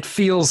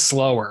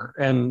slower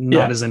and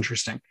not as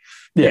interesting.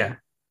 Yeah.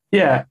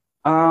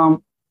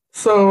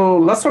 So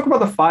let's talk about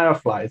the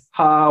Fireflies.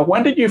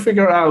 When did you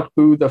figure out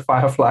who the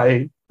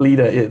Firefly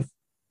leader is?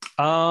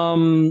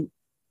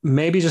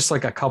 Maybe just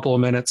like a couple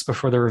of minutes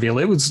before the reveal.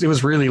 It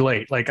was really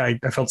late. Like I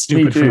felt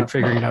stupid for not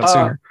figuring it out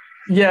sooner.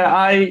 Yeah,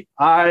 I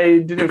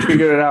didn't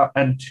figure it out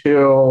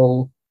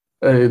until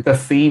the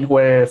scene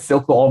where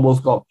Silco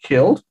almost got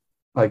killed,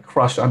 like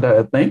crushed under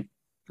a thing.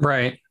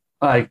 Right.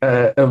 Like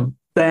then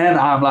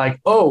I'm like,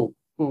 oh,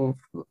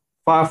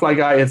 Firefly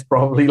guy is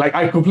probably like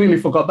I completely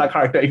forgot that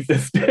character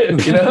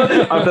existed,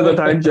 after the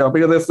time jump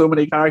because there's so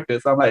many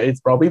characters. I'm like, it's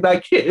probably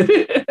that kid.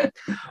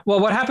 Well,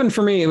 what happened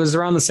for me, it was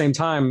around the same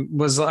time,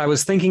 was I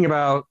was thinking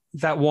about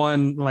that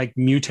one like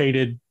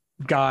mutated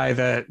guy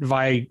that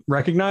Vi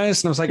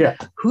recognized, and I was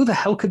like, who the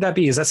hell could that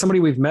be? Is that somebody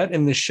we've met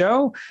in the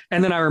show?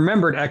 And then I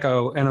remembered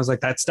Echo, and I was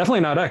like, that's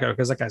definitely not Echo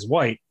because that guy's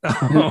white.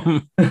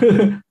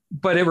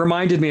 But it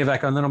reminded me of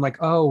Echo, and then I'm like,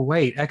 oh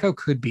wait, Echo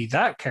could be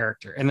that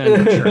character, and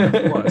then sure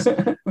it was.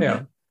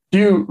 Yeah. Do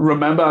you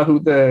remember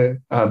who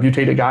the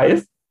mutated guy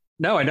is?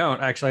 No, I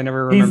don't actually. I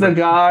never remember. He's the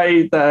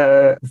guy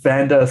that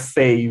Vander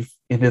saved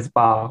in his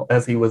bar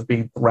as he was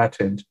being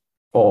threatened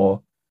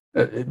for.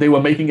 They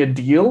were making a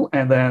deal,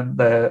 and then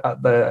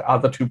the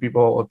other two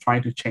people were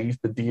trying to change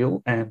the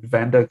deal, and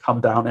Vander come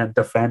down and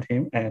defend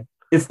him, and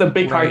it's the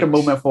big character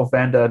moment for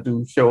Vander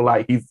to show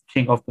like he's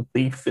king of the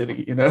thief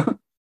city,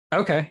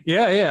 Okay.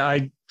 Yeah.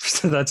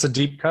 That's a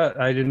deep cut.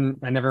 I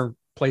never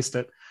placed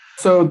it.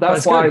 So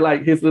that's why good.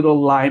 Like his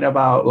little line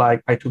about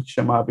like I took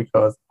Shima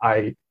because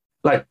I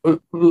like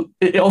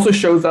it also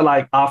shows that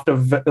like after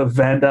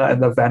Vander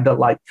and the Vander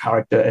like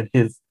character and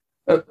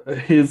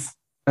his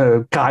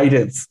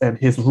guidance and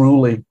his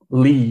ruling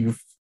leave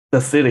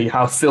the city,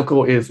 how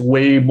Silco is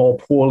way more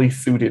poorly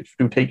suited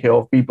to take care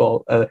of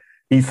people.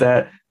 He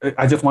said,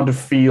 I just want to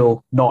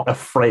feel not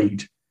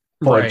afraid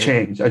for a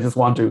change. I just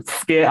want to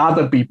scare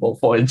other people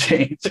for a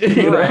change.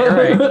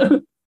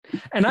 Right.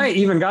 And I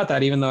even got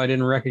that, even though I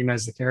didn't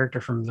recognize the character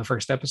from the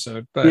first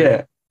episode.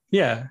 But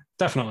yeah,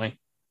 definitely.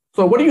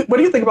 So what do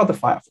you think about the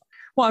Firefly?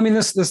 Well, I mean,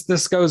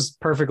 this goes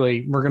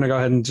perfectly. We're going to go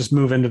ahead and just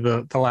move into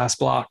the last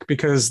block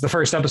because the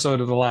first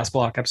episode of the last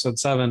block, episode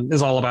 7,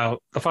 is all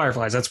about the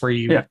Fireflies. That's where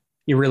you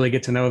really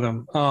get to know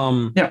them.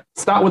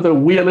 Start with a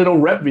weird little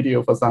rap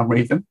video for some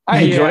reason. I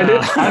enjoyed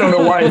it. I don't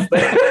know why it's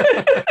there.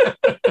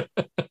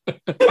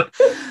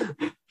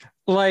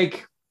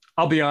 Like,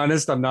 I'll be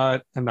honest, I'm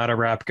not a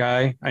rap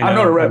guy. I'm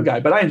not a rap guy,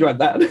 but I enjoyed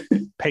that.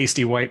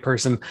 Pasty white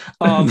person.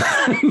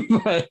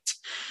 But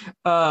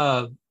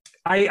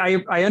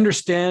I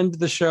understand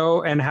the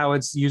show and how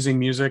it's using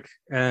music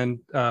and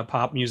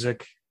pop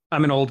music.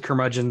 I'm an old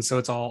curmudgeon, so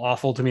it's all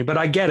awful to me, but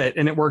I get it.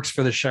 And it works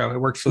for the show.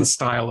 It works for the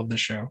style of the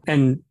show.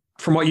 And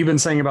from what you've been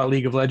saying about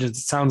League of Legends,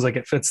 it sounds like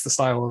it fits the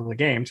style of the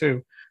game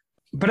too.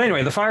 But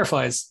anyway, the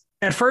Fireflies.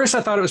 At first,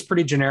 I thought it was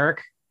pretty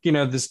generic.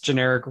 This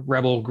generic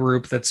rebel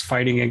group that's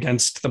fighting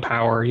against the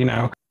power,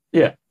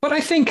 Yeah. But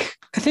I think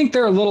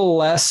they're a little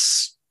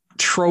less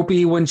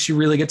tropey once you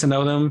really get to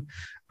know them.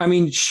 I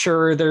mean,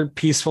 sure, they're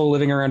peaceful,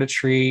 living around a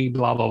tree,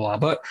 blah, blah, blah.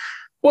 But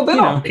they're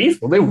not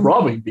peaceful. They're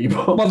robbing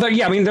people. Well,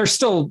 they're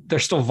still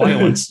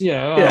violence.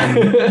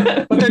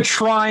 But they're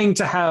trying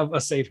to have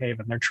a safe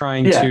haven. They're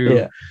trying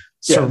to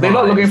survive. They're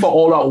not looking for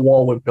all that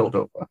war with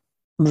Piltover.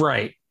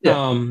 Right.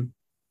 Yeah.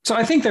 So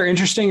I think they're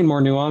interesting and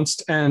more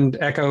nuanced, and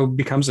Echo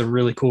becomes a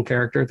really cool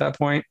character at that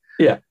point.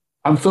 Yeah.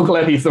 I'm so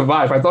glad he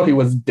survived. I thought he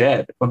was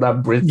dead on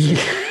that bridge.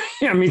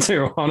 Yeah, me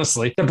too,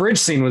 honestly. The bridge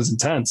scene was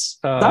intense.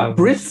 That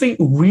bridge scene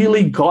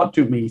really got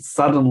to me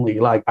suddenly.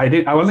 Like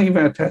I wasn't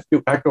even attached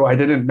to Echo. I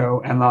didn't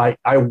know. And like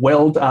I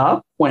welled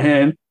up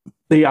when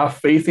they are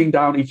facing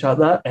down each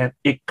other and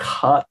it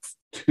cuts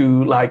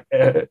to like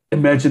an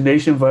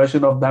imagination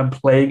version of them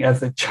playing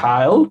as a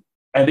child.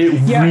 And it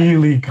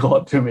really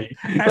got to me.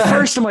 At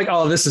first, I'm like,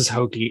 oh, this is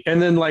hokey.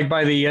 And then, like,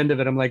 by the end of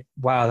it, I'm like,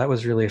 wow, that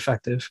was really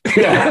effective.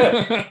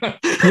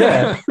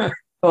 Yeah.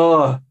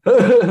 Oh,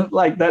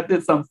 like, that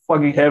did some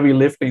fucking heavy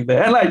lifting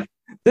there. And, like,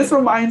 this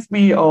reminds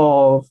me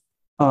of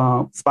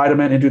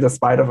Spider-Man Into the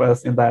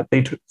Spider-Verse in that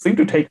they seem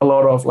to take a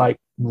lot of, like,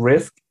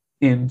 risk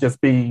in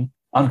just being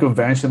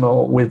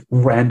unconventional with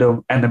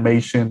random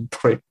animation,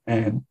 trick,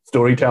 and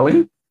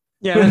storytelling.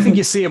 Yeah, I think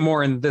you see it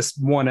more in this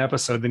one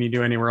episode than you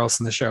do anywhere else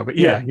in the show. But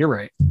yeah, you're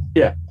right.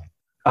 Yeah.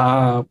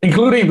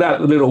 Including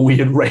that little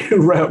weird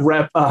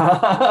rap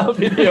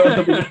video at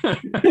the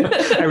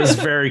beginning. I was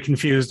very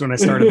confused when I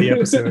started the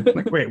episode.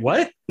 Like, wait,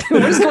 what?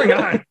 What is going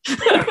on?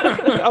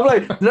 I'm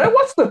like, did I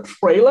watch the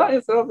trailer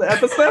instead of the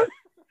episode?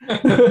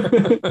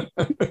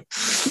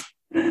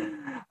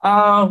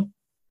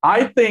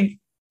 I think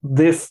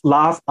this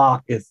last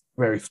arc is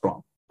very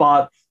strong,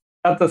 but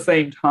at the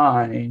same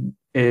time,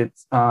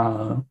 it's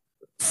some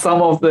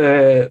of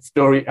the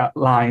story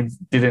lines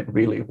didn't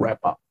really wrap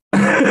up.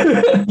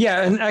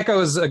 Yeah, and Echo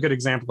is a good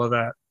example of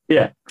that.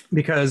 Yeah,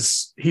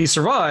 because he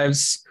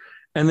survives,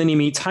 and then he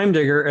meets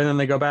Heimdigger, and then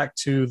they go back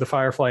to the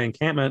Firefly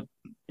encampment.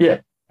 Yeah,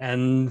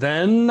 and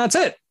then that's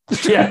it.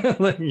 Yeah,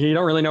 you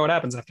don't really know what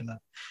happens after that.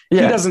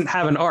 Yeah. He doesn't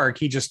have an arc.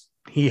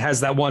 He has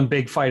that one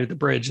big fight at the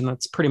bridge, and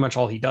that's pretty much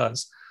all he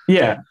does.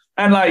 Yeah,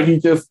 and like he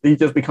just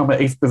become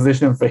an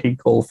exposition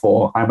vehicle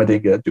for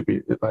Heimerdinger to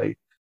be like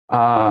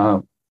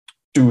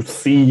to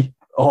see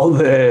all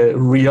the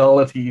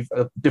realities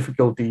of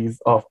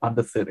difficulties of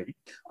Undercity.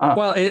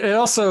 Well, it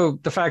also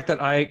the fact that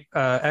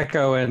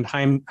Echo and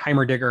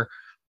Heimerdinger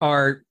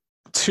are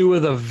two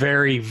of the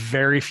very,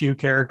 very few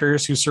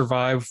characters who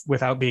survive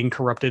without being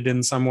corrupted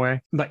in some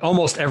way. Like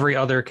almost every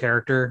other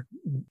character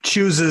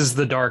chooses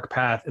the dark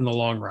path in the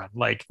long run.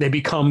 Like they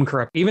become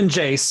corrupt. Even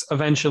Jace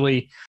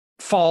eventually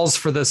falls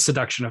for the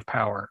seduction of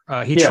power.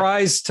 He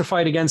tries to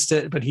fight against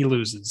it, but he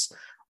loses.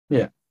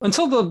 Yeah.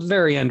 Until the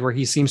very end where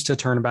he seems to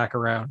turn back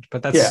around.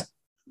 But that's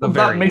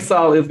that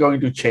missile is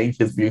going to change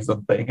his views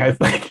on things, I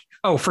think.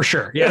 Oh, for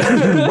sure.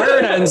 Yeah. Where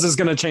it ends is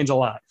going to change a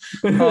lot.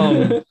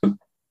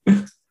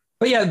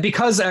 But yeah,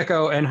 because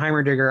Echo and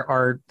Heimerdinger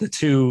are the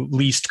two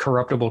least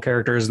corruptible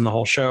characters in the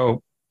whole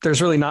show,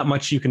 there's really not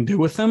much you can do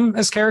with them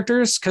as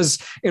characters, because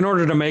in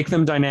order to make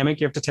them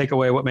dynamic, you have to take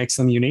away what makes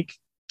them unique.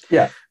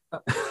 Yeah.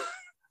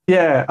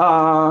 Yeah.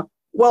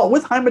 Well,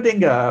 with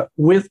Heimerdinger,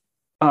 with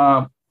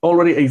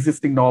already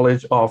existing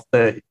knowledge of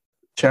the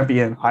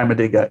champion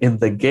Heimerdinger in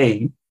the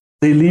game,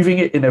 they're leaving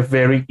it in a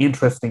very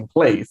interesting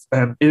place.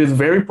 And it is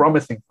very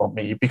promising for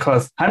me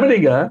because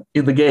Heimerdinger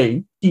in the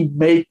game, he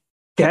made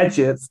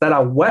gadgets that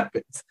are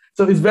weapons.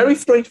 So it's very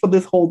strange for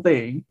this whole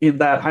thing in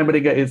that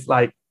Heimerdinger is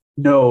like,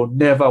 no,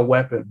 never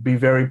weapon, be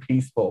very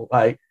peaceful.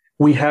 Like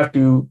we have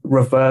to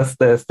reverse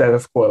the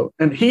status quo.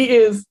 And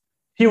he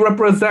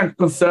represents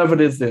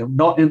conservatism,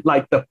 not in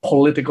like the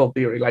political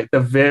theory, like the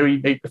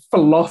very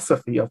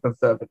philosophy of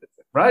conservatism,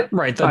 right?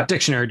 Right, the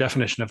dictionary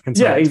definition of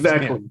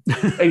conservatism. Yeah,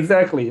 exactly.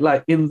 Exactly.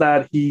 Like in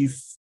that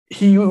he's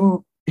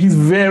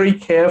very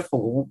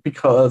careful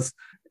because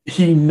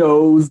he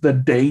knows the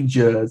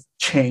dangers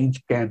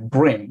change can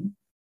bring.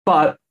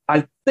 But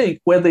I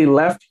think where they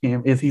left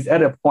him is he's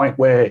at a point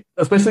where,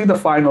 especially the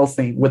final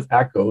scene with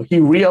Echo, he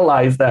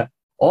realized that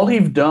all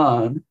he's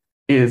done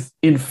is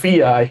in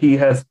fear, he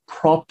has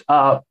propped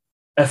up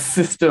a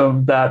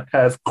system that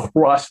has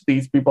crushed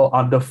these people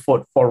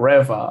underfoot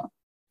forever.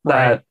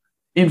 Right. That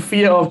in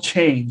fear of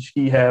change,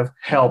 he have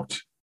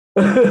helped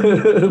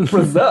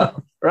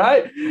preserve,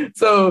 right?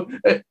 So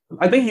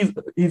I think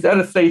he's at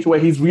a stage where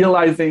he's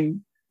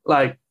realizing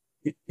like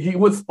he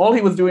was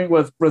doing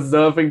was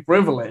preserving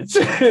privilege,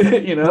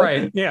 you know?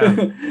 Right.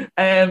 Yeah.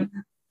 and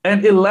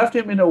it left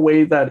him in a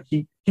way that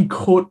he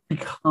could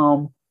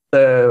become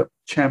the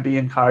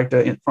champion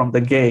character from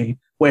the game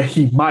where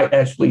he might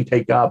actually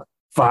take up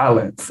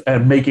violence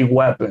and making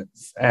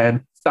weapons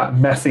and start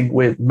messing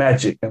with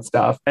magic and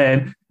stuff.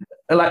 And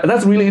like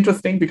that's really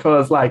interesting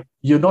because like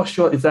you're not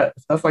sure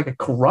that's like a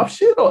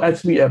corruption or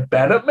actually a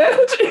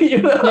betterment,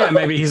 you know? Yeah,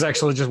 maybe he's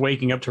actually just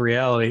waking up to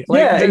reality. Like,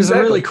 yeah, there's a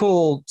really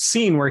cool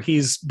scene where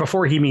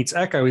before he meets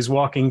Echo, he's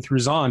walking through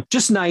Zaun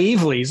just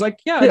naively. He's like,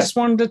 I just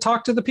wanted to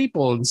talk to the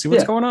people and see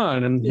what's going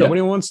on, and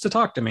nobody wants to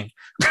talk to me.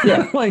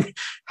 Yeah. Like,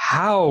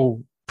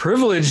 how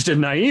privileged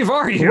and naive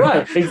are you?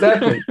 Right,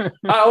 exactly.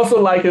 I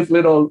also like his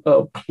little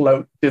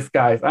cloak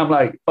disguise. I'm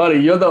like, buddy,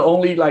 you're the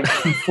only like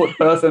 2-foot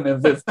person in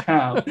this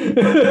town.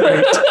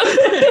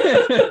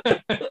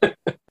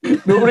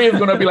 Nobody is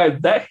gonna be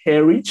like, that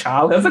hairy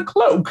child has a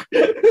cloak.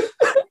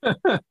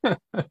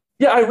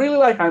 Yeah, I really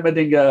like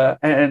Heimerdinger,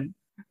 and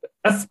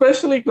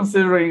especially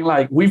considering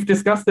like we've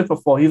discussed it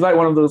before, he's like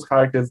one of those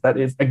characters that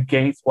is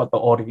against what the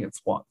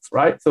audience wants,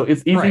 right? So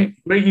it's easy,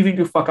 very easy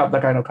to fuck up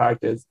that kind of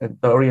characters, and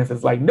the audience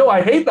is like, no,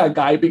 I hate that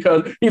guy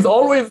because he's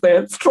always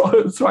there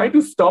trying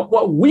to stop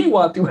what we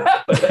want to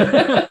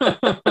happen.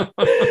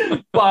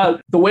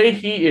 But the way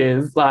he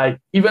is, like,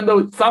 even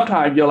though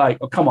sometimes you're like,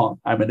 oh, come on,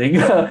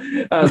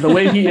 Heimerdinger, the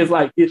way he is,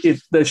 like,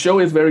 the show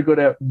is very good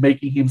at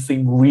making him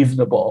seem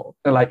reasonable,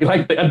 and like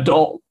the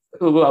adults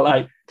who are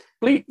like,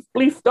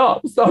 please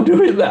stop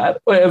doing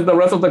that. Whereas the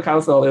rest of the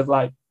council is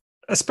like,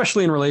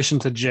 especially in relation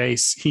to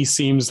Jace, he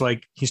seems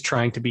like he's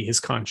trying to be his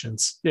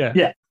conscience. Yeah.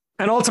 Yeah.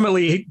 And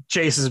ultimately,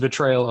 Jace's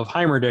betrayal of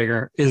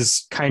Heimerdinger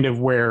is kind of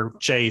where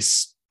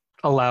Jace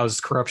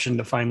allows corruption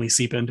to finally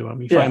seep into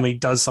him. He finally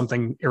does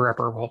something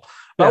irreparable.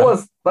 That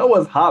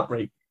was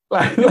heartbreaking.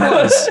 Like, it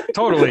was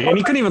totally, and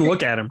he couldn't even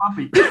look at him.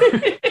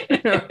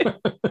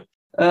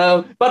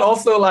 But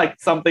also like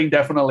something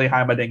definitely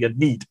Heimerdinger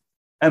need,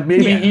 and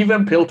maybe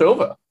even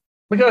Piltover.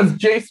 because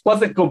Jace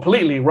wasn't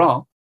completely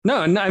wrong.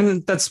 No,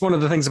 and that's one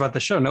of the things about the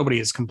show. Nobody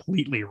is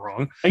completely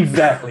wrong.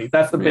 Exactly.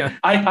 That's the bit. Yeah.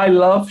 I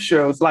love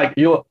shows like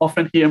you'll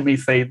often hear me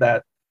say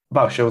that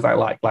about shows I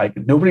like. Like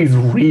nobody's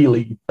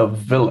really the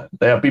villain.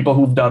 There are people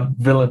who've done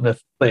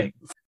villainous things.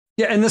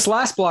 Yeah, in this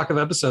last block of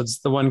episodes,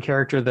 the one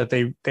character that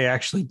they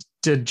actually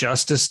did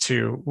justice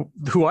to,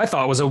 who I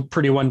thought was a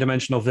pretty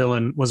one-dimensional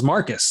villain, was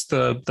Marcus,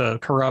 the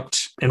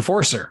corrupt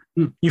enforcer.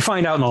 You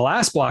find out in the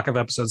last block of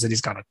episodes that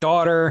he's got a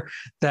daughter,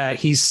 that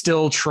he's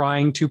still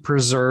trying to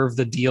preserve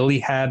the deal he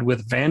had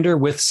with Vander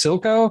with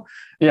Silco.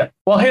 Yeah.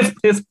 Well, his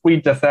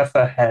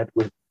predecessor had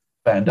with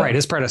Vander. Right,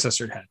 his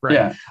predecessor had. Right.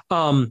 Yeah.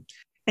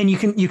 And you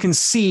can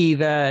see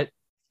that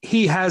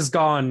he's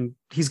gone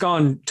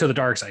to the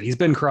dark side. He's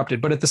been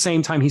corrupted, but at the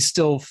same time, he's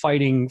still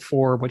fighting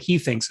for what he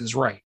thinks is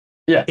right.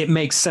 Yeah. It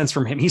makes sense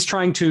from him. He's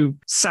trying to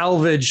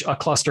salvage a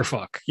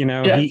clusterfuck. You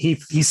know, Yeah. he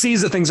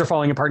sees that things are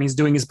falling apart and he's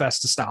doing his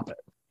best to stop it.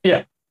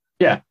 Yeah.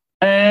 Yeah.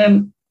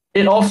 And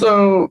it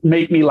also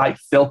made me like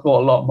Silco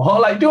a lot more,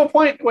 like to a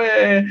point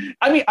where,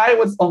 I mean, I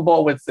was on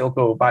board with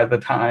Silco by the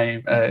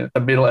time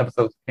the middle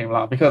episodes came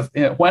along, because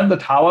when the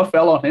tower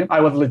fell on him, I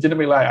was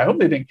legitimately like, I hope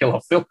they didn't kill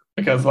off Silco,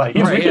 because like,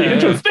 he's really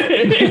interesting.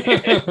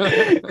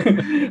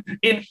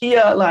 In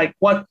here, like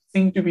what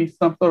seemed to be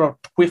some sort of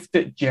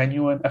twisted,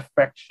 genuine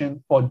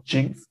affection for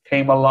Jinx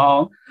came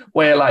along,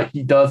 where like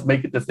he does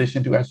make a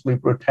decision to actually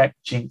protect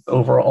Jinx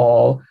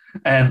overall.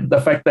 And the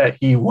fact that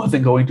he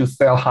wasn't going to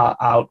sell her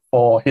out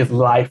for his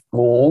life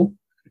goal,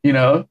 you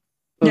know?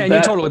 So yeah, and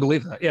you totally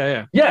believe that.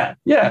 Yeah.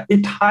 Yeah.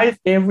 It ties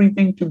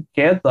everything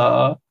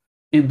together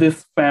in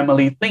this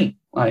family thing.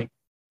 Like,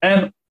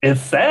 and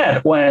it's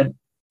sad when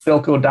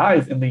Silco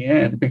dies in the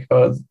end,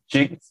 because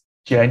Jinx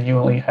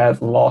genuinely has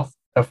lost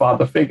a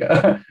father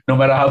figure, no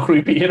matter how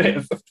creepy it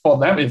is. For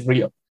them, it's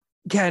real.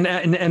 Yeah,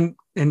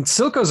 and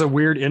Silco's a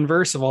weird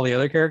inverse of all the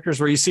other characters,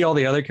 where you see all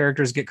the other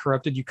characters get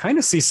corrupted. You kind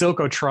of see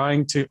Silco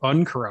trying to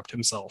uncorrupt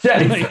himself. Yeah,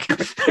 like,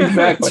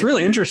 exactly. It's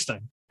really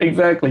interesting.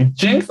 Exactly.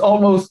 Jinx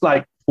almost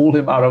like pulled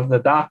him out of the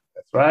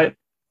darkness, right?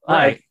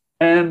 Right.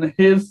 And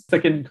his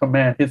second in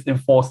command, his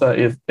enforcer,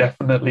 is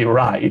definitely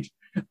right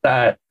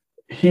that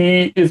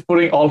he is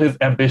putting all his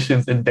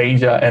ambitions in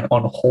danger and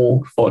on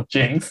hold for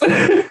Jinx.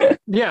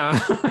 Yeah.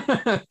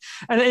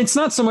 And it's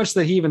not so much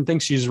that he even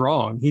thinks she's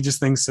wrong. He just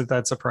thinks that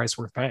that's a price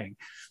worth paying.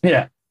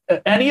 Yeah.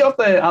 Any of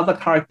the other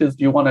characters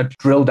do you want to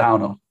drill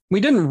down on? We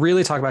didn't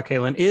really talk about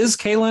Caitlyn. Is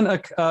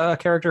Caitlyn a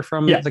character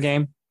from the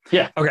game?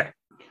 Yeah. Okay.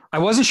 I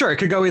wasn't sure. It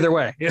could go either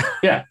way.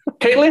 Yeah.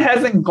 Caitlyn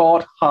hasn't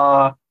got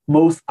her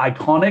most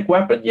iconic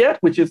weapon yet,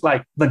 which is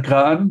like the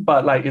gun,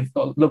 but like it's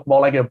look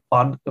more like a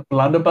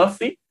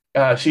blunderbussy.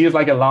 She is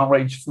like a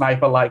long-range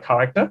sniper-like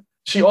character.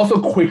 She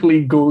also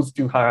quickly goes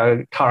to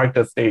her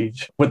character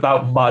stage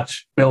without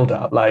much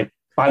build-up. Like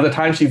by the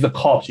time she's a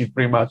cop, she's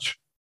pretty much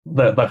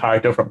the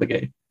character from the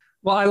game.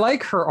 Well, I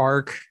like her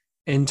arc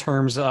in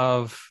terms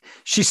of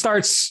she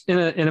starts in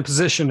a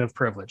position of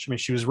privilege. I mean,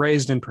 she was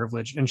raised in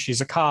privilege, and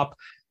she's a cop,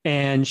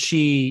 and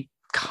she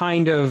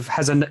kind of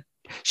has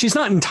she's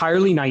not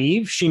entirely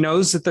naive. She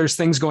knows that there's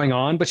things going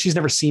on, but she's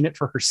never seen it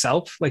for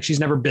herself. Like she's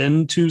never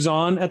been to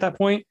Zaun at that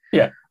point.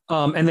 Yeah.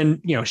 And then,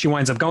 she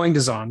winds up going to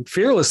Zaun,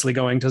 fearlessly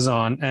going to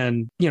Zaun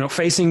and,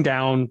 facing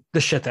down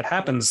the shit that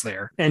happens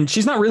there. And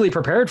she's not really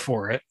prepared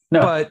for it,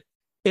 but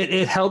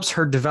it helps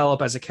her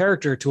develop as a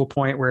character to a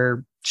point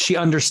where she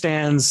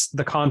understands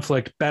the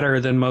conflict better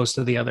than most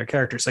of the other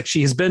characters. Like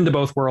she has been to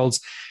both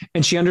worlds,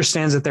 and she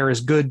understands that there is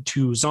good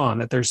to Zaun,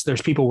 that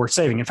there's people worth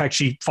saving. In fact,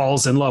 she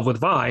falls in love with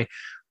Vi,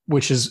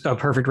 which is a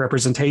perfect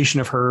representation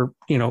of her,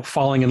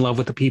 falling in love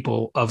with the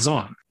people of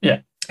Zaun.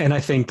 Yeah. And I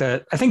think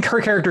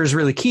her character is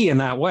really key in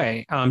that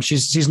way.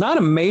 She's not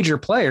a major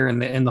player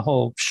in the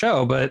whole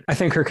show, but I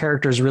think her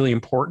character is really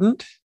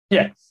important.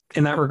 Yeah.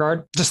 In that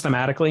regard, just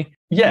thematically.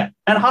 Yeah.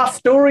 And her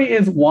story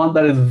is one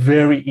that is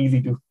very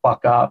easy to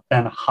fuck up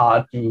and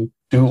hard to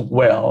do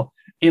well.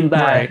 In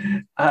that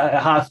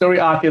her story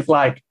arc is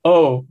like,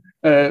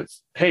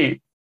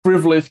 hey,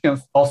 privilege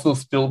can also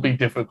still be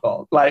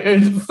difficult. Like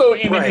it's so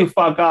easy to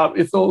fuck up.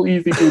 It's so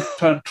easy to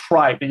turn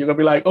trite. And you're gonna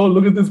be like, oh,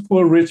 look at this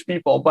poor rich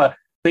people. But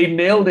they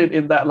nailed it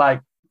in that like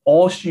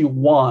all she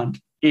wants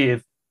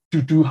is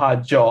to do her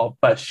job,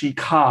 but she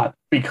can't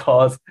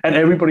because, and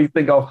everybody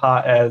think of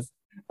her as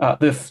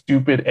this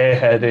stupid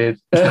airheaded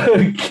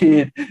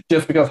kid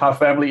just because her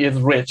family is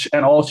rich,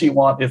 and all she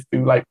wants is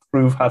to like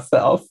prove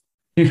herself.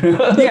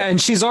 Yeah,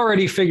 and she's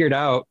already figured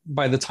out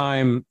by the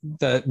time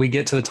that we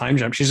get to the time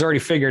jump, she's already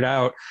figured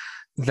out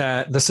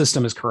that the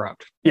system is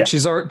corrupt. Yeah.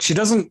 She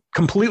doesn't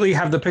completely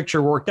have the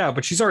picture worked out,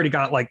 but she's already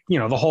got like,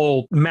 the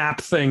whole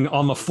map thing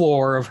on the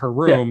floor of her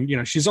room.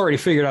 Yeah. She's already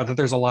figured out that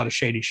there's a lot of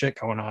shady shit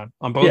going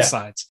on both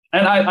sides.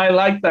 And I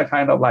like that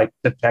kind of like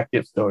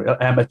detective story,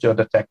 amateur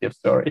detective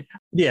story.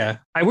 Yeah.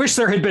 I wish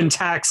there had been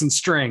tax and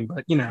string,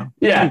 but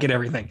can't get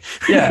everything.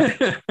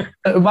 Yeah.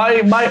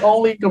 My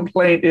only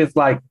complaint is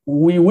like,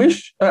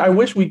 I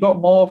wish we got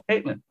more of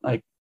Caitlyn.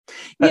 Like,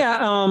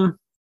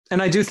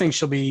 and I do think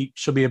she'll be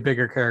a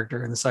bigger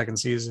character in the second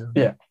season.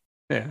 Yeah.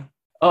 Yeah.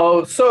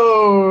 Oh,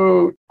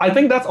 so I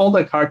think that's all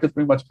the characters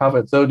pretty much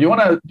covered. So do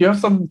you have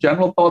some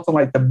general thoughts on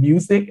like the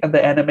music and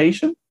the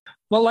animation?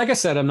 Well, like I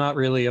said, I'm not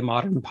really a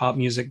modern pop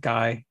music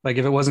guy. Like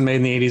if it wasn't made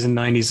in the 80s and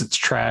 90s, it's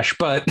trash.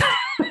 But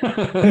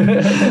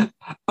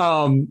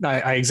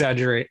I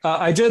exaggerate.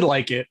 I did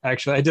like it,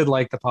 actually. I did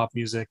like the pop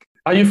music.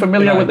 Are you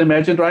familiar with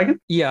Imagine Dragons?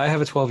 Yeah, I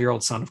have a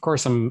 12-year-old son. Of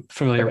course, I'm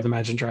familiar with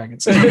Imagine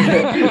Dragons.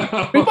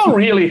 People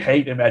really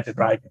hate Imagine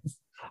Dragons.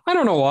 I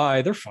don't know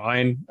why. They're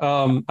fine.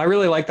 I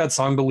really like that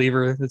song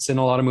 "Believer" that's in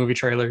a lot of movie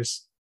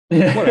trailers.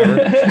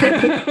 Whatever.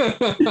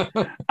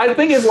 I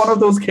think it's one of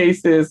those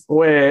cases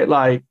where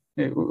like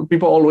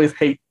people always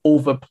hate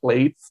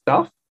overplayed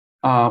stuff,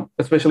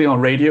 especially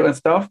on radio and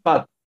stuff.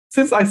 But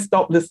since I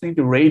stopped listening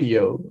to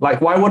radio, like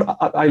why would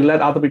I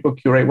let other people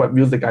curate what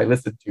music I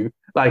listen to?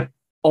 Like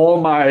all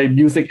my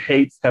music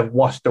hates have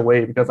washed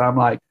away because I'm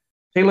like,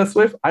 Taylor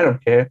Swift, I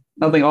don't care.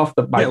 Nothing off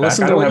the my back.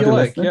 I don't have to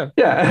listen.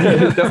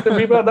 Yeah. Justin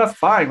Bieber, that's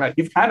fine. Like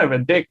he's kind of a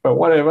dick, but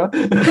whatever.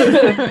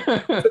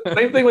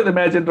 Same thing with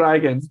Imagine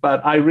Dragons,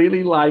 but I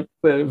really like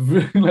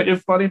like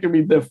it's funny to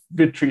me the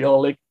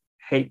vitriolic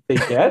hate they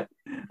get.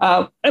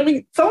 I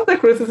mean, some of the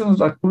criticisms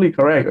are completely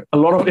correct. A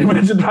lot of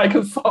Imagine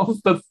Dragons songs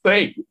the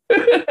same.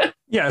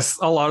 Yes,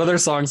 a lot of their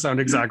songs sound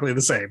exactly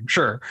the same.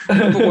 Sure,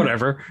 but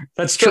whatever.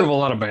 That's true of a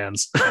lot of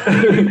bands.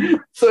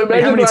 So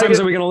like how many times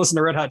are we going to listen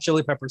to Red Hot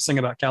Chili Peppers sing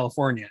about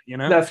California? You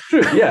know, that's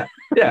true. Yeah.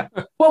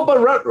 Well, but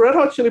Red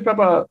Hot Chili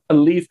Pepper at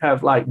least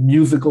have like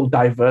musical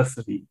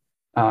diversity.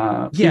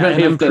 Yeah,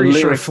 and I'm pretty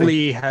sure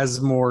Flea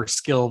has more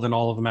skill than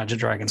all of Imagine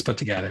Dragons put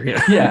together.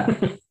 Yeah.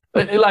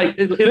 Like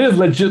it is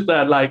legit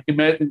that like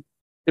Imagine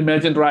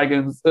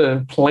Dragons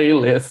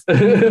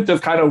playlist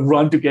just kind of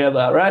run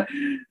together, right?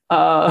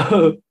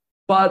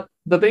 But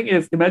the thing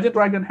is, Imagine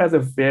Dragon has a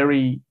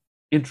very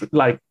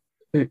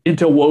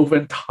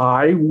interwoven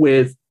tie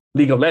with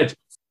League of Legends.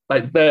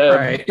 Like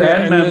the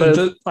band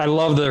members. I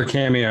love their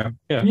cameo.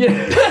 Yeah.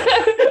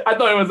 I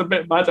thought it was a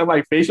bit much. I'm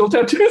like facial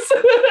tattoos.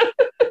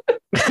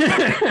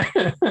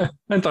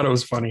 I thought it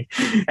was funny,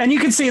 and you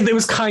could see it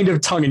was kind of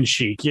tongue in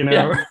cheek, you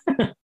know.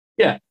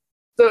 Yeah.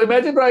 So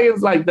Imagine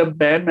Dragons, like the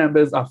band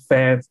members are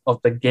fans of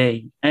the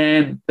game,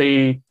 and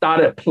they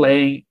started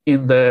playing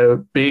in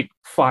the big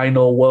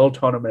final world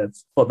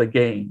tournaments for the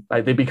game.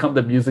 Like they become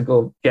the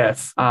musical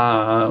guests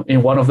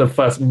in one of the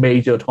first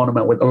major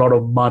tournament with a lot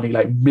of money,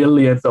 like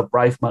millions of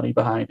prize money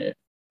behind it.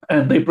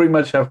 And they pretty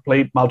much have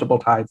played multiple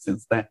times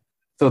since then.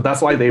 So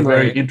that's why they're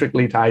very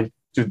intricately tied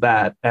to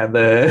that. And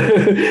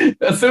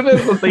as soon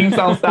as the theme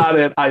song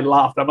started, I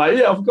laughed. I'm like,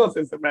 yeah, of course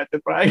it's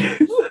Imagine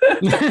Dragons.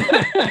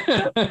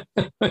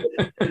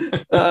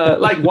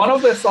 Like one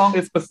of the songs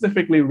is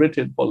specifically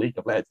written for League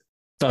of Legends.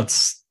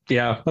 That's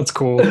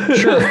cool.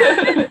 Sure.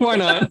 Why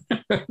not?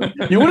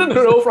 You wouldn't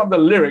know from the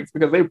lyrics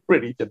because they're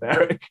pretty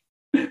generic.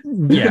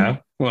 Yeah.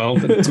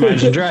 Well, it's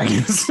Imagine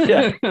Dragons.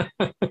 Yeah.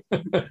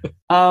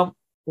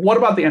 What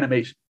about the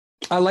animation?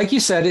 Like you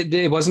said,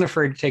 it wasn't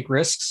afraid to take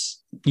risks.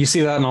 You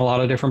see that in a lot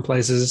of different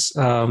places,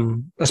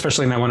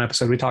 especially in that one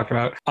episode we talked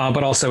about,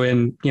 but also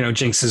in,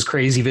 Jinx's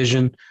crazy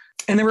vision.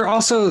 And there were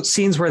also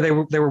scenes where they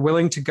were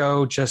willing to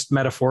go just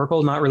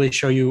metaphorical, not really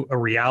show you a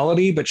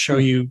reality, but show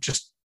you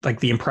just like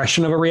the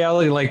impression of a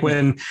reality. Like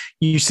when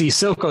you see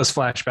Silco's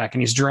flashback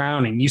and he's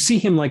drowning, you see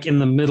him like in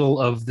the middle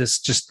of this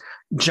just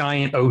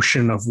giant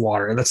ocean of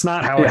water. That's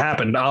not how it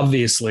happened,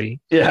 obviously,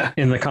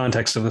 in the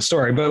context of the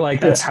story, but like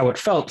that's how it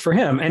felt for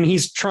him. And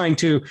he's trying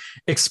to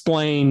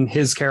explain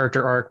his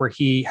character arc where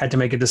he had to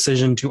make a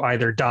decision to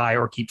either die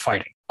or keep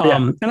fighting.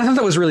 And I thought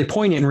that was really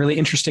poignant and really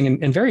interesting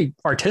and very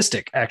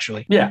artistic,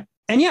 actually. Yeah.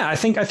 And I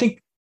think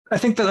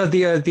that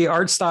the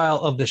art style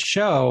of the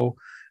show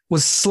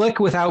was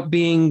slick without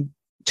being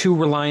too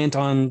reliant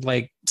on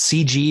like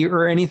CG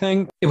or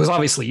anything. It was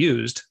obviously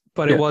used,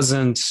 but it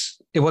wasn't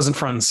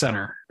front and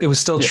center. It was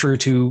still true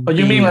to. But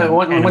you mean like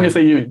when you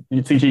say you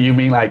CG, you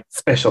mean like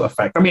special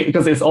effects? I mean,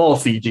 because it's all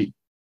CG.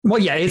 Well,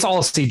 yeah, it's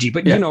all CG,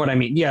 but you know what I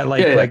mean. Yeah,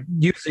 like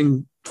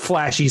using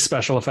flashy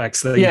special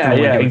effects. That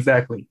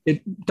exactly.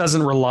 It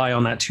doesn't rely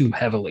on that too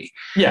heavily.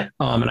 Yeah,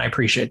 and I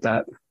appreciate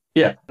that.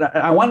 Yeah,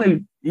 I want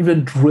to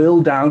even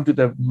drill down to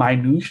the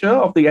minutia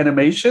of the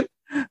animation,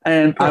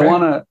 and I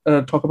want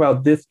to talk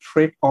about this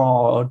trick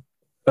on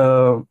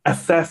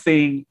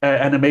assessing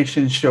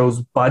animation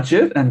show's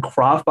budget and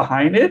craft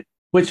behind it,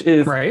 which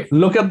is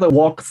look at the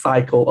walk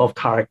cycle of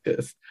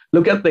characters.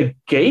 Look at the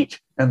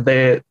gait and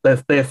their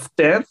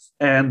stance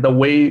and the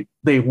way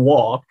they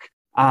walk,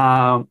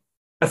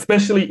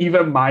 especially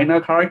even minor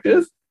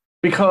characters,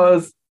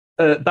 because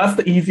that's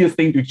the easiest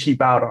thing to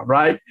cheap out on,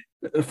 right?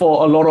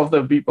 For a lot of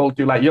the people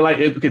to like, you're like,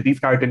 okay, these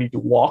characters need to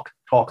walk,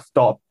 talk,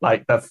 stop.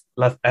 Like let's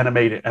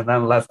animate it and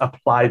then let's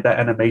apply that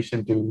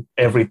animation to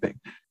everything.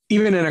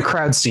 Even in a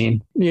crowd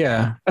scene.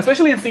 Yeah.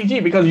 Especially in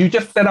CG, because you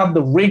just set up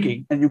the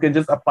rigging and you can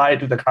just apply it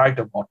to the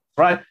character models,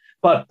 right?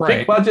 But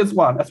big budgets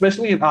one,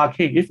 especially in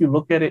Arcane, if you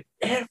look at it,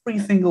 every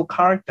single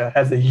character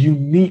has a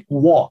unique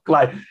walk.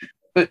 Like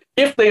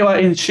if they are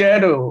in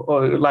shadow,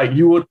 or like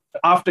you would,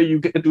 after you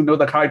get to know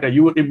the character,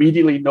 you would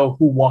immediately know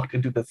who walked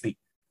into the scene,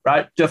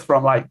 right? Just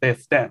from like their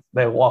stance,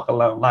 their walk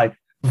alone. Like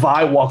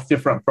Vi walks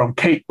different from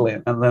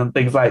Caitlyn, and then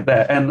things like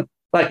that. And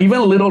like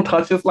even little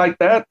touches like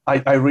that,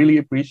 I really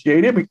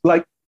appreciate it.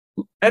 Like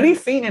any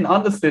scene in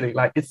Undercity,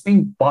 like it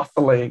seems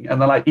bustling,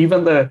 and then like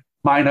even the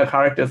minor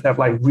characters have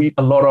like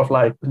a lot of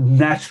like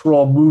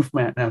natural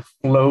movement and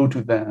flow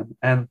to them,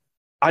 and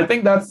I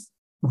think that's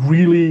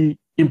really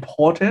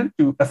important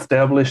to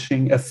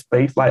establishing a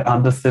space like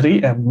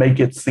Undercity and make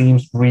it seem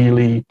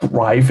really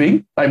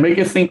thriving, like make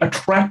it seem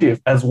attractive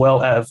as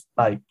well as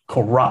like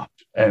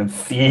corrupt and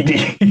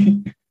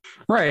seedy.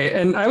 Right.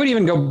 And I would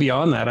even go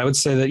beyond that. I would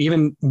say that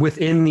even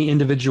within the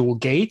individual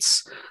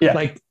gates, Yeah.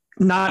 like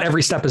not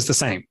every step is the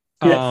same.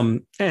 Yes.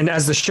 And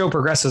as the show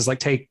progresses, like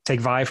take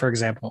Vi, for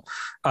example,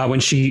 when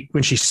she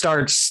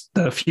starts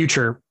the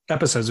future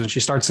episodes, when she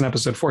starts in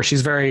episode 4,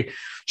 she's very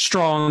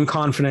strong,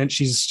 confident.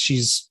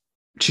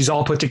 She's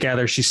all put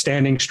together. She's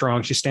standing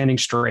strong. She's standing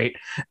straight.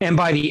 And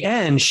by the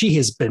end, she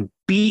has been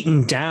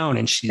beaten down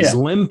and she's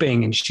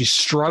limping and she's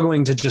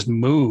struggling to just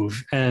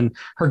move. And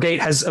her gait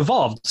has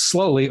evolved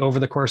slowly over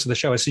the course of the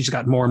show as she's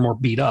got more and more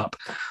beat up.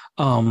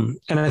 And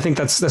I think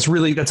that's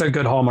a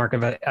good hallmark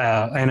of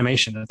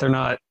animation,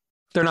 that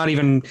they're not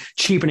even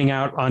cheapening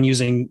out on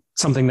using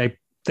something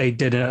they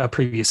did a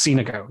previous scene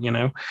ago, you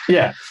know?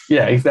 Yeah,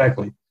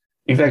 exactly.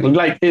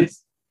 Like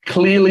it's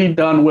clearly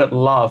done with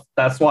love.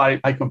 That's why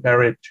I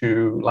compare it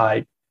to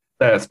like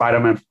the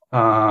Spider-Man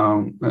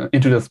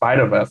Into the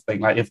Spider-Verse thing.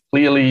 Like it's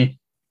clearly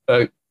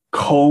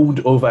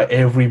combed over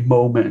every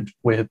moment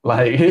with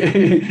like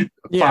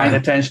fine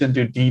attention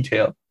to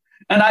detail.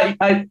 And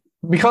I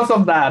because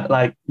of that,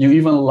 like you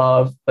even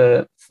love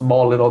the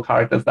small little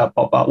characters that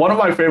pop up. One of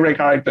my favorite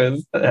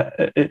characters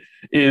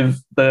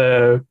is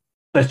the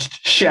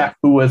chef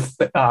who was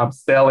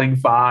selling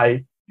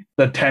Vi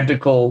the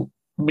tentacle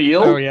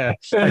meal. Oh yeah.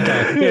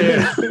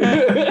 Okay.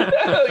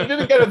 He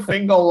didn't get a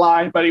single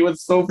line, but he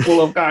was so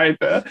full of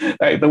character.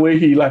 Like the way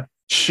he like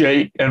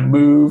shake and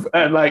move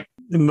and like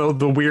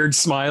the weird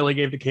smile he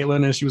gave to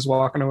Caitlyn as she was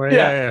walking away.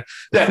 Yeah.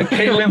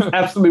 Caitlyn's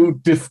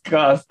absolute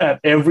disgust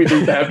at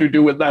everything that have to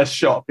do with that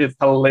shop is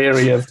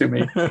hilarious to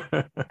me.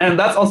 And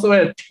that's also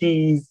a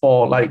tease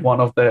for like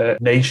one of the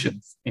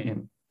nations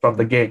from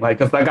the game. Like,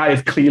 because that guy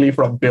is clearly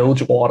from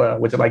Bilgewater,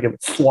 which is like a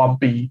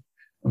swampy,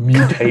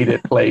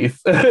 mutated place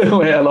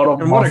where a lot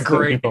of and what a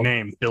great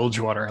name,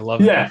 Bilgewater. I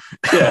love it.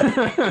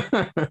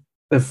 Yeah.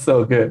 It's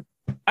so good.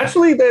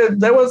 Actually,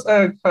 there was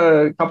a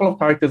couple of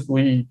characters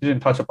we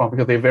didn't touch upon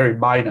because they're very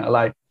minor.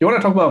 Like, you want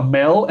to talk about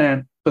Mel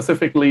and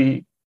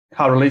specifically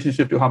her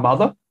relationship to her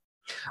mother?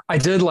 I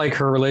did like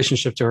her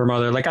relationship to her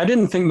mother. Like, I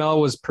didn't think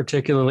Mel was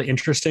particularly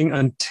interesting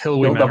until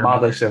we met the her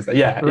mother.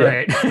 Yeah,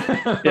 right.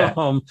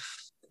 Yeah.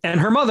 And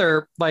her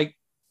mother, like,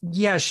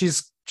 yeah,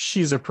 she's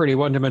a pretty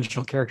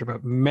one-dimensional character,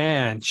 but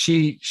man,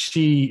 she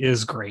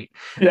is great.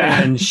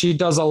 Yeah. And she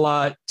does a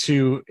lot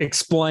to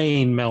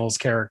explain Mel's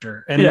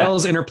character, and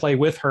Mel's interplay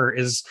with her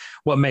is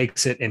what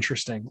makes it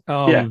interesting.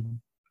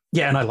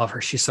 Yeah, and I love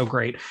her. She's so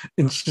great.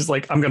 And she's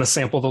like, I'm going to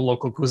sample the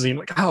local cuisine.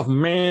 Like, oh,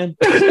 man.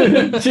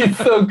 She's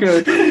so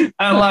good.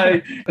 And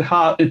like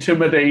how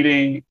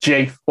intimidating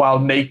Jake while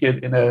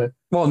naked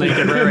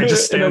right?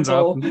 Just stands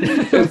up.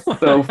 It's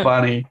so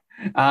funny.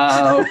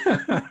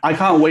 I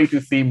can't wait to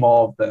see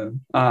more of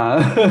them.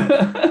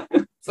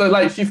 So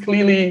like she's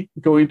clearly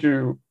going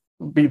to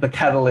be the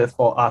catalyst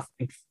for us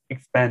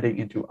expanding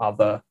into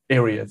other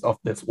areas of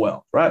this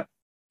world, right?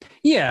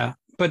 Yeah,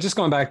 but just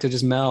going back to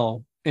just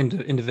Mel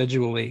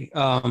individually,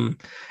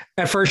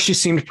 at first she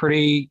seemed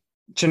pretty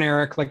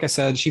generic. Like I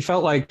said, she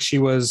felt like she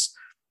was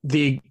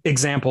the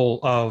example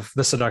of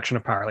the seduction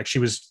of power. Like she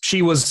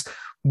was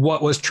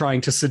what was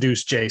trying to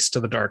seduce Jace to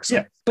the dark side.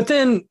 Yeah. But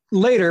then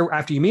later,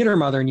 after you meet her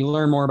mother and you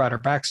learn more about her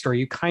backstory,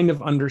 you kind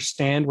of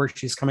understand where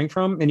she's coming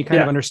from, and you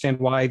kind of understand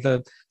why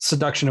the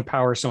seduction of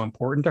power is so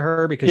important to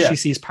her, because she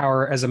sees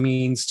power as a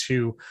means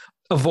to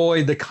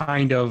avoid the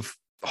kind of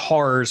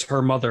horrors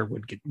her mother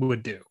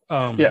would do.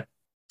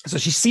 So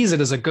she sees it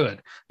as a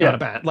good, not a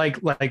bad.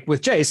 Like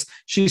with Jace,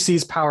 she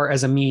sees power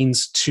as a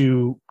means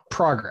to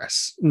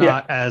progress,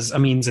 not as a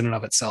means in and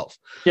of itself.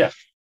 Yeah.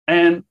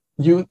 And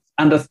you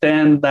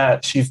understand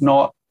that she's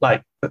not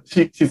like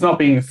she's not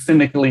being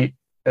cynically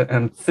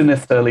and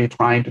sinisterly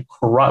trying to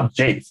corrupt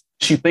Jace.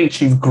 She thinks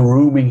she's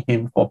grooming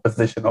him for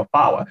position of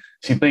power.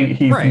 She thinks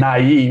he's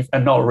naive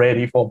and not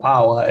ready for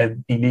power,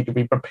 and he need to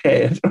be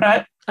prepared,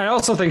 right? I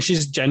also think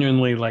she's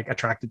genuinely like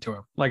attracted to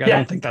him. Like I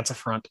don't think that's a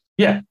front.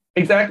 Yeah,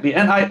 exactly.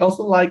 And I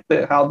also like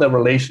how the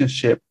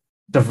relationship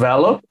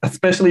developed,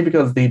 especially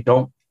because they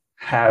don't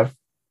have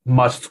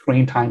much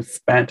screen time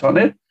spent on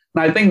it.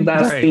 And I think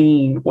that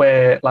scene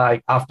where,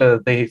 like, after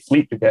they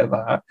sleep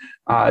together,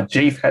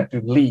 Jace had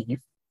to leave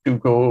to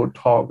go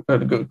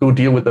go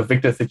deal with the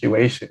Victor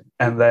situation,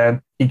 and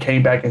then he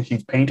came back and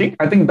she's painting.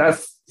 I think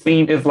that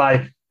scene is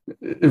like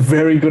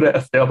very good at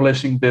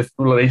establishing this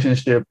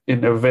relationship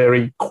in a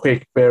very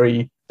quick,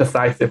 very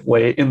decisive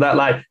way. In that,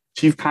 like,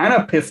 she's kind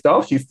of pissed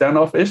off, she's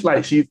standoffish,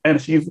 like she's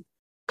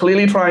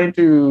clearly trying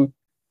to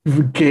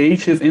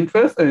gauge his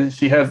interest, and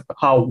she has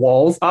her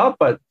walls up,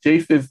 but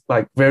Jace is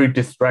like very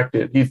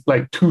distracted. He's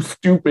like too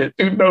stupid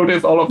to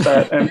notice all of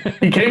that, and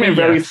he came in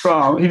very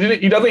strong.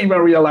 He doesn't even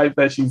realize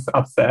that she's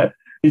upset.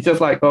 He's just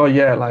like, oh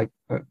yeah, like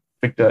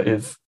Victor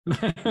is.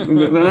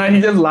 Then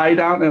he just lie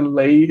down and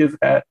lay his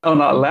head on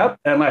her lap,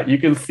 and like you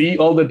can see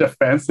all the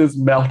defenses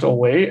melt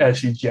away as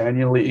she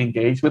genuinely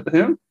engaged with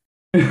him.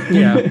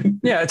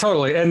 yeah,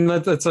 totally, and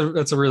that's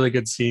a really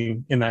good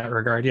scene in that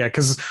regard. Yeah,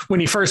 because when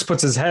he first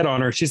puts his head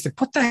on her, she's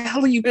like, "What the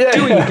hell are you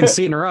doing?" You can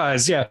see it in her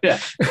eyes. Yeah.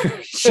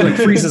 She like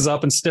freezes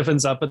up and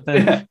stiffens up, but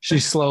then she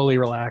slowly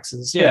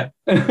relaxes. Yeah.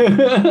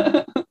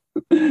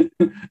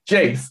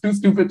 Jace, too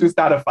stupid to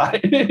start a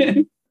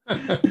fight.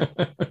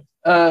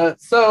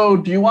 So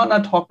do you want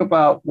to talk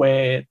about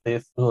where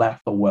this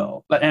left the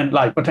world and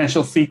like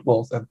potential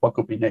sequels and what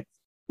could be next?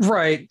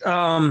 Right.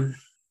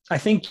 I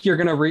think you're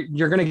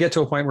gonna get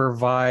to a point where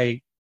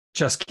Vi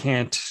just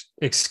can't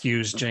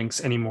excuse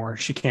Jinx anymore.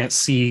 She can't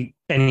see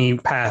any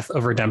path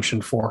of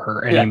redemption for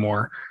her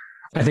anymore.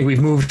 I think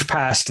we've moved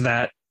past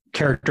that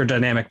character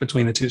dynamic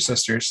between the two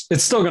sisters.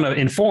 It's still going to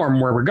inform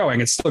where we're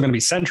going. It's still going to be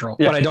central,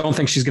 but I don't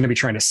think she's going to be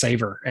trying to save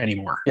her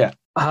anymore. Yeah.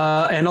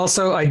 And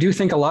also, I do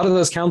think a lot of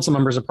those council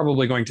members are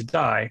probably going to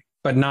die,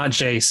 but not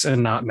Jace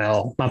and not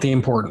Mel, not the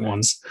important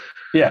ones.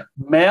 Yeah.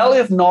 Mel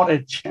is not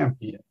a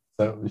champion.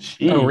 So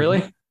she. Oh,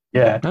 really?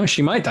 Yeah. No,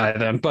 she might die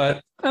then,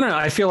 but I don't know.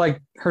 I feel like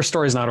her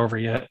story's not over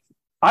yet.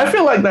 I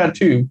feel like that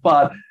too,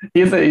 but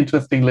here's an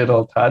interesting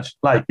little touch.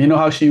 Like, you know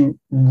how she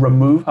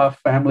removed her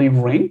family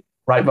ring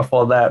right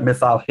before that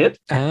missile hit?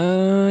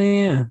 Oh,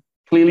 yeah.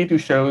 Clearly to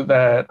show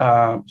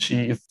that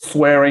she is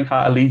swearing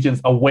her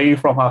allegiance away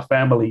from her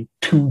family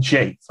to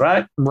Jace,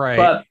 right? Right.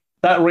 But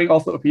that ring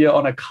also appeared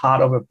on a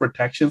card of a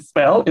protection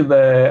spell in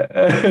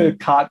the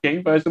card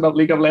game version of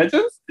League of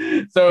Legends.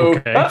 So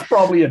that's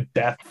probably a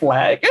death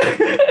flag.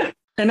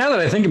 And now that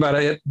I think about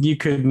it, you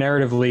could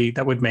narratively,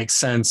 that would make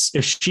sense.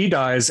 If she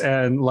dies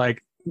and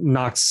like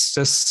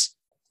Noxus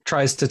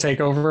tries to take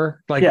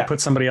over, like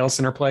put somebody else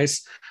in her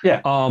place.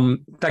 Yeah.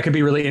 That could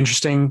be really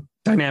interesting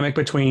dynamic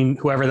between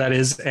whoever that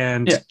is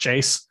and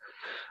Jace.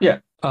 Yeah.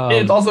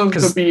 It also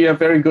could be a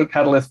very good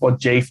catalyst for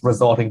Jace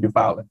resorting to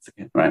violence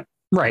again, right?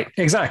 Right.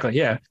 Exactly.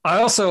 Yeah.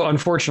 I also,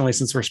 unfortunately,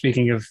 since we're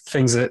speaking of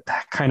things that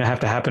kind of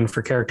have to happen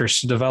for characters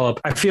to develop,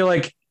 I feel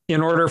like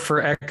in order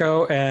for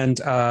Echo and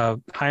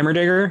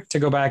Heimerdinger to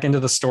go back into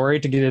the story,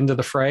 to get into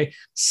the fray,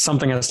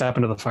 something has to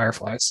happen to the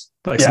Fireflies.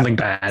 Like something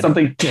bad.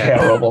 Something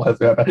terrible has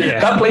to happen. Yeah.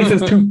 That place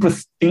is too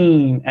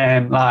pristine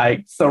and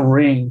like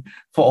serene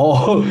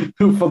for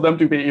them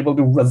to be able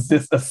to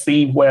resist a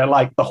scene where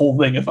like the whole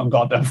thing is on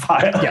goddamn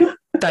fire. Yeah.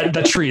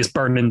 That tree is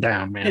burning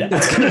down, man.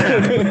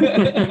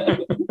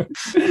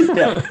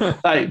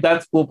 Like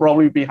that will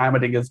probably be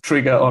Heimerdinger's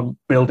trigger on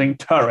building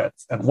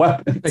turrets and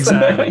weapons.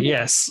 Exactly.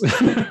 Yes.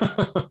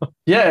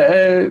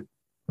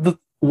 The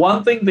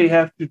one thing they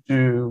have to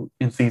do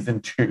in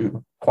season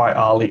 2 quite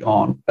early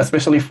on,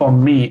 especially for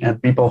me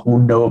and people who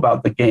know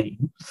about the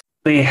game,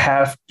 they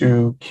have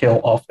to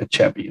kill off a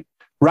champion.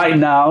 Right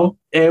now,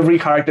 every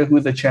character who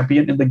is a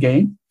champion in the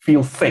game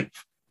feels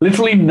safe.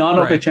 Literally none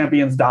of the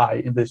champions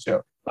die in this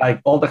show.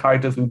 Like all the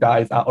characters who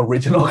die are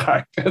original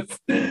characters.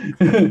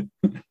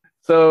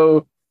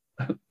 So,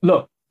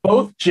 look,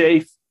 both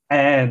Jace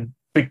and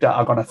Victor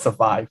are going to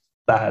survive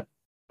that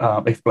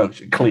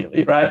explosion,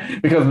 clearly,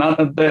 right? Because none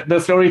of the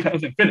story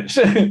hasn't finished.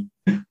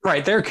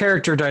 Right. Their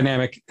character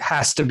dynamic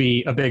has to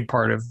be a big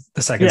part of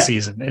the second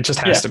season. It just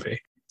has to be.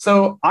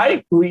 So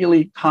I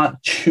really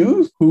can't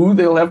choose who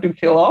they'll have to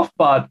kill off,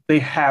 but they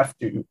have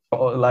to.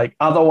 Like,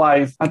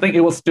 otherwise, I think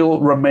it will still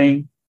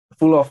remain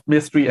full of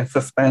mystery and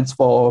suspense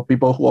for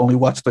people who only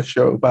watch the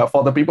show. But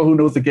for the people who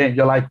knows the game,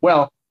 you're like,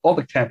 well, all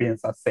the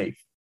champions are safe.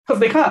 Because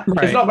they can't,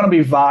 it's not going to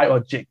be Vi or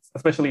Jinx,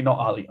 especially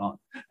not early on.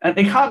 And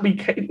it can't be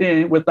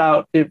Caitlyn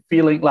without it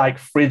feeling like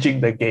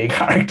fridging the gay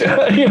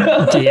character. You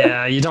know?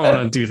 Yeah, you don't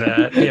want to do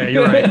that. Yeah,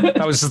 you're right.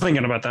 I was just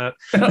thinking about that.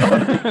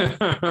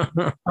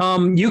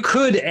 You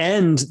could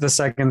end the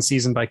second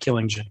season by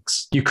killing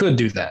Jinx. You could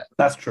do that.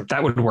 That's true.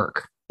 That would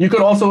work. You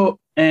could also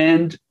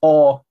end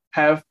or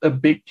have a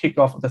big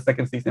kickoff of the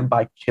second season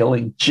by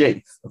killing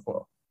Jace as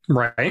well.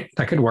 Right.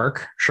 That could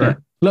work. Sure. Yeah.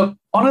 Look,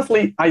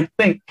 honestly, I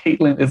think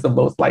Caitlyn is the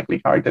most likely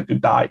character to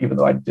die, even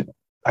though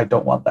I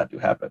don't want that to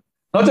happen.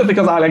 Not just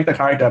because I like the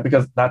character,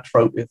 because that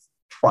trope is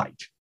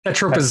trite. That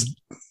trope is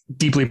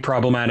deeply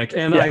problematic.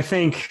 And I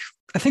think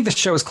the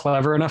show is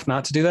clever enough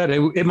not to do that.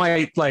 It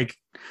might like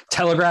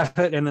telegraph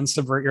it and then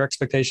subvert your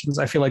expectations.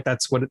 I feel like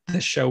that's what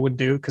this show would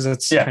do because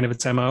it's kind of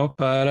its MO,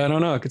 but I don't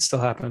know. It could still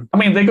happen. I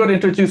mean, they could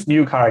introduce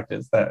new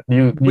characters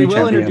we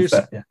will introduce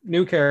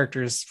new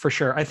characters for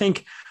sure. I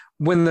think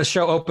when the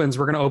show opens,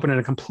 we're going to open in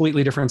a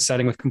completely different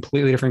setting with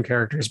completely different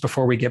characters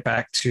before we get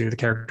back to the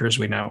characters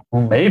we know.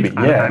 Well, maybe,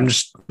 yeah. I'm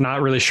just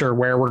not really sure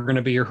where we're going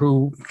to be or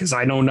who, because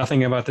I know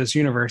nothing about this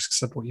universe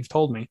except what you've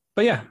told me.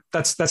 But yeah,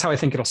 that's how I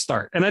think it'll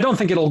start. And I don't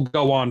think it'll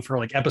go on for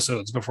like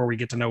episodes before we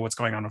get to know what's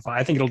going on with Vi.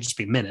 I think it'll just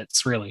be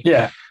minutes, really.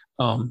 Yeah.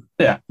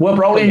 Yeah, we'll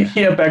probably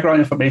hear background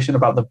information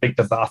about the big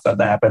disaster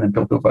that happened in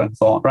Piltover and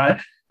so on, right?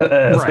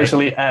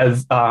 Especially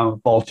as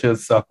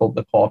vultures circle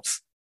the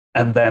corpse,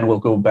 and then we'll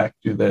go back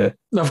to the.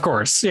 Of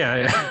course,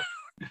 yeah.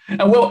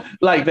 And we'll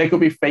they could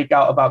be fake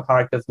out about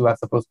characters who are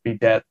supposed to be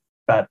dead,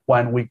 but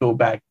when we go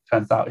back,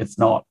 turns out it's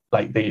not.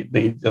 Like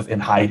they just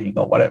in hiding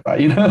or whatever,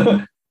 you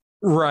know.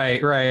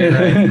 Right.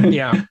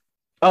 Yeah.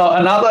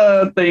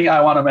 Another thing I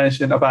want to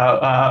mention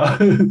about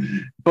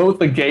both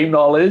the game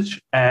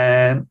knowledge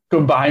and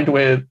combined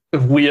with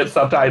weird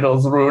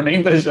subtitles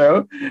ruining the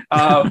show,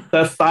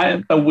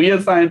 the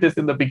weird scientist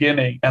in the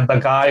beginning and the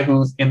guy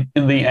who's in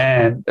the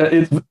end,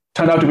 it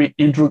turned out to be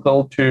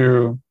integral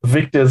to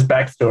Victor's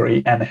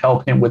backstory and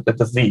help him with the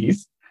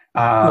disease.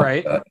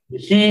 Right.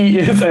 He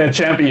is a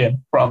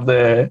champion from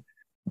the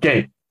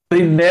game.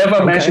 They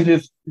never mentioned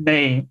his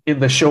name in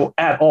the show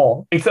at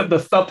all, except the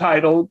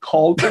subtitle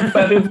called his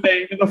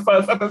name in the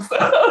first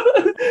episode.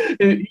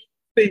 He's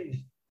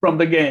Singe from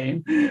the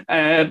game,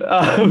 and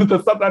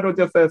the subtitle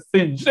just says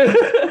Singe.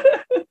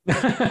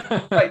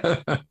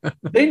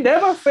 They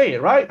never say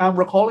it, right? I'm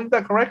recalling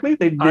that correctly.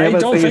 They never. I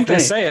don't think they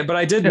say it, but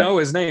I did know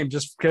his name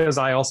just because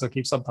I also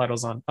keep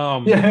subtitles on.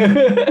 So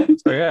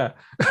yeah.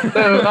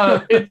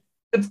 So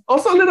it's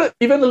also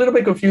even a little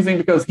bit confusing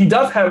because he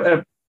does have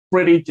a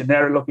pretty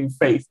generic looking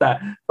face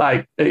that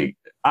it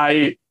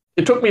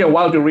took me a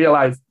while to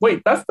realize,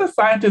 wait, that's the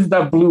scientist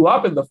that blew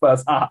up in the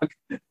first arc.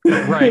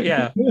 Right,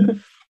 yeah.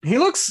 He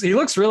looks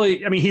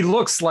really, I mean, he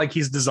looks like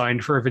he's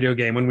designed for a video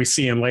game when we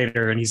see him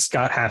later and he's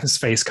got half his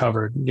face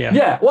covered. Yeah.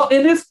 Yeah. Well,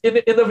 in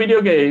the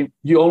video game,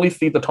 you only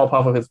see the top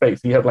half of his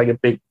face. You have like a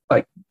big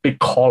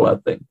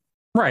collar thing.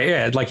 Right,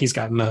 yeah. Like he's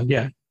gotten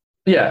Yeah.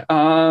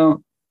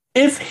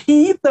 Is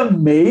he the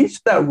mage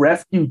that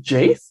rescued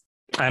Jace?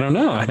 I don't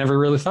know. I never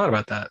really thought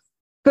about that.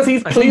 Because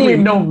he's clearly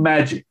no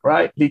magic,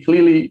 right? He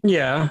clearly...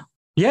 Yeah,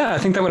 I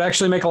think that would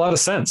actually make a lot of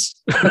sense.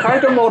 The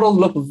character models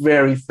look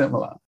very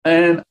similar.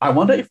 And I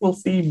wonder if we'll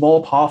see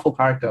more powerful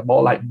character,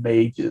 more like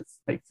mages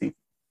next season.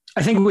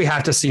 I think we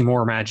have to see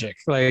more magic.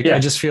 I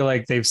just feel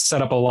like they've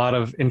set up a lot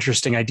of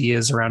interesting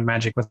ideas around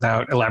magic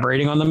without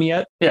elaborating on them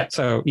yet. Yeah.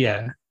 So,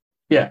 yeah.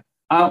 Yeah.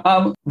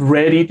 I'm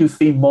ready to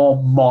see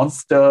more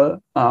monster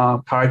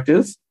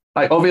characters.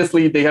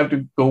 Obviously, they have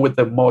to go with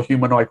the more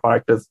humanoid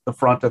characters, the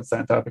front and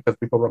center, because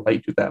people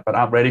relate to that. But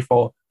I'm ready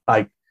for,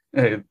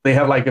 they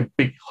have a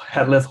big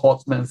headless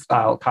horseman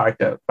style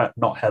character, but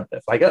not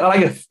headless. Like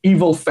an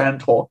evil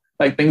centaur,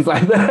 things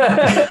like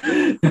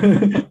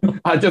that.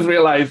 I just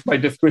realized my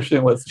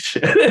description was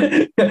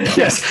shit.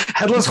 Yes,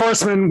 headless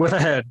horseman with a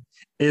head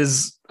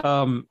is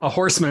a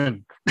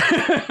horseman.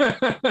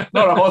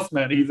 Not a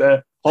horseman, he's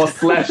a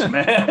horse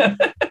man.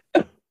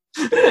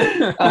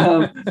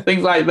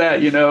 Things like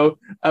that,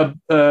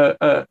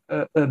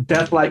 a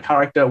death-like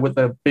character with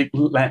a big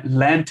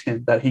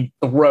lantern that he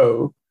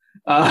throw.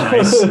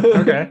 Nice.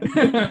 Okay.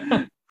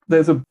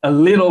 There's a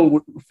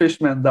little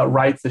fishman that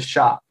rides a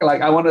shark.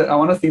 I want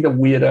to see the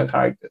weirder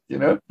characters,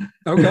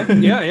 Okay.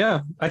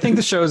 Yeah. I think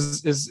the show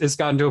is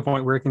gotten to a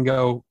point where it can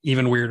go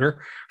even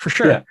weirder for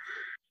sure.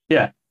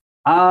 Yeah.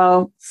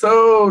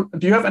 So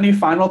do you have any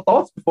final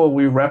thoughts before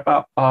we wrap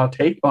up our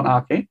take on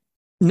Arcane?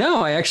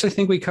 No, I actually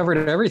think we covered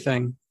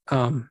everything.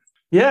 I'm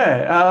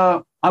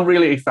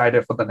really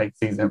excited for the next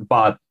season,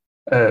 but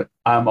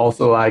I'm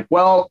also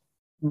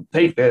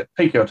take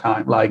your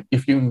time.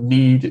 If you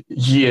need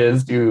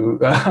years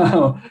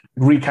to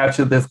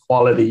recapture this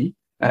quality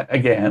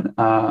again,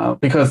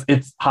 because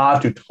it's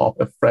hard to top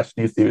a fresh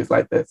new series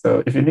like this.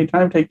 So if you need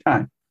time, take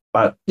time.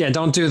 But yeah,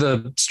 don't do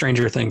the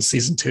Stranger Things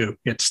season 2.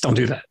 Yeah, just don't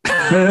do that.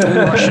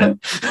 Don't rush it.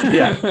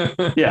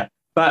 Yeah.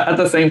 But at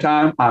the same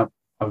time, I'm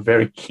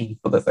very keen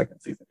for the second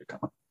season to come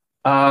up.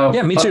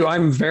 Me too.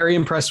 I'm very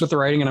impressed with the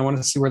writing, and I want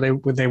to see where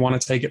they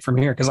want to take it from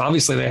here. Because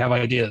obviously they have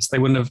ideas. They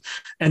wouldn't have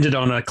ended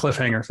on a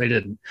cliffhanger if they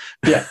didn't.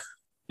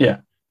 Yeah.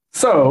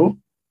 So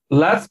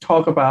let's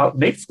talk about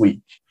next week.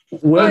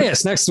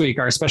 Yes, next week,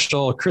 our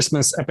special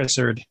Christmas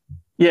episode.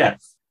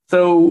 Yes.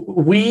 So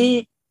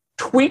we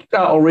tweaked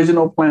our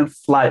original plan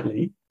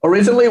slightly.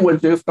 Originally, we're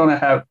just going to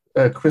have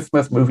a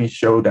Christmas movie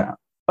showdown.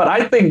 But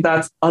I think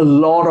that's a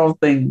lot of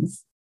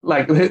things.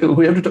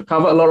 We have to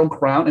cover a lot of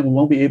ground and we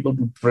won't be able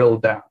to drill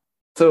down.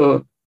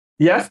 So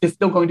yes, it's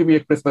still going to be a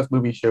Christmas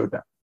movie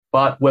showdown,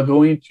 but we're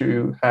going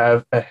to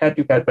have a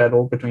head-to-head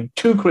battle between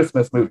two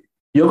Christmas movies.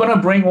 You're going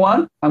to bring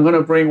one, I'm going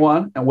to bring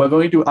one, and we're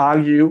going to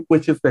argue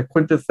which is the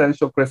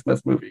quintessential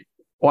Christmas movie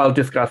while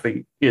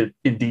discussing it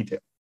in detail.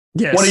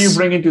 Yes. What are you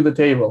bringing to the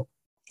table?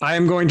 I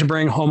am going to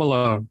bring Home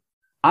Alone.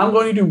 I'm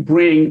going to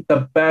bring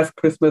the best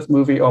Christmas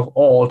movie of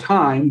all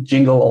time,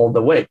 Jingle All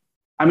the Way.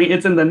 I mean,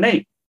 it's in the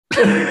name.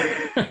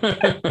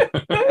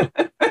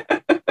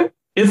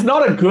 It's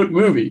not a good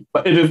movie,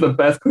 but it is the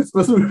best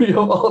Christmas movie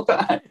of all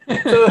time.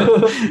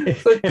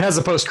 It has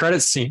a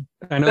post-credits scene.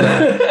 I know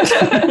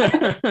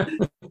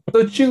that.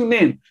 So tune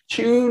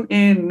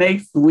in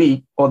next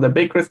week for the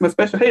big Christmas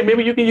special. Hey,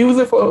 maybe you can you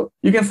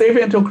can save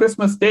it until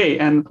Christmas Day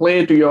and play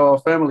it to your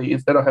family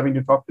instead of having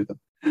to talk to them.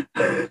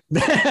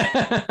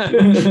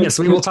 Yes,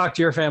 we will talk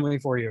to your family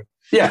for you.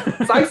 Yeah,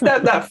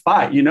 sidestep that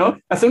fight,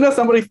 As soon as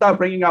somebody starts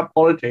bringing up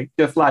politics,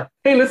 just like,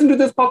 hey, listen to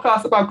this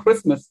podcast about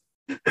Christmas.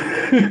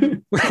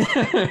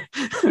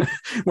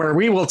 Where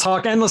we will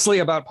talk endlessly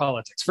about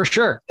politics, for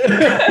sure.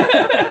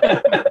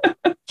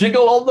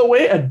 Jingle All the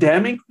Way, a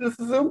damning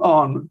criticism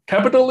on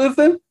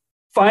capitalism.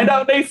 Find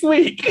out next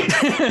week.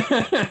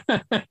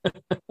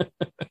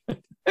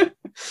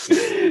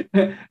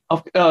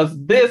 Of course,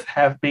 this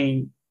has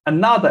been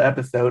another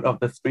episode of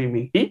The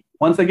Streaming Heat.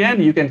 Once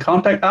again, you can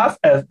contact us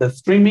as The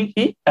Streaming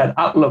Heat at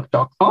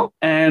outlook.com.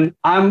 And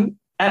I'm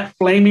at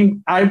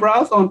Flaming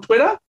Eyebrows on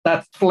Twitter.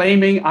 That's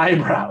Flaming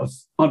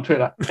Eyebrows on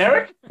Twitter.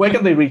 Eric, where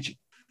can they reach you?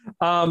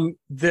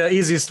 The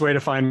easiest way to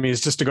find me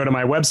is just to go to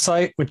my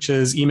website, which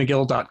is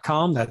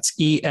emagill.com. That's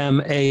EMAGILL.com.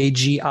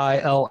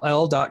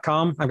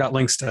 I've got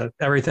links to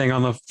everything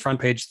on the front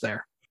page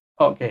there.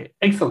 Okay,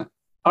 excellent.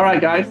 All right,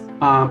 guys.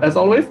 As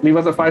always, leave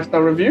us a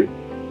 5-star review.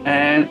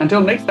 And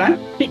until next time,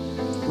 peace.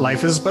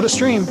 Life is but a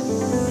stream.